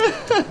find,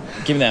 right?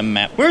 Give them a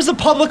map. Where's the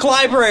public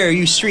library,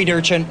 you street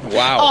urchin?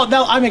 Wow. Oh,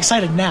 no, I'm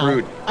excited now.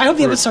 Rude. I hope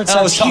the Rude. episode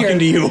I was starts here. talking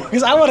to you.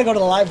 Because I want to go to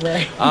the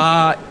library.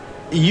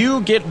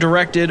 You get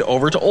directed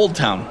over to Old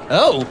Town.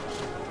 Oh.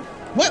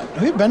 What?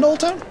 Have you been to Old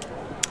Town?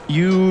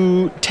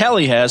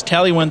 Tally has.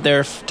 Tally went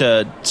there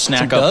to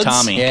snack up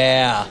Tommy.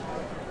 Yeah.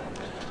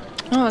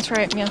 Oh, that's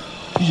right. Yeah.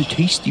 He's a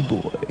tasty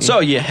boy. So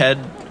you head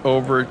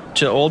over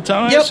to Old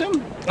Town, I Yep.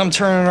 assume? I'm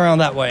turning around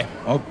that way.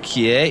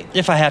 Okay.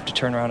 If I have to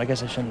turn around, I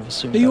guess I shouldn't have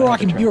assumed. You that were I had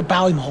to walking. turn. You were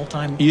bowing the whole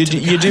time. You to do,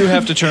 the you guy. do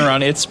have to turn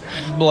around. It's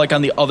like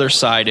on the other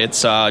side.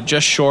 It's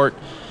just short.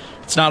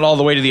 It's not all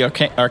the way to the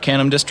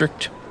Arcanum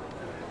district,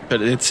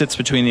 but it sits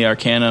between the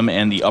Arcanum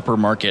and the upper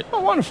market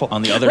Oh, wonderful.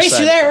 on the other Race you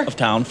side there. of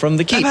town from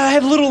the keep. But I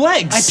have little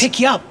legs. I pick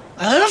you up.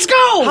 Let's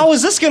go. How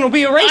is this going to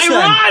be a race then?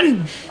 I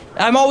run.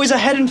 I'm always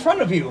ahead in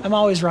front of you. I'm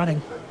always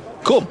running.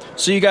 Cool.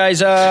 So you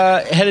guys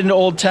head into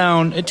Old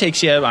Town. It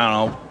takes you, I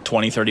don't know,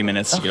 20, 30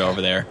 minutes to get over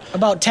there.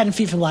 About 10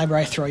 feet from the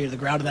library, I throw you to the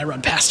ground and then I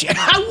run past you.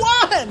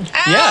 I won.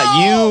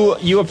 Yeah,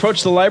 you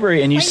approach the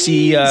library and you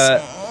see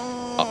a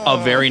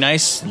a very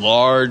nice,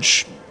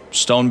 large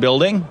stone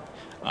building.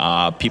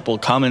 People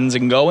comings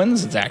and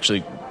goings. It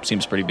actually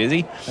seems pretty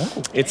busy.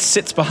 Oh. It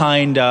sits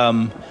behind.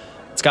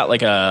 It's got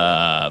like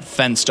a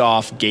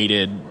fenced-off,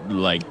 gated,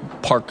 like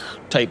park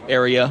type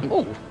area.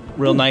 Oh.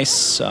 Real nice.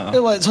 So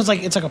it's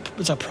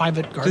a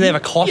private garden. Do they have a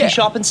coffee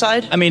shop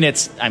inside? I mean,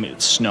 it's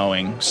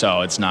snowing,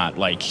 so it's not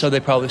like So they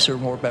probably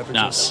serve more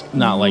beverages.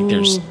 not like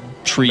there's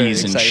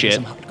trees Very and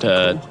exciting. shit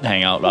to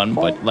hang out on,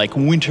 but like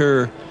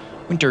winter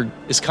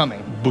Is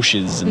coming.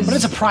 bushes and But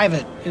it's a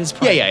private. It is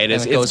private. yeah, it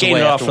is. And it It's goes gated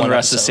away off after from the one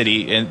rest of the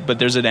episode. city, but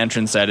there's an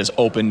entrance that is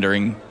open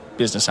during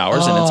business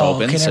hours, and it's Oh,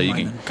 open, okay, so never you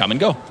mind can then. come and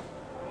go.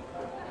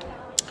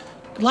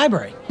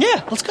 Library.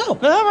 Yeah. Let's go. All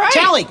right.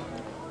 Tally,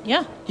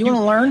 Yeah. you want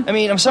to learn? I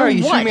mean, I'm sorry,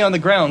 you What? threw me on the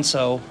ground,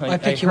 so I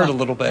pick you hurt up a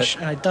little bit.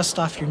 and I dust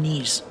off your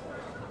knees.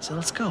 So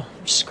let's go.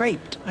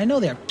 Scraped. I know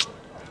there.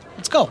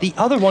 Let's go. The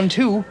other one,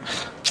 too.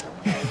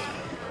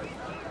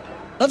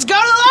 Let's go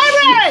to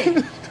the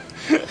library.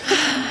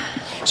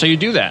 So you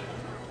do that.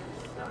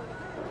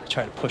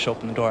 Try to push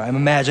open the door. I'm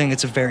imagining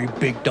it's a very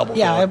big double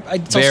Yeah, door.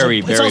 it's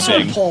Very, also, very it's also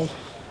big. a pull.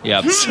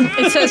 Yeah,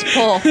 It says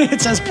pull.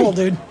 It says pull,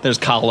 dude. there's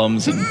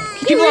columns and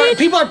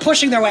People are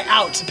pushing their way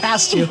out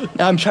past you.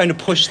 I'm trying to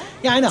push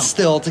Yeah, I know.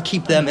 still to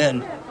keep them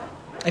in,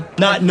 I,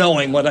 not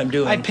knowing what I'm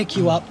doing. I pick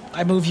you up.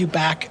 I move you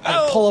back.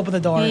 I pull open the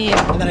door,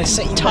 Yeah. and then I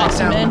set you Toss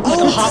back him down in. like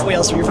a Hot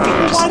Wheels so your feet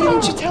are Why just,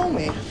 didn't you tell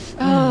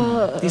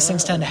me? these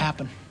things tend to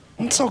happen.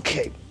 It's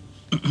okay.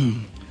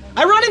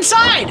 I run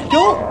inside.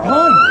 Don't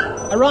run.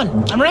 I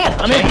run. I'm ran.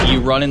 I'm in.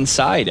 you run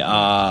inside.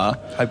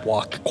 I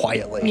walk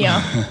quietly.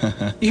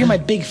 Yeah. You hear my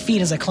big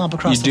feet as I clomp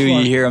across You the do.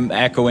 floor. You hear them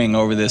echoing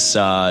over this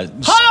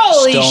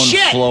Holy stone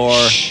shit! floor.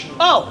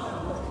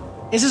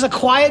 Oh, is this a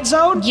quiet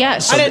zone?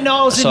 Yes. I didn't know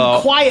I was So-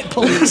 in quiet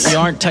police. You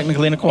aren't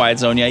technically in a quiet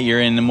zone yet.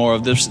 You're in more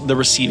of the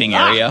receiving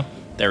area.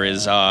 There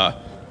is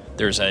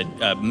there's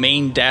a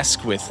main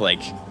desk with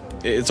like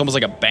it's almost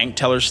like a bank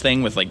teller's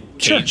thing with like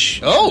cage.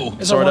 Oh.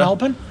 Is there sorta. one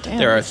open? Damn,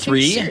 There are take it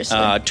 3.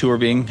 seriously. 2 are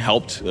being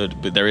helped,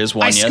 but there is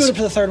one. I yes. scoot up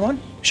to the third one.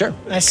 Sure.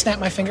 And I snap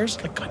my fingers.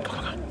 Like, go on, go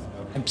on, go on.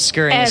 I'm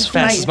scurrying as And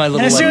fast I- as my little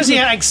And as soon as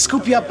legs. I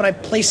scoop you up and I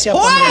place you up.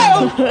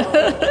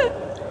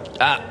 Whoa!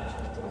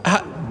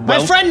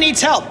 My friend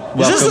needs help.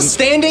 Is this Welcome. a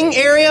standing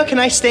area? Can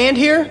I stand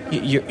here?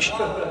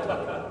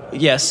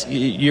 Yes,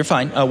 you're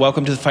fine.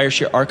 Welcome to the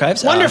Fireshare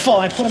Archives. Wonderful.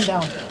 I put him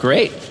down.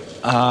 Great.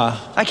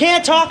 I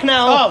can't talk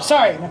now. Oh,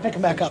 sorry. And I pick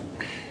him back up.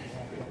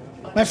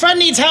 My friend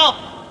needs help.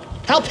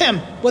 Help him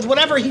with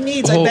whatever he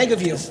needs. I Oh. beg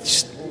of you.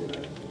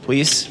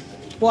 Please,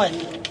 What?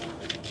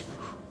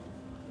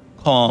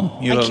 calm.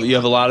 You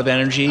have a lot of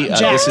energy. Jack.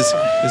 This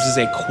is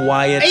a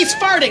quiet. He's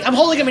farting. I'm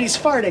holding him and he's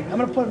farting. I'm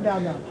gonna put him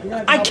down now. You're gonna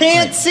have to I help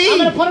can't him. see. I'm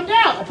gonna put him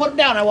down. I put him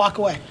down. I walk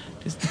away.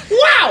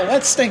 Wow,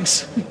 that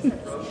stinks.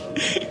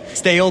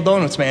 Stay old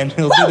donuts, man.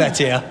 He'll do that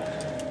to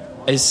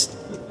you. Is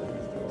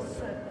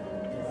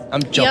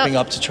I'm jumping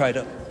Yep. up to try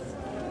to.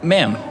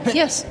 ma'am?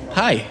 Yes.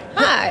 Hi.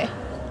 Hi.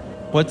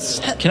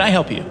 Can I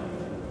help you?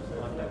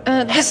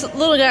 This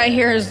little guy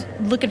here is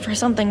looking for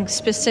something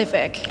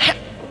specific.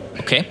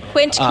 Okay.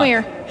 Quint, come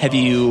here. Have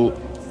you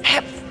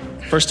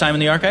first time in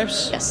the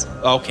archives? Yes.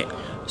 Okay.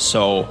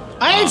 So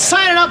I ain't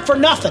signing up for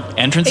nothing.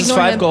 entrance is Ignore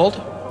 5 him.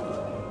 gold.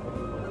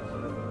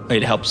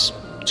 It helps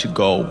to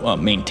go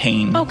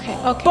maintain. Okay.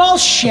 Okay.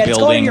 Bullshit. It's going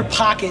Building. in your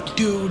pocket,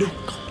 dude.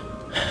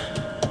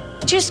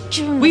 Just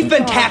We've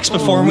been taxed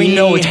before, and we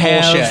know it's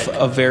have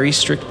bullshit. a very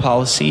strict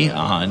policy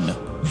on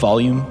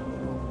volume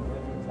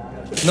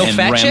No and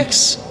fat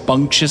chicks.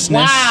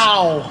 rambunctiousness.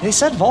 Wow. They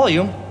said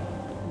volume.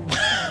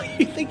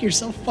 You think you're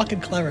so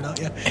fucking clever, don't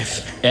you?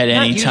 At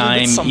any usually, but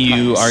time sometimes.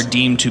 you are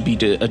deemed to be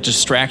a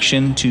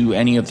distraction to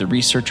any of the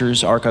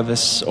researchers,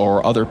 archivists,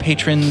 or other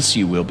patrons,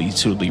 you will be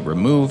suitably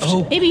removed.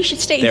 maybe you should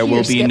stay There here.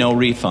 will be Skip. no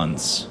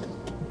refunds.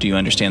 Do you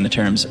understand the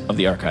terms of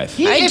the archive?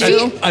 I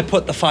do. I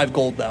put the 5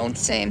 gold down.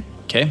 Same.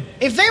 Okay.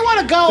 If they want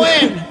to go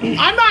in,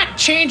 I'm not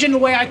changing the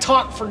way I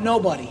talk for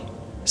nobody.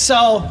 So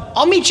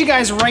I'll meet you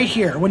guys right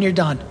here when you're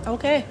done.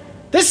 Okay.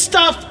 This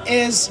stuff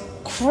is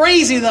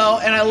crazy though,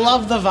 and I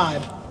love the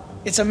vibe.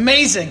 It's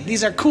amazing.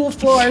 These are cool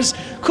floors,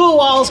 cool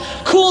walls,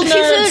 cool Feel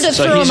free nerds. to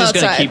So throw he's him just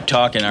going to outside. keep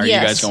talking. Are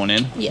Yes. you guys going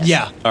in? Yes.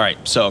 Yeah. All right.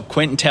 So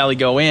Quint and Tally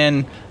go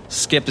in.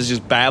 Skip is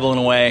just babbling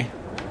away.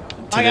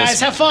 to Hi this guys,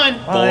 have fun.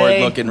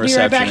 Bored-looking Be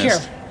right back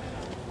receptionist. here.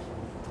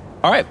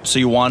 All right. So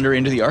you wander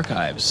into the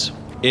archives.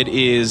 It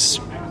is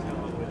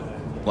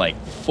like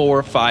 4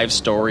 or 5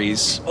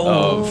 stories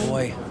of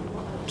boy.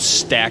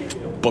 stacked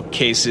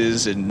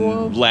bookcases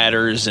and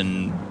ladders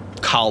and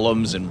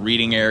columns and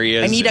reading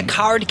areas. I need a and-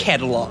 card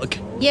catalog.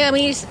 Yeah,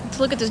 we need to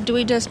look at this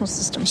Dewey Decimal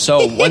System.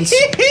 So once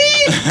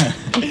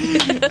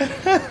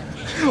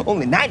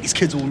Only 90s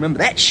kids will remember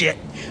that shit.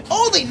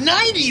 Only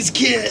 90s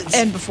kids.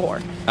 And before.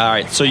 all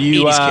right, so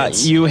you 80s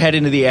kids. you head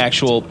into the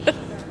actual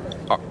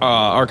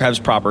archives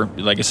proper.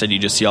 Like I said, you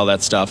just see all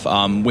that stuff.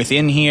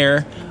 Within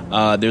here,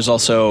 there's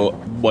also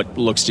what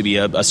looks to be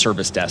a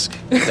service desk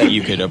that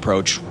you could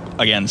approach.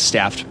 Again,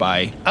 staffed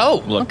by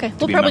Oh, look okay. to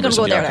We'll be probably members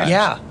go of the there archives.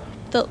 Yeah.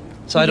 They'll-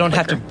 So I don't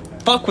have to quicker.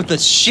 fuck with the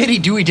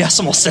shitty Dewey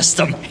Decimal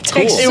System.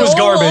 takes It was so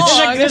garbage.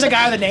 long. There's a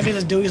guy with a name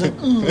is Dewey. He's like,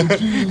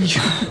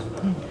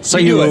 So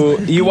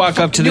you walk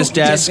up to this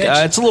Do it, desk.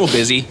 bitch. It's a little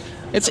busy.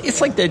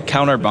 It's like the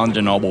counter at Barnes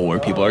 & Noble where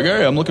people are like,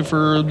 hey, I'm looking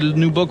for the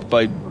new book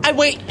by I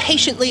wait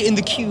patiently in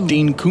the queue.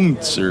 Dean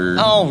Koontz or...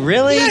 Oh,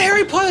 really? yeah,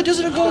 Harry Potter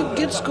doesn't go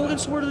against the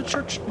word of the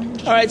church.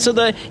 All right, so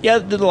the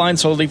line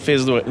slowly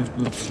fades away.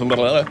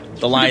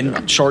 The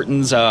line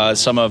shortens.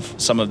 Some of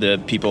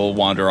the people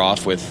wander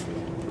off with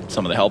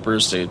some of the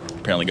helpers to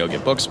apparently go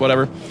get books,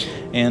 whatever.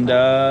 And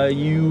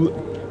you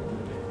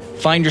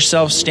find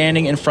yourself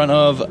standing in front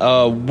of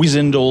a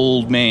wizened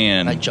old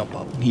man. I jump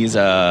up. He's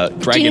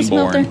Genius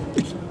dragonborn.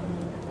 Melter.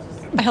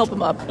 I help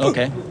him up.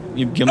 Okay,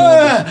 you give him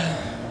a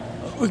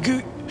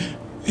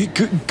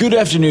good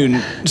afternoon,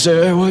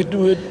 sir.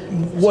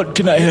 What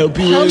can I help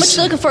you How with? much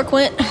you looking for,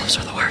 Quint? Those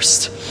are the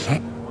worst.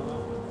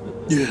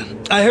 Yeah.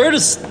 I heard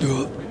us.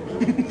 Are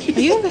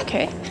you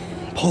okay?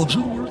 Pull-ups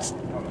are the worst.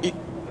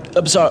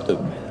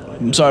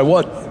 I'm sorry.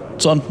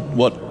 What, son?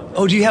 What?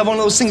 Oh, do you have one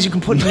of those things you can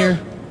put in your...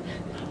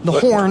 The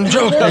horn?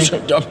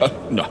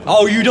 No.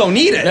 Oh, you don't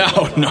need it?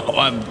 No,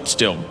 I'm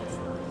still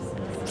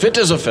fit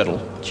as a fiddle.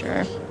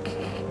 Sure.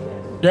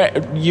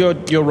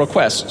 Your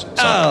request.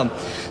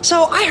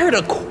 So I heard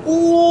a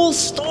cool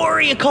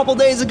story a couple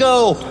days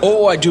ago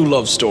Oh, I do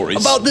love stories.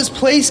 about this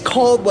place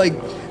called, like,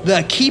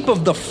 the Keep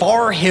of the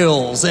Far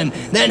Hills, and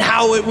then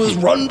how it was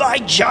run by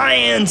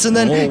giants, and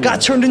then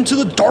got turned into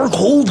the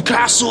Darkhold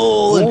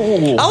Castle.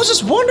 And I was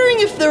just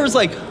wondering if there was,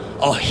 like,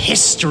 a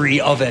history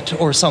of it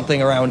or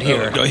something around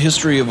here. a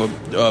history of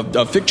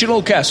a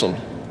fictional castle.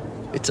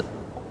 It's a,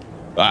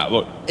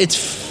 Well,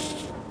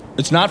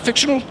 it's not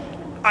fictional.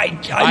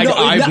 I've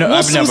I've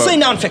we'll say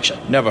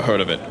nonfiction. Never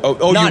heard of it. You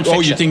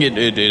Nonfiction. think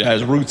it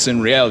has roots in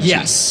reality?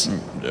 Yes.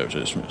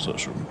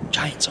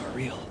 Giants are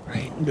real,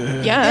 right?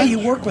 Yeah. Yeah, you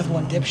work with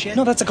one, dipshit.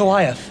 No, that's a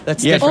Goliath.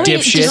 That's Yeah, different.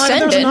 Only dipshit. descendant.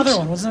 There was another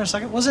one. Wasn't there a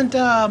second? Wasn't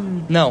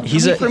No,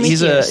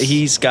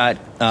 He's got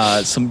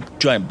some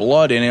giant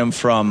blood in him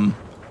from.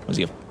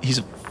 He's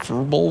a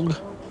furbolg?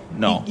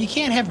 No. You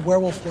can't have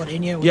werewolf blood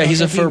in you. Yeah, he's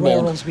a without furbolg.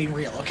 werewolves being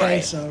real. Okay,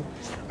 Right. so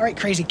all right,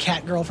 crazy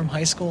cat girl from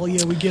high school.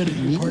 Yeah, we get it.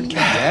 You're part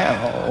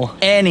cat. Wow.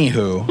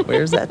 Anywho,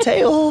 Where's that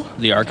tail?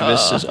 the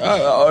archivist says,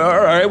 all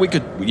right, we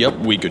could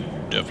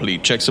definitely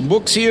check some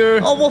books here.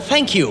 Oh, well,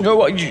 thank you.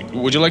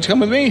 Would you like to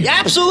come with me?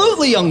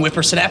 Absolutely, young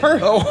whippersnapper.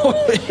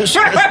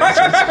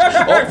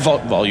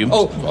 Volume.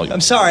 I'm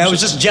sorry. I was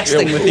just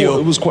jesting with It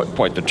you. was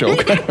quite the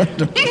joke.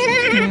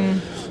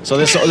 So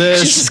this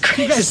Jesus Christ,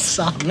 you guys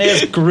suck.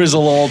 this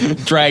grizzled old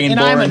dragonborn And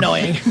I'm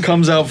annoying.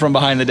 comes out from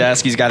behind the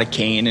desk. He's got a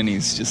cane and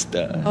he's just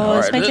all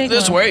this right, might take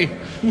this long. way.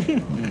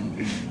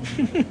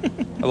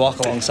 I walk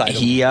alongside him.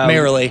 He,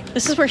 merrily.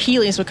 This is where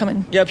Heelys would come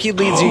in. Yep, he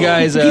leads you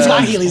guys. He's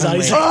got Heelys on.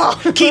 He's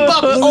like, keep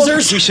up,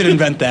 losers. We should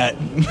invent that.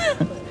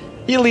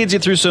 He leads you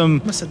through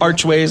some Listen,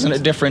 archways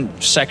and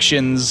different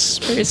sections.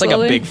 Very It's like a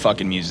slowly. big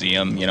fucking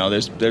museum. You know,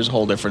 there's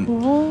whole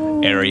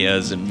different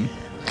areas and.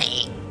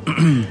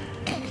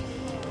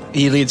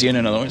 He leads you in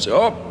another one. He says,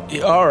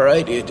 all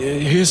right,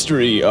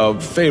 history of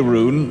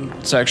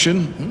Faerun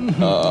section.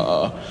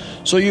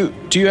 So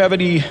do you have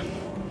any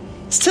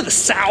It's to the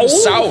south.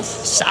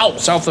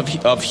 south of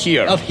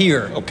here? Of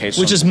here. Okay,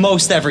 Which is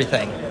most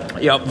everything.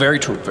 Yep, very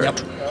true. Very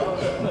true.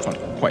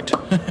 Quite.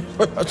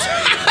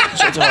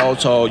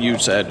 so you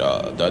said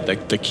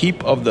the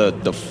keep of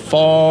the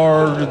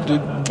far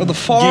The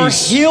Far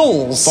Geese.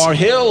 Hills. Far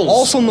Hills.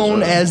 Also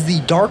known as the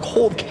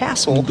Darkhold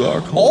Castle.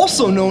 Darkhold.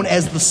 Also known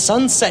as the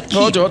Sunset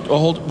Keep.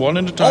 Hold one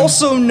at a time.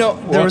 Also,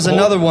 there was Hold.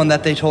 another one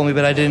that they told me,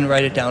 but I didn't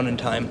write it down in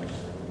time.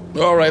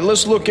 All right,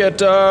 let's look at.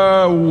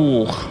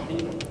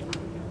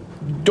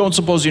 Don't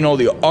suppose you know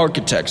the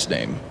architect's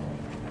name?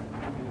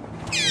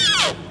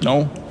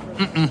 No.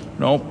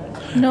 No.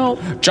 No.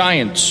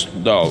 Giants,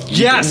 though.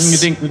 Yes. You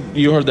think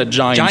you heard that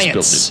Giants built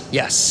Giants.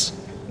 Yes.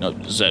 it? No,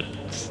 is that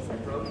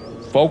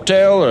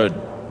folktale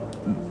or?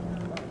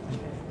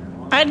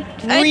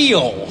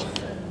 Real.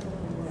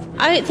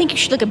 I think you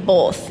should look at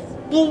both.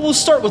 We'll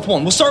start with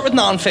one. We'll start with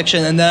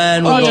nonfiction, and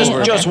then we'll go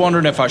over. just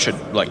wondering if I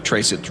should like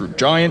trace it through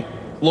giant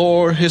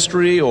lore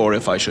history, or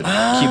if I should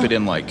keep it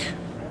in like.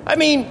 I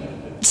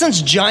mean,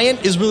 since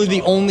giant is really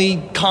the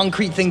only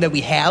concrete thing that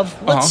we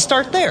have, let's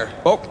start there.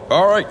 Oh,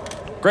 all right,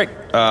 great.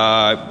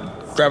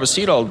 Grab a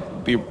seat. I'll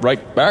be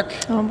right back.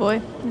 Oh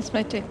boy, this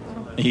might take.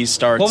 He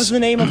starts. What was the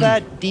name of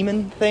that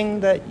demon thing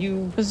that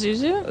you...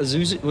 Pazuzu?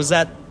 Azuzu? Was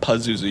that...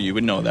 Pazuzu? You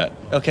would know that.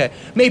 Okay.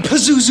 May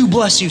Pazuzu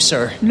bless you,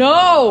 sir.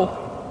 No.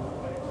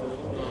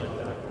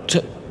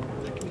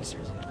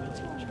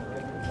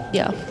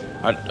 Yeah.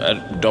 I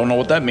don't know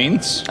what that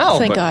means. Oh,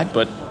 Thank but, God.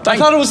 But I thank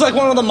thought it was like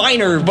one of the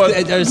minor...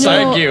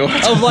 Thank you.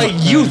 Of like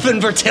youth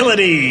and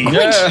fertility.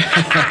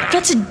 Yeah.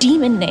 That's a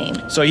demon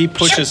name. So he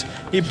pushes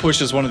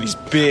one of these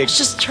big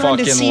just trying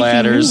to fucking see if you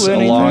ladders knew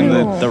along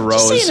anything. the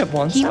Just say rows. it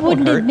once. He that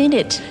wouldn't hurt. admit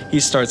it. He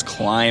starts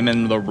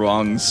climbing the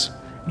rungs,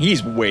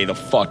 He's way the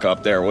fuck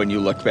up there when you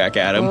look back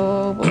at him.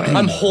 Oh boy.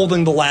 I'm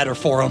holding the ladder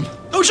for him.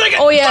 Oh, shake it!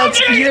 Oh yeah,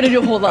 you're gonna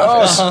do a hold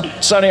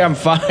off. Sonny, I'm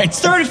fine. It's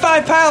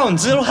 35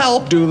 pounds. It'll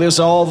help. Do this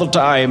all the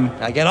time.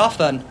 I get off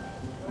then.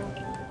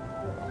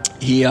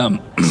 He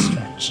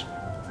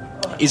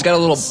he's got a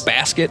little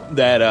basket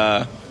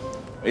that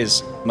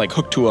is like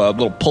hooked to a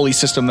little pulley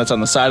system that's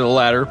on the side of the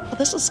ladder, Oh,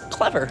 this is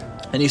clever.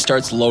 and he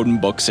starts loading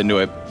books into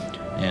it,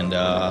 and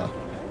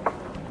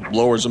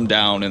lowers them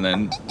down, and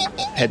then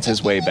heads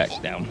his way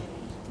back down.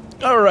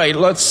 All right,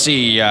 let's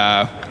see.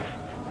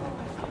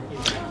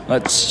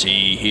 Let's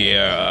see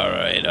here. All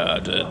right.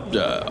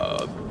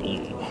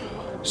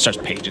 Starts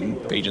paging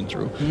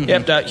through. Mm-hmm.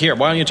 Yep. Here,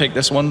 why don't you take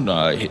this one?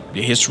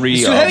 History.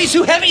 It's too heavy, it's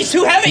too heavy, it's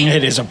too heavy!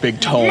 It is a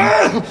big tome.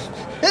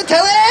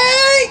 Telly!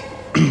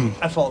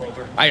 I fall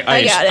over. I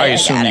got it, I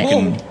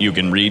assume got you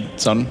can read,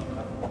 son.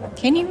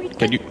 Can you read?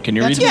 Can you That's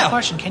read? a Yeah. good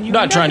question. Can you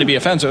Not read trying to that? be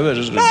offensive.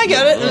 Just, I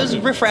get it. There's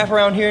riffraff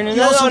around here. No,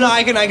 also no, look-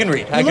 I can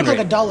read. I You can look like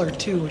read. a dullard,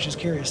 too, which is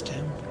curious to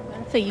him.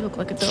 I think you look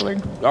like a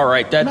dullard. All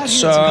right,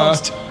 that's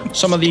Not here, it's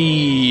some of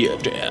the.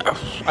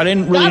 I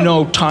didn't really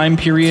know time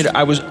period.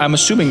 I'm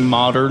assuming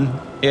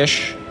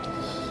modern-ish,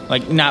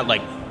 like not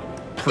like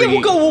pre. Yeah,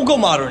 we'll go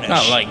modernish.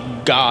 Not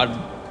like God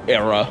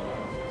era.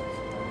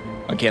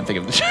 I can't think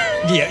of this.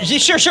 Yeah,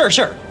 sure.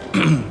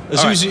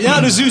 Zuzu,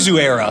 not a Zuzu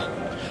era.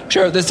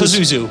 Sure, this is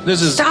Pazuzu.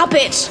 This is. Stop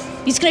it!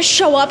 He's gonna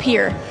show up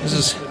here. This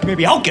is.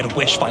 Maybe I'll get a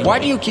wish finally. Why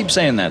do you keep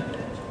saying that?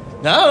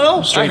 I don't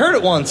know. Straight- I heard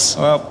it once.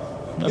 Well,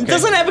 okay. It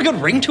doesn't have a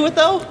good ring to it,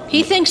 though.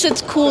 He thinks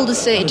it's cool to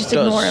say. Just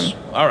ignore him.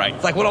 All right.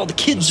 It's like what all the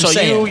kids So are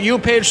saying. you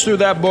page through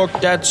that book.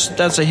 That's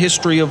a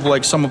history of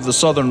like some of the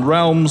southern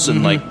realms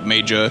and like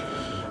major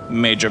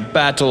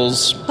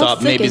battles. Thought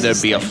thick maybe is there'd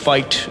this be a thing?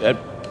 fight at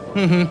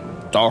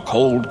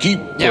Darkhold Keep.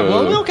 Yeah,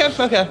 well, okay.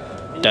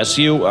 That's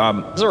you.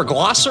 Is there a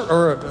glosser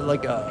or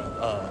like a?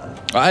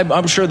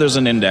 I'm sure there's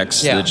an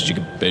index Yeah. that you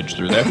can page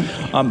through there.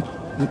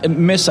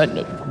 Miss, I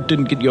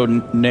didn't get your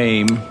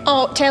name.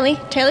 Oh, Tally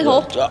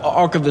Hole.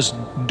 Archivist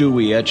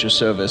Dewey at your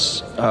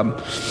service.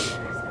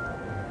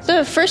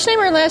 The first name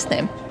or last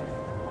name?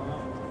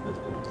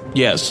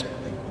 Yes.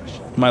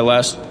 My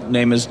last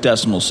name is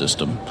Decimal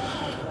System.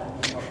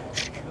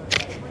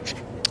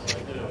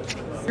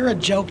 You're a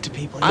joke to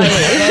people.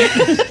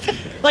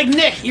 Like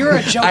Nick, you're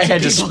a joke I to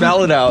had to people.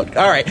 spell it out.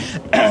 All right.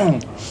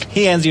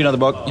 He hands you another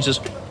book. He says,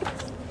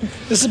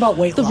 This is about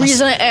weight The loss.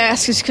 reason I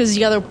ask is because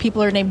the other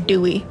people are named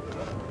Dewey.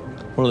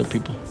 what other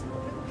people?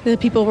 The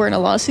people we're in a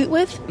lawsuit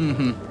with?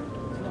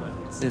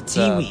 It's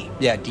Dewey.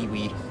 Yeah,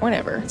 Dewey.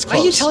 Whatever. Why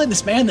are you telling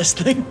this man this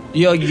thing?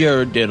 You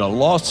did a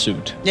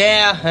lawsuit.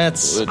 Yeah,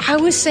 that's. I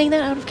was saying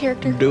that out of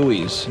character.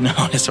 Dewey's. No,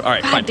 it's all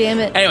right. God Fine. damn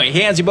it. Anyway,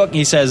 he hands you a book and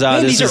he says,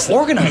 Man, "This these is are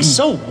organized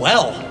so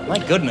well. My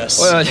goodness.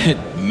 well,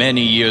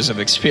 many years of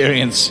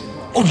experience."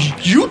 Oh,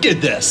 you did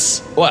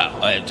this.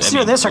 Well,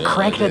 Either this or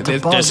cranking it to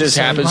bugs, this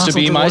so you happens might to as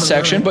well be do my one or the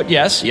section, other. but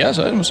yes,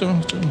 I'm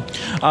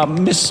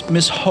assuming.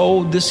 Miss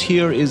Ho, this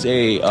here is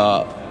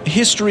a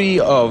history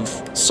of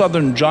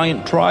southern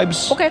giant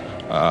tribes. Okay.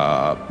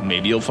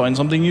 Maybe you'll find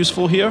something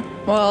useful here,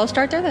 Well, I'll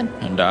start there then.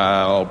 and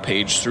I'll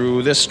page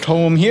through this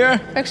tome here.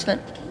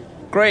 Excellent.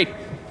 Great.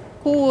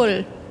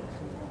 Cool.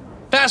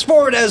 Fast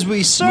forward as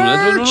we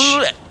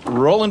search.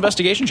 Roll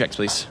investigation checks,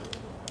 please.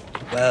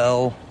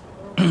 Well,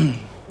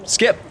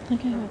 Skip.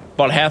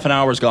 About half an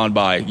hour's gone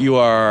by. You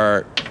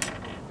are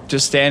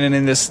just standing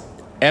in this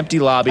empty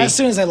lobby. As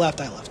soon as I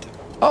left, I left.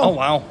 oh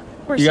wow.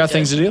 Where's You got the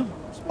things to do?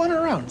 Wander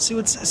around, see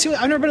what.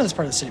 I've never been to this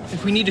part of the city before.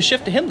 If we need to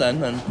shift to him, then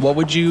What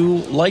would you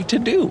like to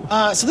do?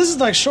 So this is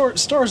like short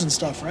stores and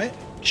stuff, right?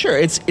 Sure,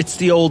 it's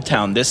the old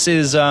town. This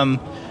is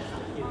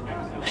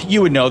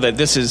you would know that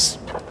this is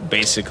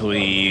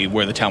basically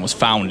where the town was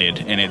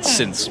founded, and it's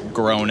since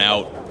grown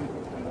out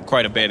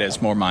quite a bit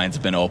as more mines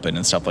have been opened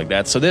and stuff like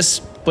that. So this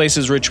place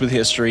is rich with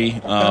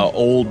history,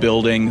 old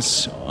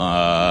buildings.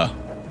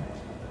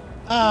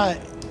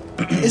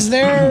 Is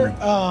there?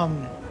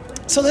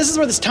 So this is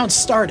where this town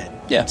started.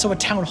 Yeah. So would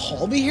town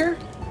hall be here?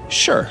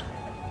 Sure.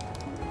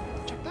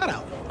 Check that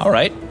out. All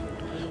right.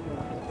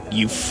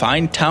 You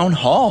find town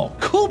hall.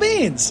 Cool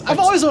beans. I've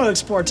always wanted to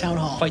explore town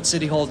hall. fight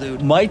City Hall,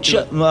 dude. Much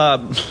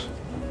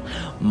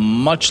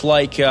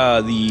like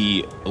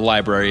the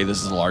library,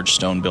 this is a large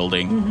stone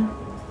building.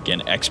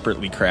 Again,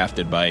 expertly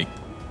crafted by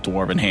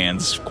dwarven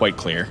hands, quite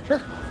clear.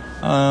 Sure.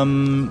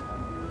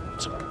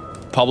 It's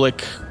a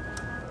public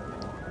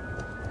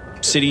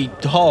city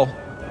hall.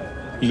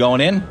 You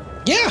going in?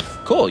 Yeah.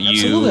 Cool.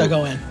 Absolutely, You I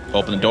go in.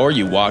 open the door,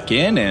 you walk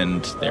in,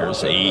 and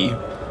there's a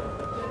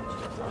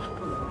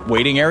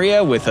waiting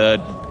area with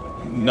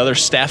another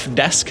staff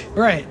desk.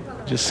 Right.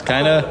 Just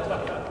kind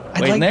of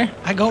waiting there.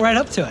 I go right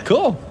up to it.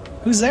 Cool.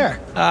 Who's there?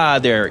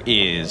 There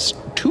is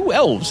 2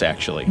 elves,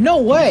 actually.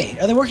 No way.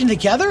 Are they working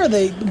together? Are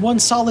they one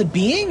solid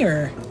being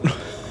or?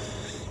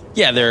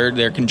 Yeah,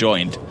 they're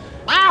conjoined.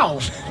 Wow.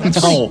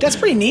 That's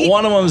pretty neat.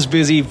 One of them's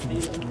busy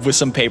with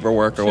some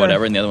paperwork or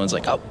whatever, and the other one's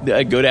like,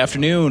 good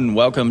afternoon.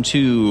 Welcome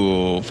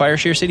to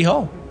Fireshare City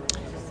Hall.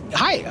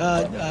 Hi.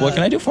 What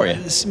can I do for you?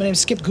 My name's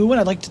Skip Goodwin.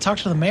 I'd like to talk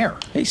to the mayor.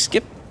 Hey,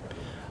 Skip.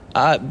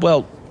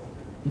 Well,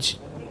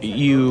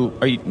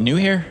 are you new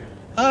here?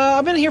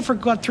 I've been here for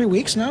about 3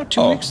 weeks now.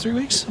 2 weeks, 3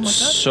 weeks, something like that.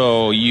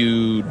 So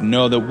you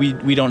know that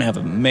we don't have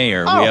a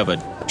mayor. Oh. We have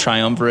a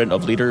triumvirate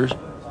of leaders.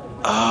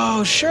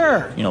 Oh,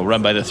 sure.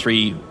 Run by the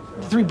three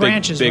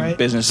branches, big right?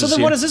 businesses. So then,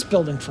 here. what is this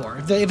building for?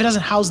 If it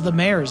doesn't house the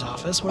mayor's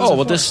office, what is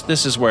it for?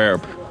 This is where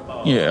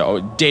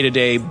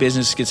day-to-day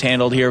business gets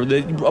handled here.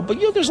 But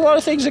there's a lot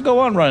of things that go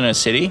on running a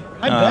city.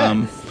 I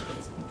bet.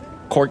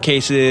 Court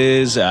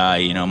cases,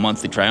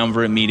 monthly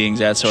triumvirate meetings,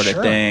 that sort of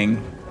Sure.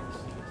 thing.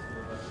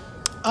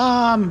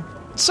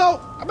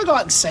 So I'm gonna go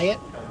out and say it.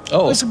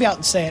 Oh. I'm just gonna be out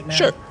and say it, man.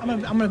 Sure. I'm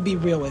gonna be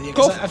real with you.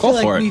 Go 'cause I feel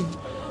like for it.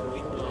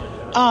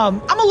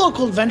 I'm a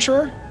local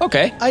adventurer.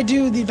 Okay. I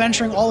do the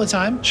adventuring all the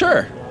time.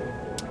 Sure.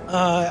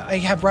 I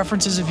have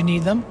references if you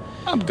need them.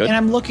 I'm good. And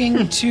I'm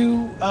looking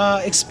to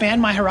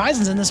expand my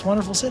horizons in this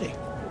wonderful city.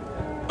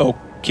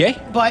 Okay.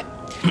 But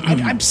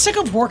I'm sick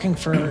of working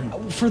for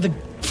the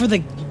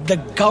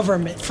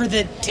government, for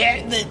the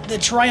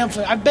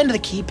triumphant. I've been to the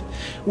Keep,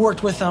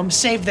 worked with them,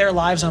 saved their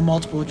lives on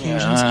multiple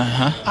occasions.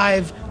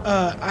 I've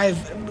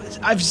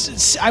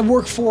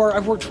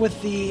worked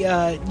with the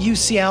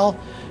UCL,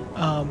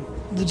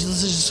 the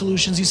Decision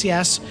Solutions,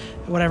 UCS,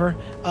 whatever.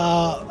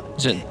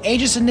 Is it?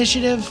 Aegis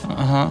Initiative.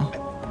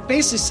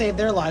 Basically saved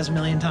their lives a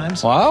million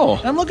times. Wow.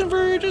 And I'm looking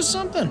for just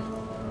something.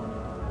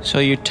 So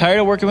you're tired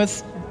of working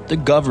with the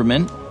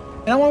government.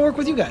 And I want to work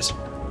with you guys.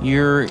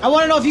 You're. I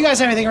want to know if you guys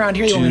have anything around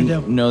here you want me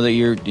to do. Know that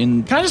you're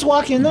in. Can I just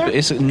walk in there?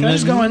 Can Can I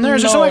just go in there?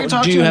 Is there someone I can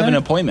talk to? Do you in have there? an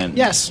appointment?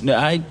 Yes. No,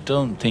 I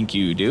don't think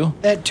you do.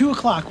 At 2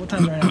 o'clock. What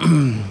time is it right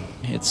now?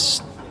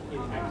 It's.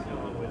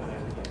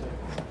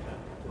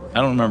 I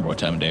don't remember what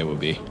time of day it would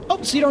be.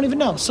 Oh, so you don't even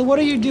know. So what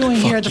are you doing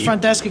here at the you.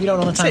 front desk if you don't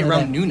know the Say time of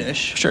around day?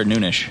 noonish. Sure,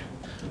 noonish.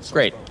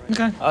 Great.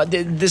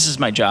 Okay. This is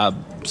my job,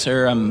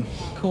 sir.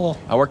 Cool.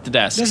 I work the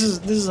desk. This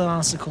is an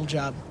honestly cool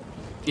job.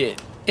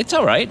 It's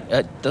all right.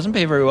 It doesn't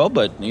pay very well,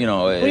 but do you mean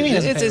it doesn't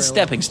it's pay a very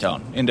stepping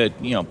stone into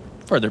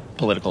further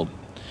political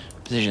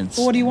positions.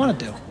 Well, what do you want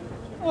to do?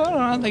 Well, I don't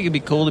know. I think it'd be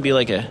cool to be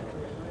like a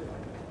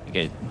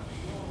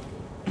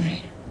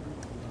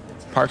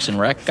Parks and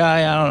Rec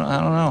guy. I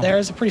don't know.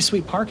 There's a pretty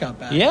sweet park out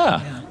back.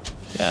 Yeah.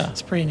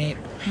 It's pretty neat.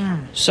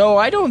 So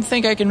I don't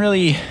think I can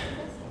really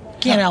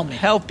Can't help me.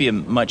 help you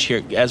much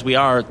here, as we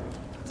are.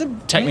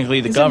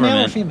 Technically the is it male or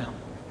government. female?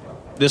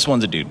 This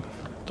one's a dude.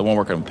 The one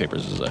working on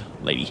papers is a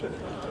lady.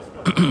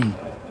 All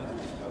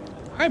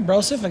right,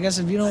 Broseph. I guess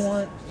if you don't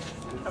want.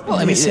 Well,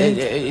 I mean,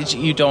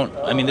 you don't.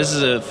 I mean, this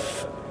is a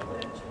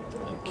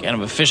kind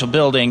of official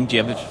building. Do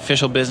you have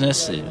official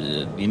business?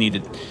 You need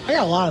to. I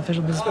got a lot of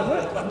official business.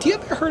 But do you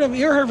ever heard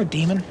of a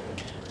demon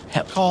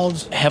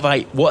called? Have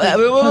I? What?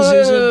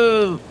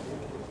 Pazuzu.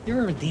 You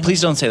ever heard of a demon?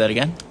 Please don't say that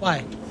again.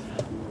 Why?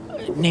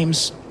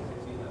 Names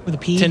With a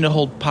P? tend to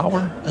hold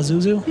power.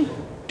 Azuzu?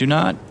 Do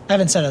not. I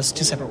haven't said those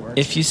two separate words.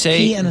 If you P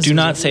say, and do Azuzu.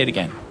 not say it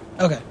again.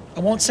 Okay. I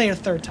won't say it a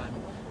third time.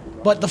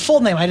 But the full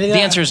name, I did. The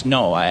answer is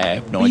no. I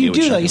have no But idea. you what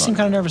do you're though. talking You seem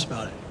about. kind of nervous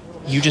about it.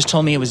 You just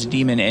told me it was a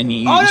demon, and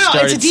you Oh, no, it's a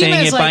started demon.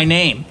 saying It's it by like-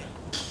 name.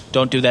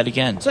 Don't do that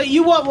again. So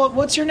you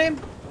what's your name?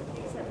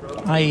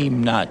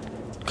 I'm not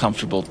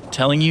comfortable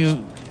telling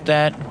you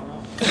that.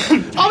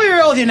 I'll be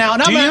real with you now.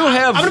 And Do you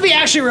have I'm gonna be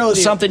actually real with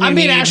you. something you I'm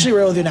being need? actually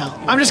real with you now.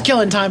 I'm just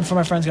killing time before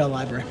my friends go to the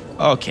library.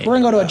 Okay. We're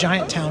gonna go to a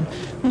giant town.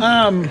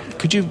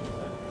 Could you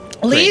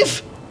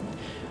Leave?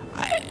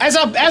 As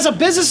a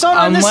business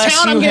owner in this unless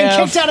town, you I'm getting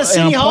have kicked out of an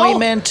City Hall.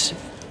 appointment?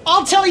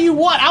 I'll tell you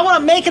what. I want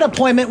to make an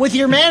appointment with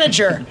your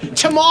manager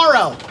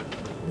tomorrow.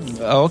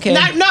 Okay.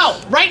 No,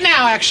 right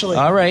now, actually.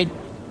 All right.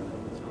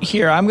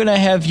 Here, I'm going to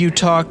have you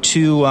talk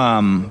to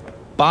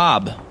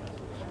Bob.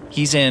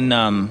 He's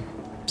in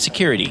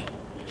security.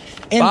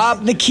 And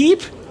Bob? the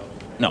Keep.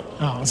 No.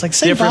 Oh, it's like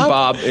say Different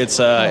Bob. Bob. It's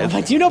I'm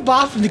like, do you know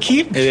Bob from the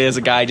Keep? it is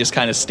a guy just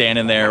kind of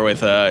standing there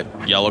with a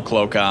yellow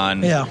cloak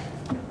on. Yeah.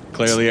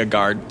 Clearly a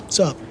guard. What's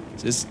up?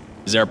 Is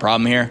there a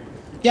problem here?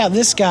 Yeah,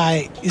 this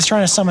guy is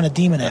trying to summon a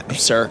demon at me.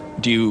 Sir,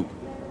 do you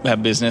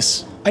have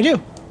business? I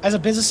do. As a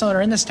business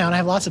owner in this town, I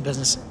have lots of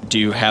business. Do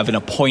you have an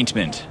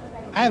appointment?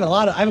 I have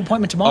an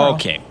appointment tomorrow.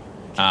 Okay.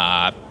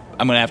 I'm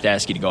going to have to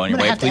ask you to go on I'm your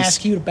gonna way, have please. to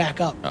ask you to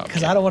back up because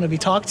Okay. I don't want to be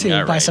talked to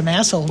All by right. some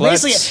asshole.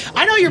 Let's- Basically,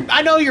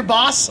 I know your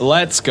boss.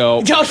 Let's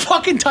go. Don't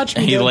fucking touch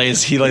me. He dude.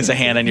 lays a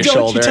hand on your Don't you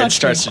shoulder and touch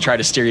starts me. to try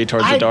to steer you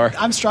towards the door.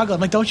 I'm struggling.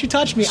 I'm like, don't you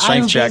touch me.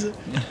 Strength check.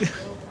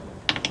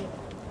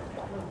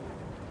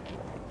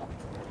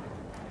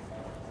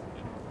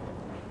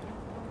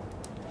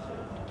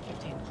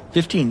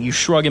 15. You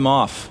shrug him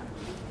off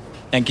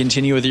and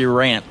continue with your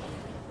rant.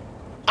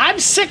 I'm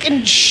sick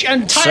and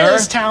tired Sir? of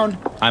this town.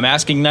 I'm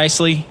asking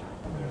nicely.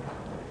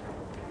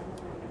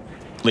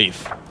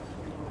 Leave.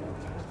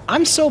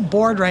 I'm so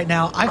bored right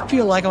now. I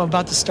feel like I'm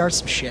about to start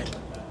some shit.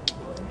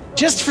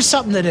 Just for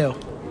something to do.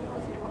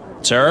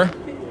 Sir?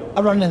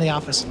 I run into the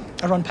office.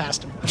 I run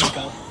past him. I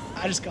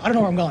just go. I don't know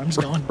where I'm going. I'm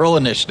just going. Roll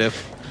initiative.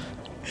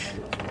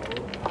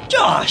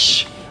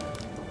 Josh,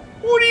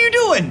 what are you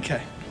doing?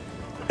 Okay.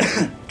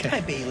 Hi,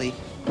 Bailey.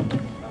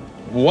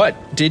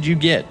 What did you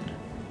get?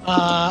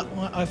 Well,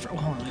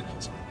 hold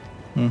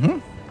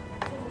on.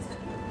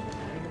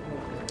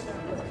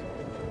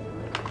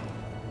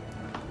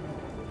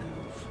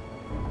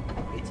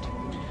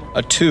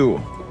 A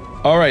 2.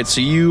 All right, so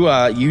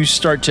you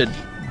start to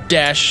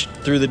dash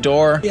through the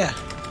door. Yeah.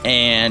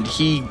 And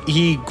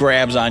he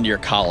grabs onto your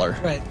collar.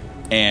 Right.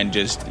 And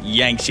just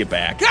yanks you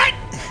back.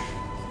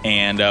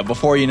 And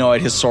before you know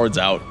it, his sword's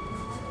out.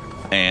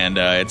 And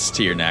it's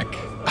to your neck.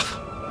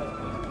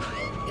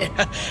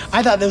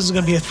 I thought this was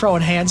going to be a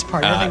throwing hands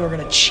party. I think we were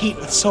going to cheat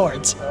with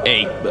swords.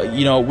 Hey,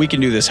 we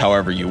can do this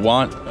however you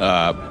want.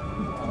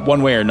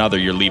 One way or another,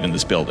 you're leaving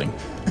this building.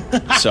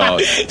 So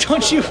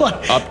Don't you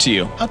want... up to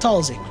you. How tall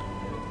is he?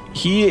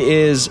 He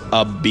is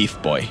a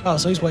beef boy. Oh,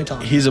 so he's way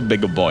taller. He's a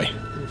bigger boy.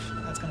 Oof,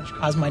 that's going to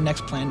cause my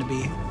next plan to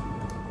be...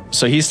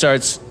 So he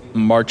starts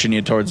marching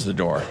you towards the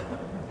door.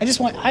 I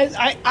just want...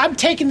 I'm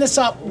taking this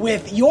up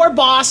with your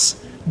boss,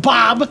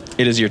 Bob.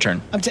 It is your turn.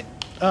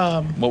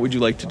 What would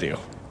you like to do?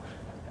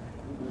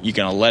 You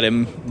gonna let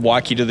him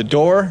walk you to the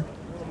door?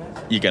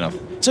 You gonna...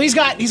 So he's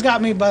got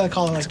me by the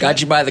collar. Like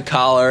Got you by the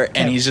collar,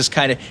 and he's just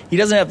kind of... He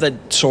doesn't have the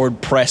sword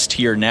pressed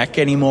to your neck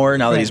anymore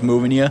now that he's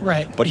moving you.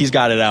 Right. But he's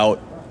got it out,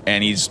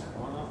 and he's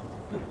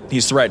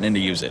threatening to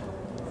use it.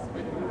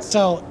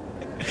 So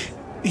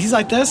he's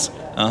like this.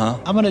 Uh-huh.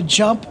 I'm going to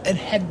jump and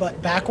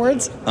headbutt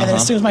backwards, and then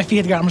as soon as my feet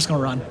hit the ground, I'm just going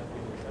to run.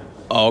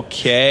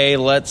 Okay,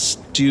 let's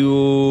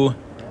do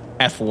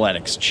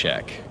athletics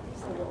check.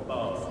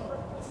 Ooh.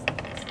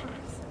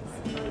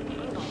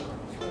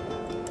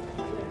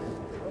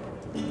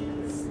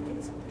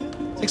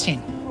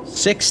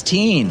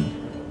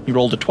 16. You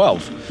rolled a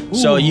 12. Ooh.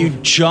 So you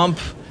jump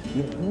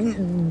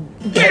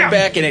head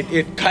back, and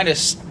it kind of...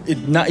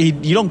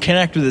 you don't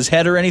connect with his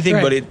head or anything,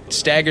 but it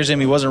staggers him.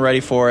 He wasn't ready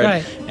for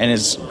it, and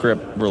his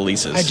grip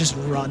releases. I just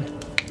run.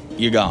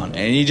 You're gone.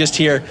 And you just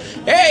hear,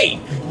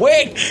 hey,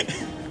 wait!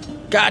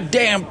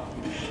 Goddamn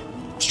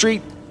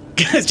street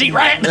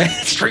rat!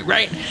 Street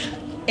rat!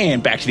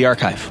 And back to the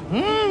archive.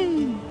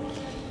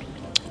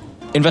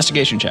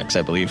 Investigation checks,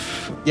 I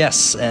believe.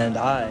 Yes, and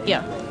I...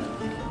 Yeah.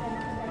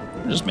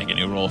 Just make a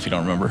new roll if you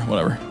don't remember.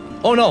 Whatever.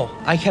 Oh, no.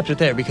 I kept it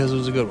there because it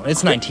was a good one.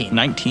 It's 19.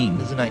 19.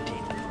 It's a 19.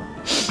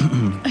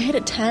 I hit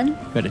a 10. You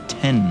had a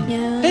 10.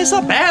 Yeah. It's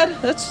not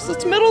bad. That's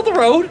middle of the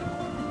road.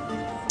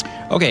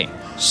 Okay,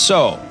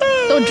 so...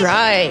 So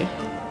dry.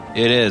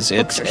 It is.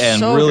 Books It's are and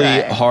so really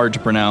dry. hard to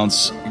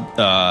pronounce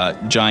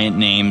giant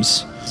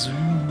names.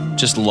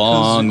 Just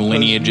long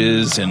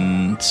lineages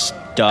and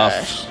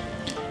stuff.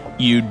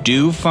 You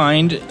do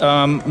find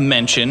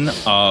mention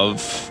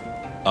of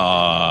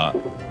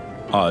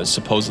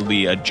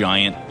supposedly a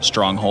giant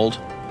stronghold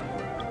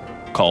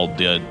called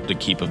the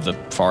Keep of the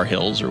Far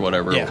Hills or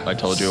whatever I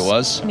told you it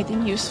was.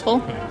 Anything useful?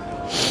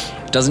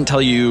 Doesn't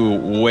tell you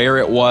where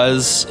it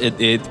was.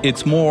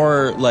 It's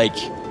more like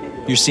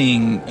you're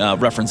seeing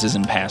references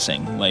in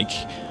passing, like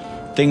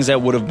things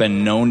that would have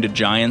been known to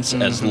giants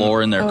as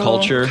lore in their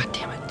culture. God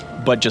damn it.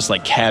 But just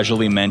like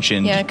casually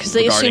mentioned. Yeah, because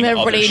they assume regarding other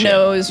everybody shit.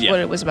 knows Yeah.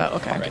 what it was about.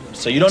 Okay. Right.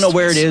 So you don't know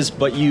where it is,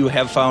 but you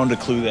have found a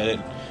clue that it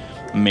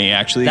may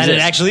actually That exist.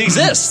 it actually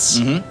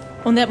exists. Well,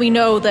 and that we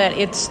know that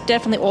it's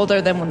definitely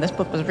older than when this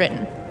book was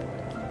written.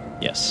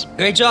 Yes.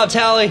 Great job,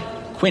 Tally.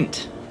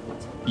 Quint,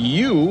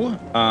 you're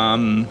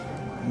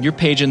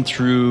paging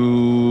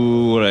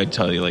through, what did I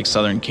tell you, like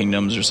Southern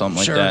Kingdoms or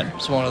something Sure, like that.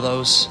 it's one of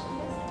those.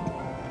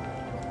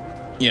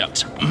 Yeah.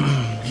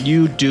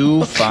 You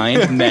do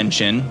find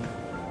mention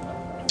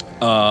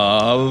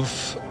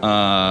of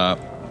not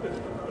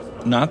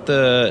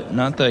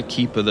the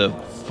Keep of the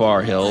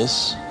Far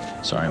Hills.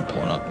 Sorry, I'm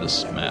pulling up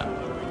this map.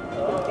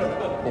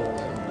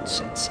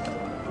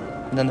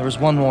 And then there was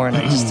one more, and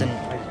I just didn't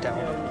write it down.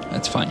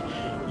 That's fine.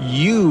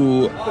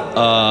 You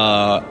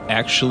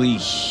actually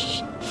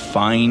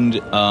find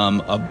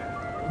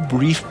a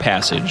brief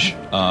passage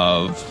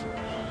of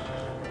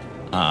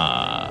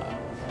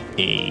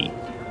a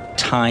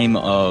time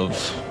of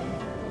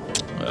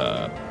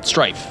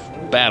strife,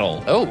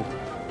 battle.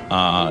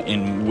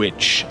 In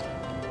which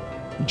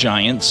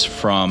giants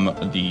from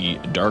the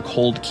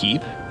Darkhold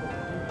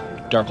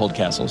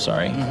Castle,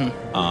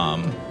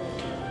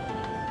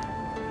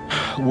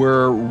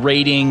 were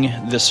raiding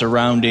the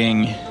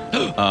surrounding.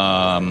 Hold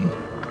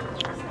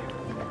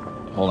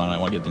on, I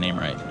want to get the name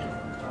right.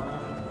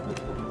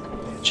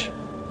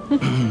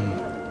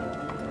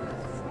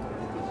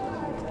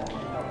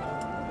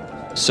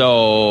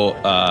 So,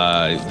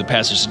 the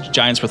passage,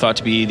 giants were thought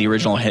to be the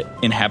original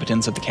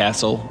inhabitants of the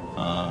castle.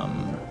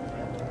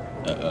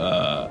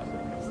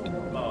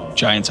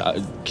 Giants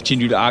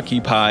continued to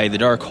occupy the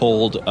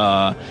Darkhold.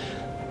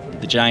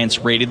 The giants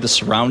raided the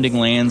surrounding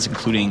lands,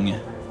 including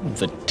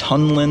the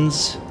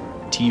Tunlands,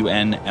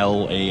 Tunlands,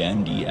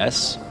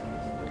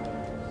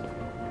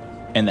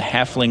 and the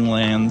halfling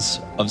lands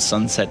of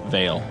Sunset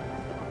Vale.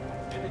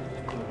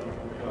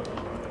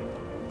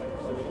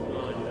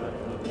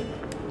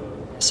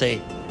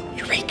 Say,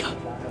 Eureka.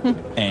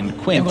 And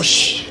Quint,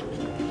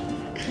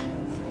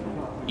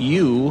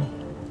 you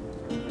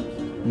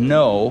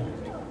know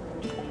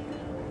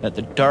that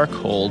the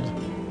Darkhold,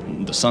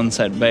 the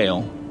Sunset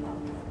Vale,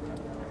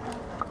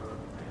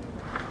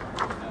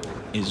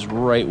 is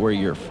right where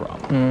you're from.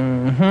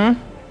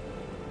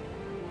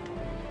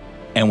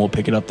 and we'll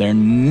pick it up there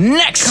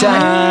next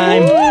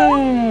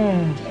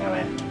time.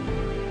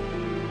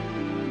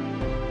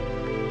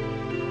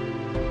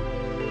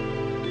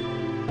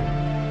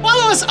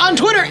 Follow us on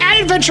Twitter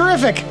at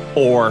Adventurific.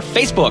 Or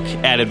Facebook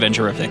at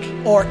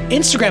Adventurific. Or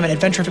Instagram at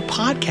Adventurific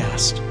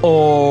Podcast.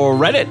 Or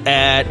Reddit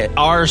at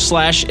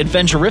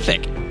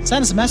r/Adventurific.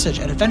 Send us a message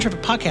at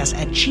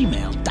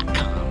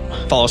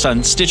adventurificpodcast@gmail.com. Follow us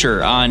on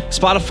Stitcher, on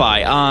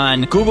Spotify,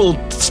 on Google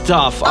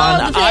stuff, All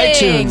on the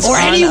things. iTunes. Or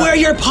on, anywhere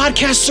your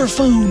podcasts are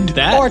found.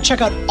 That. Or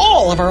check out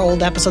all of our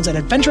old episodes at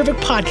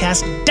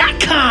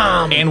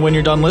adventurificpodcast.com. And when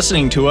you're done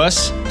listening to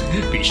us,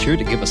 Be sure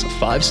to give us a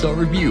 5-star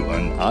review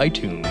on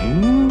iTunes.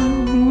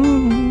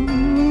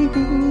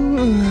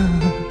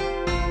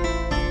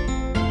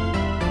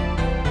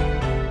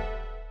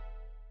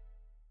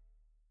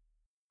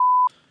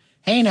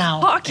 Hey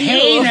now. Fuck you.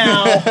 Hey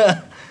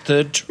now.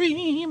 the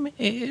dream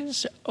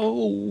is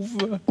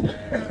over.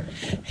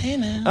 Hey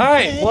now. All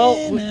right, well,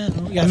 Hey now.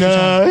 We got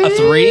a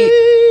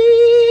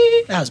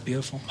 3. That was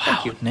beautiful.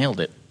 Wow, nailed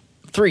it.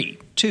 3,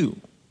 2.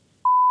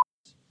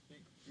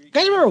 You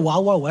guys remember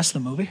Wild Wild West, the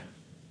movie?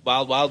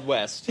 Wild Wild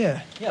West.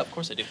 Yeah. Yeah, of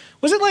course I do.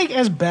 Was it like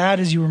as bad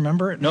as you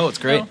remember it? No, it's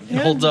great. No.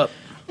 It holds up.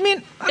 I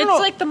mean, I don't It's know.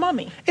 like the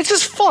Mummy. It's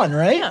just fun,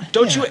 right? Yeah.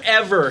 Don't you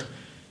ever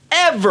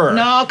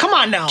No, come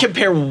on now.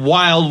 compare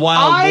Wild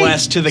Wild I-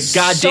 West to the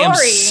goddamn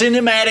Sorry.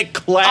 cinematic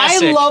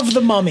classic. I love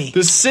The Mummy.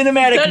 the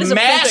cinematic That is a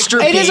perfect-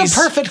 masterpiece. It is a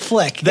perfect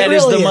flick. That It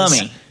is really The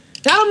Mummy.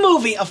 Not a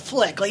movie, a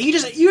flick. Like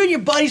you and your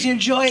buddies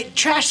enjoy it,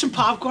 trash some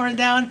popcorn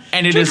down,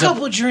 And it drink is a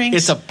couple of drinks.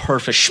 It's a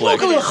perfect smoke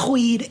flick. a little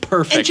weed,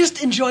 Perfect. and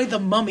just enjoy The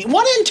Mummy.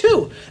 1 and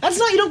 2. That's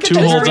not you don't get 2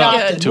 that holds very up.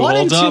 often. 2 1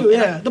 and holds 2, up.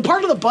 yeah. The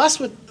part of the bus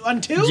with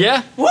on 2.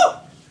 Yeah. Woo!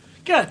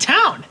 Get out of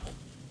town.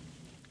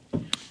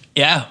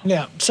 Yeah.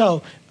 Yeah.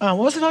 So what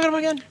was I talking about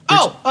again?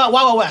 Wild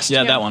Wild West.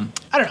 Yeah, that one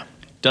I don't know.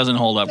 doesn't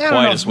hold up I don't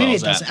quite know. as well Maybe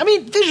as it that. doesn't. I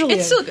mean, visually,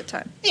 It's still a good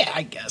time. yeah,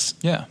 I guess.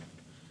 Yeah.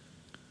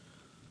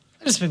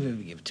 I just maybe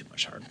we give it too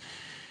much heart.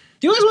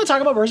 Do you guys want to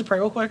talk about Birds of Prey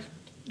real quick?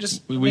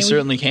 Just We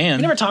certainly can.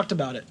 We never talked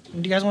about it. Do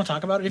you guys want to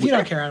talk about it? If you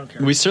don't care, I don't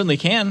care. We certainly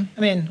can.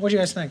 I mean, what do you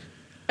guys think?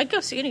 I'd go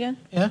see it again.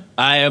 Yeah.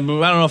 I don't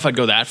know if I'd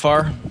go that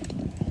far.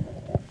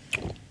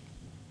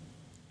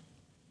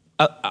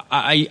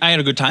 I had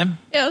a good time.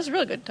 Yeah, it was a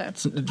really good time.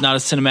 It's not a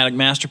cinematic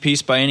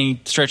masterpiece by any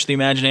stretch of the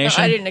No,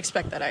 imagination. I didn't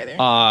expect that either.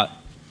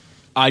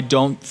 I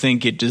don't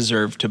think it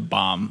deserved to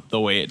bomb the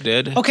way it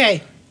did.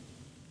 Okay.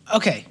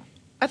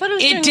 I thought it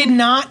was. It did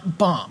not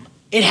bomb.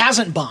 It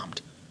hasn't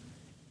bombed.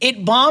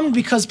 It bombed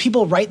because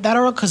people write that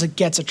article because it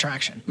gets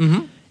attraction.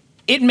 Mm-hmm.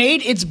 It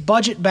made its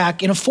budget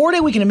back in a 4-day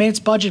weekend. It made its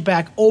budget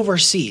back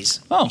overseas.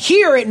 Oh.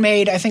 Here it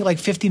made I think like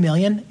 $50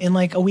 million in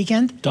like a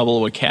weekend,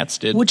 Double what Cats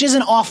did. which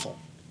isn't awful.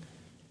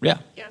 Yeah.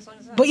 Yeah, as long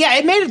as that. But yeah,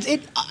 it made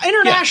it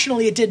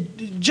internationally. It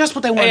did just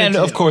what they wanted. And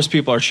to of do. course,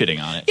 people are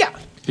shitting on it. Yeah.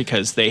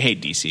 Because they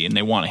hate DC and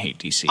they want to hate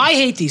DC. I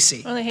hate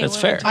DC. Well, they hate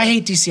That's women. fair. I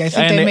hate DC. I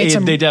think and they made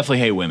some. they definitely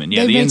hate women.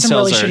 Yeah, they the made some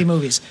really incels are shitty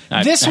movies.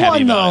 not This happy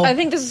one about though, I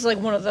think this is like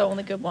one of the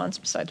only good ones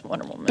besides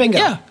Wonder Woman. bingo.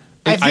 Yeah.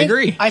 I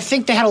agree. I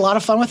think they had a lot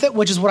of fun with it,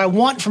 which is what I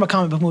want from a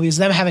comic book movie: is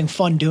them having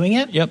fun doing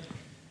it. Yep.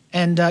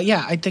 And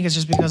yeah, I think it's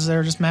just because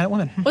they're just mad at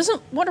women.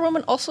 Wasn't Wonder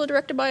Woman also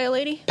directed by a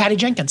lady? Patty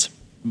Jenkins.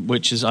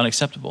 Which is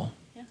unacceptable.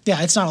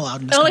 Yeah, it's not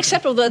allowed in this Not country.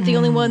 acceptable that the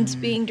only ones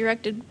being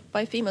directed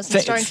by females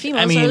and starring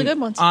females I mean, are the good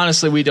ones.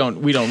 honestly, we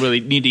don't really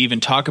need to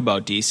even talk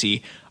about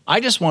DC. I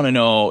just want to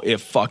know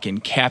if fucking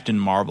Captain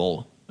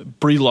Marvel,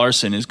 Brie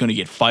Larson, is going to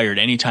get fired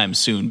anytime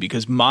soon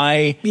because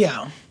my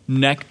Yeah.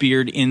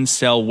 neckbeard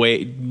incel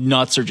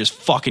nuts are just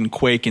fucking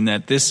quaking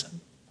that this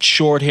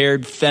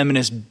short-haired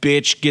feminist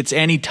bitch gets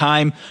any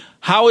time.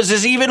 How is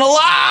this even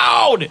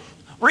allowed?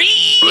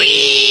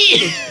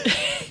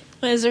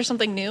 Is there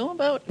something new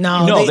about?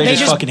 No, they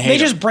just fucking hate They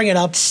her. just bring it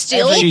up.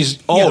 Still? every- She's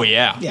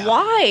yeah. Yeah.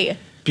 Why?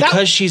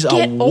 Because she's a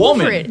Get woman.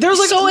 over it. There's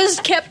like so a- is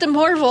Captain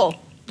Marvel.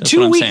 That's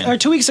what I'm saying.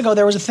 2 weeks ago,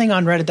 there was a thing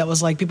on Reddit that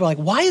was like, people were like,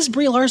 why is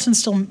Brie Larson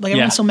still, like, everyone's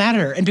Yeah. still mad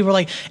at her? And people were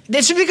like,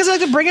 it's just because I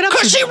like to bring it up.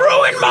 Because she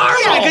ruined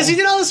Marvel. Yeah, because he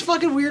did all this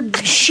fucking weird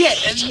shit.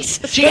 And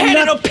She had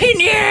an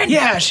opinion.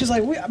 Yeah, she's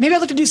like, maybe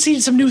I'd like to see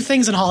some new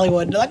things in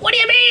Hollywood. And they're like, what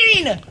do you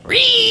mean?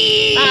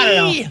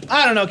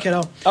 I don't know, kiddo.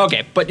 It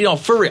Okay, but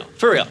for real,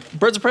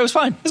 Birds of Prey was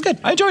fine. It was good.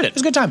 I enjoyed it.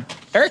 was a good time.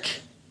 Eric,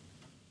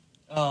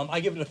 I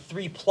give it a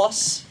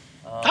 3+.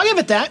 I'll give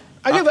it that.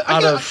 I give it.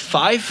 out of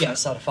 5.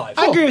 Yes, out of 5.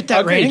 I agree with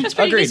that agreed. rating. That's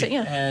pretty Agreed. decent,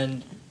 yeah.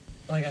 And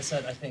like I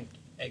said, I think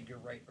Edgar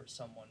Wright or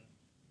someone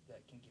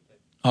that can give it.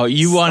 Oh,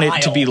 you want it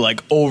to Style. be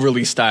like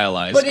overly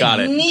stylized. But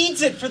Got it it.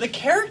 needs it for the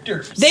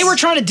characters. They were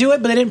trying to do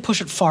it, but they didn't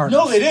push it far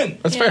enough. No, they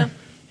didn't. That's Yeah. fair.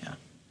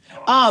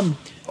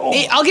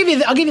 I'll give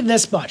you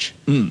this much.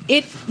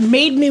 It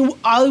made me.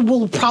 I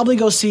will probably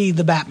go see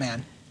the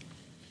Batman.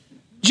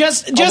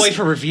 Just I'll wait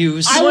for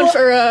reviews. I One will-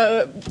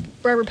 for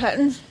Robert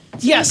Pattinson.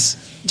 yes.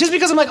 Just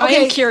because I'm like, I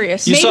okay, am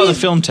curious. You saw maybe- the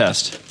film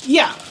test.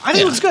 Yeah, I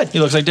think it looks good. He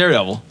looks like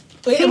Daredevil.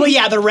 Well,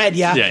 yeah, the red,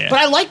 yeah. Yeah, yeah. But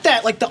I like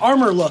that, like the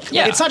armor look. Like,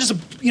 Yeah. it's not just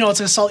it's like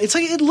a solid. It's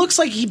like it looks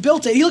like he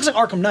built it. He looks like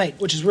Arkham Knight,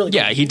 which is really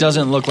Yeah, cool. he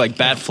doesn't look like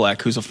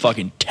Batfleck, who's a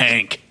fucking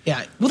tank.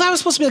 Yeah. Well, that was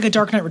supposed to be like a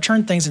Dark Knight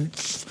Return things, and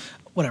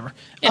whatever.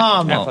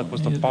 Affleck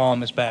was the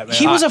bomb as Batman.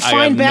 He was a I fine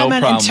have no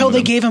Batman problem until with they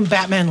him. gave him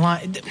Batman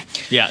line.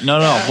 Yeah, no.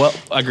 Well,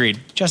 agreed.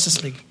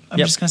 Justice League. I'm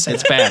Yep, just gonna say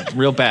it's that. bad,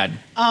 real bad.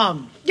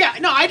 Yeah,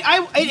 no,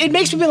 it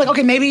makes me feel like,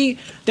 okay, maybe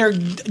they're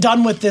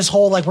done with this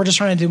whole, like, we're just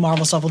trying to do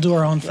Marvel stuff, we'll do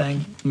our own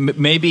thing.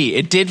 Maybe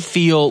it did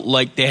feel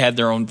like they had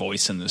their own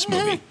voice in this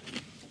movie.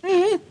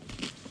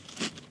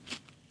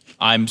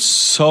 I'm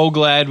so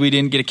glad we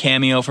didn't get a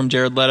cameo from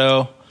Jared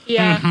Leto.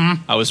 Yeah.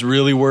 I was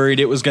really worried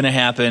it was going to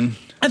happen.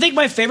 I think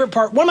one of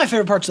my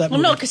favorite parts of that Well,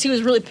 movie. no, because he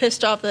was really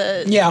pissed off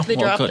that Yeah. they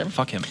Well, dropped good. him.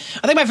 Fuck him.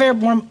 I think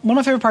one of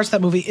my favorite parts of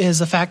that movie is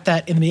the fact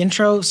that in the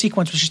intro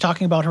sequence where she's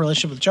talking about her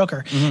relationship with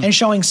Joker and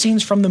showing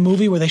scenes from the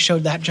movie where they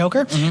showed that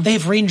Joker,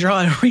 they've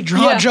redrawn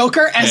Yeah.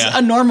 Joker as Yeah.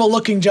 a normal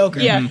looking Joker.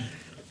 Yeah.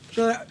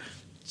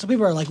 So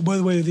people are like, by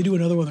the way, if they do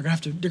another one,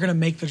 they're gonna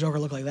make the Joker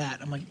look like that.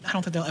 I'm like, I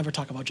don't think they'll ever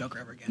talk about Joker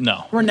ever again.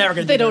 No. We're never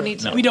gonna. They do don't that. need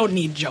to. We don't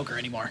need Joker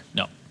anymore.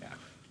 No.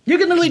 You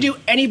can literally do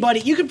anybody.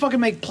 You could fucking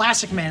make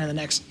Plastic Man in the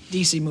next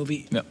DC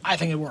movie. Yep. I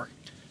think it'd work.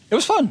 It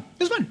was fun.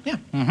 It was fun.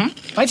 Yeah.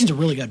 Fight scenes are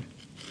really good.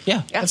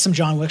 Yeah. That's some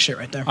John Wick shit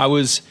right there.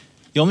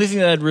 The only thing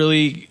that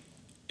really,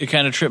 it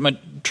kind of tripped my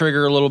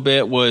trigger a little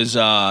bit was,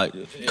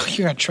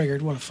 You got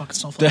triggered. What a fucking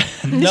snowflake.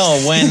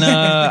 no, when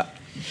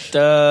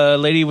the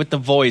lady with the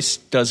voice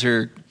does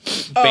her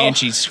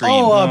banshee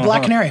scream.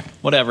 Black Canary.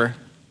 Whatever.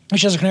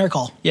 She has a canary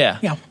call. Yeah.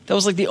 Yeah. That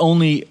was like the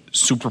only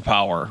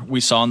superpower we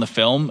saw in the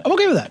film. I'm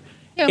okay with that.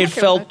 Yeah, I'm It okay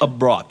with felt that.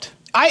 abrupt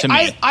to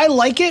me. I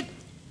like it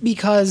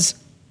because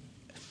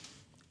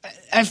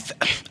I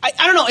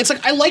don't know. It's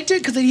like I liked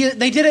it because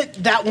they did it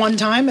that one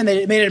time and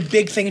they made it a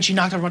big thing and she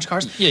knocked out a bunch of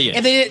cars. Yeah.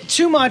 If they did it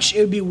too much, it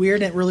would be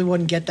weird and it really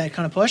wouldn't get that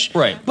kind of push.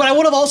 Right. But I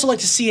would have also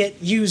liked to see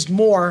it used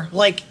more.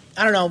 Like,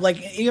 I don't know,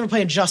 like you ever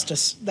play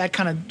Injustice, that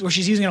kind of where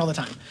she's using it all the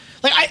time.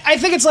 Like I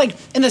think it's like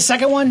in the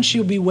second one she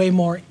would be way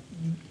more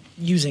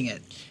using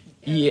it.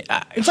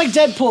 Yeah. It's like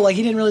Deadpool. Like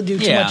he didn't really do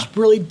too Yeah. much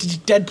really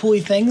Deadpool-y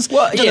things.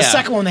 Well, Until yeah. the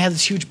second one they had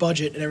this huge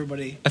budget and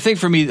everybody. I think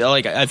for me,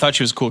 like, I thought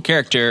she was a cool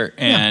character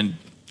and,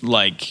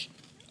 like,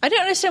 I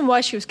didn't understand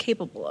why she was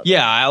capable of it.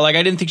 yeah, I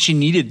didn't think she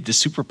needed the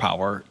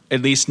superpower.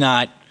 At least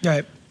not,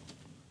 Right.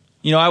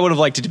 you know, I would have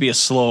liked it to be a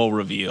slow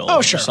reveal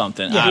Oh, sure. or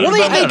something. Yeah. I Well, don't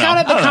know. they kind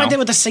I don't of know. did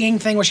with the singing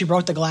thing where she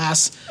broke the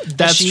glass.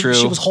 That's true.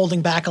 She was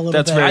holding back a little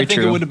That's bit. very I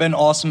think true. it would have been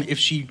awesome if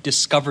she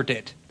discovered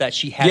it, that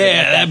she had Yeah, it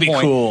at that that'd be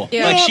point. cool.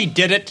 Yeah. Like she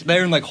did it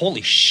there and like,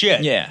 holy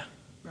shit. Yeah.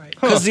 Right.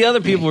 Because the other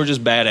people were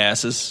just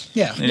badasses.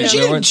 Yeah. They,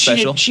 they weren't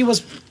special. She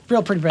was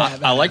real pretty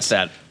bad. I liked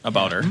that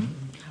about her.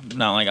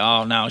 Not like,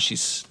 oh, now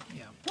she's...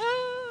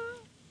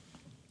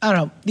 I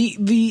don't know.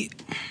 The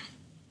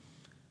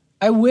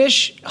I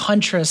wish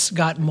Huntress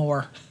got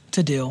more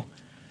to do.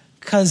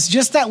 Because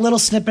just that little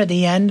snippet at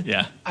the end,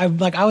 Yeah. I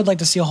would like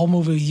to see a whole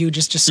movie with you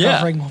just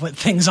discovering what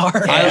things are.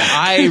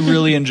 I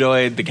really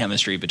enjoyed the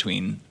chemistry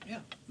between Yeah.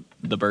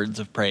 the Birds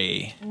of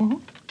Prey.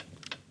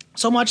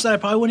 So much that I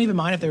probably wouldn't even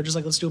mind if they were just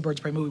like, let's do a Birds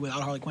of Prey movie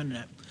without Harley Quinn in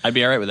it. I'd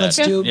be all right with that. Let's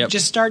do Yep.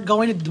 just start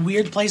going to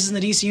weird places in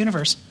the DC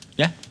universe.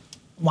 Yeah.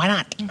 Why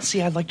not?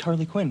 See, I liked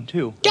Harley Quinn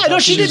too. Yeah, no,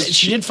 she did.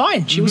 She did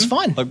fine. She was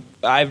fun. Look,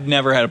 I've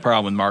never had a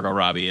problem with Margot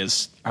Robbie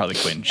as Harley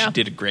Quinn. She Yeah.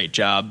 did a great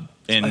job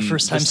in My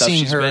first the time stuff seeing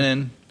she's her been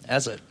in.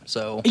 as it.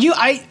 So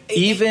I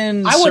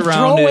would throw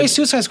surrounded- away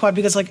Suicide Squad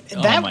because like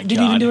that my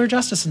didn't even God. do her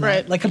justice in that.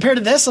 Right. Like compared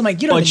to this, I'm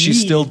like, you don't. But even she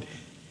need- still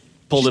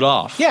pulled it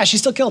off. Yeah, she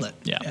still killed it.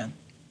 Yeah.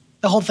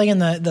 The whole thing in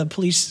the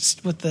police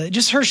with the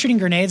just her shooting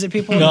grenades at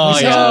people. Oh,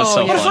 What yeah, that's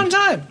so what a fun.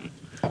 fun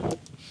time!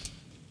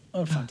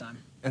 What a fun time!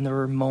 and there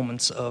were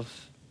moments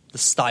of the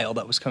style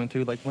that was coming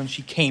through, like when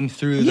she came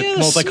through the Yeah, the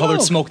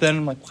multicolored smoke. smoke. Then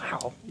I'm like,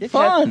 wow,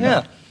 Fun.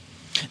 Yeah,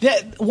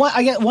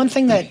 I get one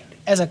thing that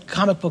as a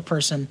comic book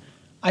person,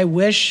 I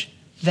wish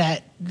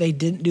that they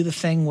didn't do the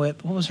thing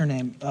with what was her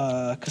name,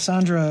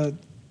 Cassandra.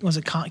 Was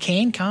it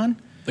Kane?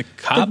 Khan? The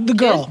cop? The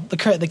girl, the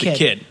kid.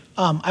 kid.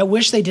 I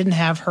wish they didn't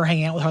have her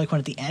hanging out with Harley Quinn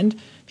at the end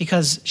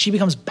because she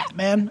becomes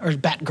Batman or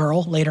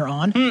Batgirl later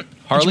on.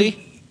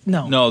 Harley?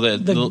 No, No, the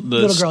little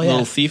girl, yeah,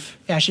 little thief?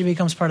 Yeah, she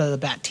becomes part of the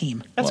Bat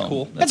team. that's Well,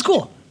 cool. That's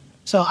cool.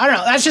 So I don't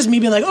know. That's just me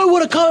being like, oh,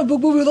 what a comic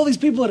book movie with all these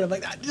people in it.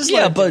 Like, just Yeah,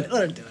 let her but do it.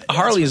 Let her do it.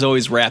 Harley's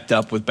always wrapped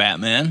up with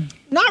Batman.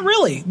 Not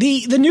really.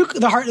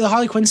 The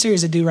Harley Quinn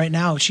series they do right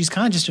now, she's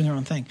kind of just doing her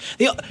own thing.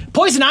 The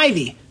Poison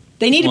Ivy.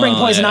 They need to bring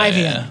Well, Poison yeah,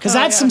 Ivy yeah. in because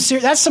that's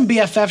some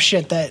BFF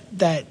shit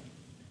that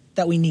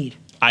we need.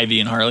 Ivy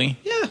and Harley?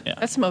 Yeah.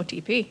 That's some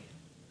OTP.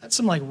 That's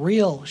some like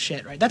real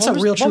shit, right? That's What a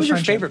was, real what true was your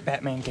friendship. favorite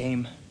Batman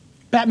game?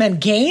 Batman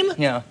game?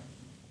 Yeah,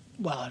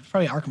 Well,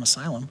 probably Arkham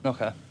Asylum.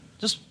 okay,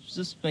 just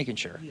making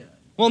sure. Yeah.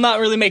 Well,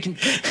 not really making.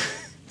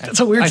 That's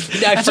a weird. I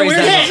that's a phrased weird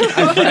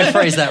that. name. I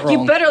phrased that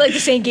wrong. You better like the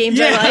same games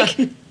I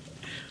like.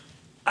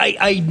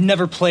 I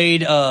never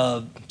played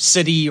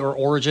City or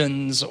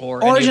Origins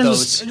or any of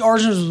those.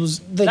 Origins was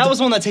That was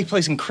one that takes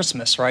place in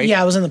Christmas, right?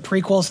 yeah, it was in the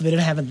prequel, so they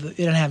didn't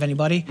have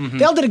anybody.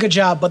 They all did a good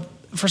job, but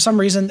for some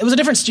reason, it was a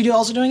different studio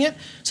also doing it.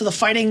 So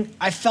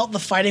I felt the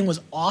fighting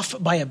was off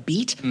by a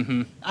beat.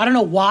 I don't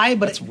know why,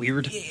 but That's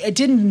weird. It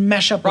didn't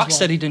mesh up. as well.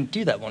 Rocksteady didn't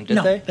do that one, did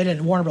No, they? they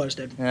didn't. Warner Brothers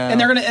did, Yeah.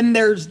 and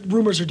there's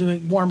rumors are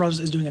doing. Warner Brothers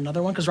is doing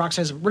another one because Rock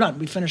says we're done.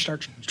 We finished our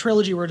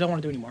trilogy. We don't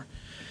want to do anymore.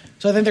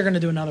 So I think they're going to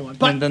do another one.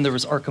 But and then there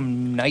was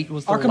Arkham Knight.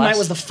 Arkham Knight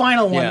was the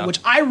final one, Yeah. which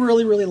I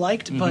really, really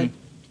liked. But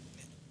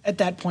at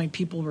that point,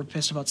 people were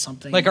pissed about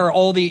something. Like,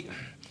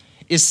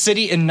 is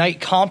City and Night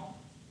comp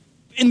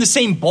in the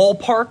same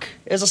ballpark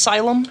as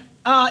Asylum?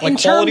 in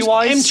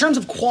quality-wise? terms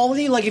of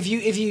quality, like if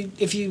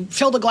you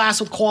filled a glass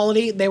with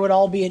quality, they would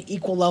all be at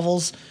equal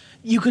levels.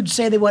 You could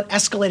say they went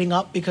escalating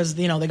up because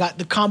they got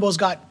the combos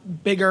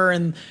got bigger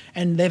and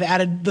they've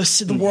added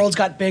the worlds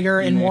got bigger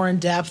and more in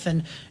depth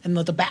and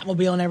the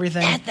Batmobile and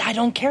everything. I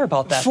don't care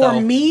about that. For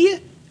me,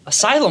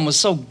 Asylum was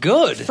so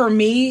good. For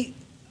me,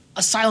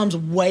 Asylum's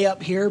way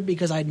up here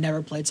because I'd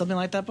never played something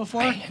like that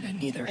before. I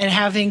didn't either. And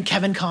having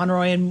Kevin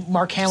Conroy and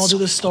Mark Hamill do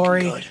the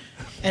story. Good.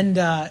 And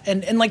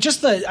like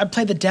just I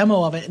played the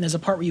demo of it, and there's a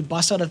part where you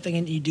bust out a thing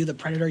and you do the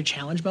predatory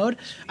challenge mode.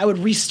 I would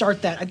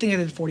restart that. I think I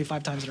did it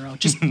 45 times in a row,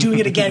 just doing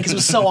it again because it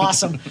was so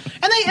awesome.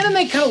 And then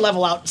they kind of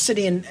level out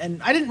City,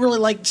 and I didn't really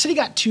like City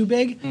got too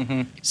big,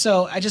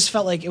 so I just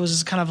felt like it was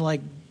just kind of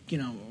like I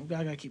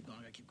gotta keep going.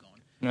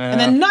 And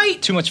then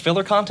Night, too much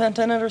filler content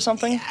in it or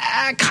something.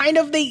 Kind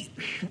of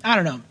I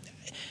don't know.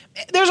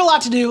 There's a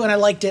lot to do, and I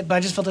liked it, but I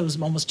just felt it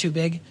was almost too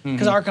big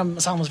because Arkham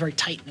Asylum was very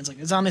tight. It's like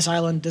it's on this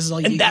island. This is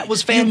all you. And that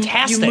was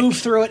fantastic. You move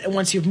through it, and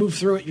once you've moved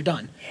through it, you're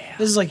done. Yeah.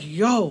 This is like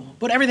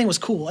but everything was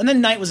cool. And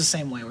then Night was the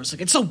same way, where it's like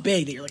it's so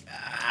big that you're like,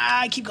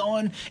 I keep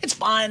going. It's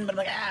fun, but I'm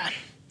like,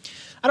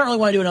 I don't really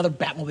want to do another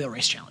Batmobile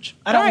race challenge.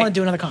 I don't want to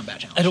do another combat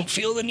challenge. I don't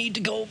feel the need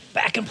to go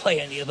back and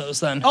play any of those.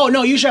 Then. Oh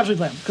no, you should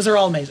absolutely play them because they're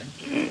all amazing.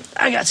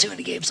 I got too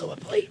many games to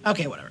play.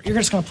 Okay, whatever. You're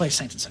just gonna play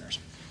Saints and Sinners.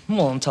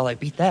 Well, until I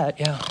beat that,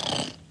 yeah,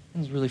 it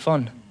was really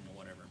fun.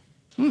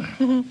 So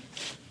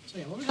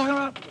yeah, what were we talking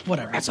about?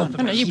 Whatever. It's not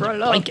I know you brought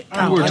it up.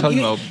 We were talking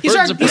about you Birds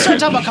start of Prey.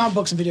 talking about comic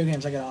books and video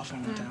games. I get off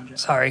on that tangent.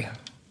 Sorry,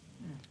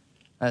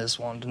 I just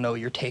wanted to know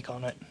your take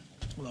on it.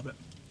 Love it.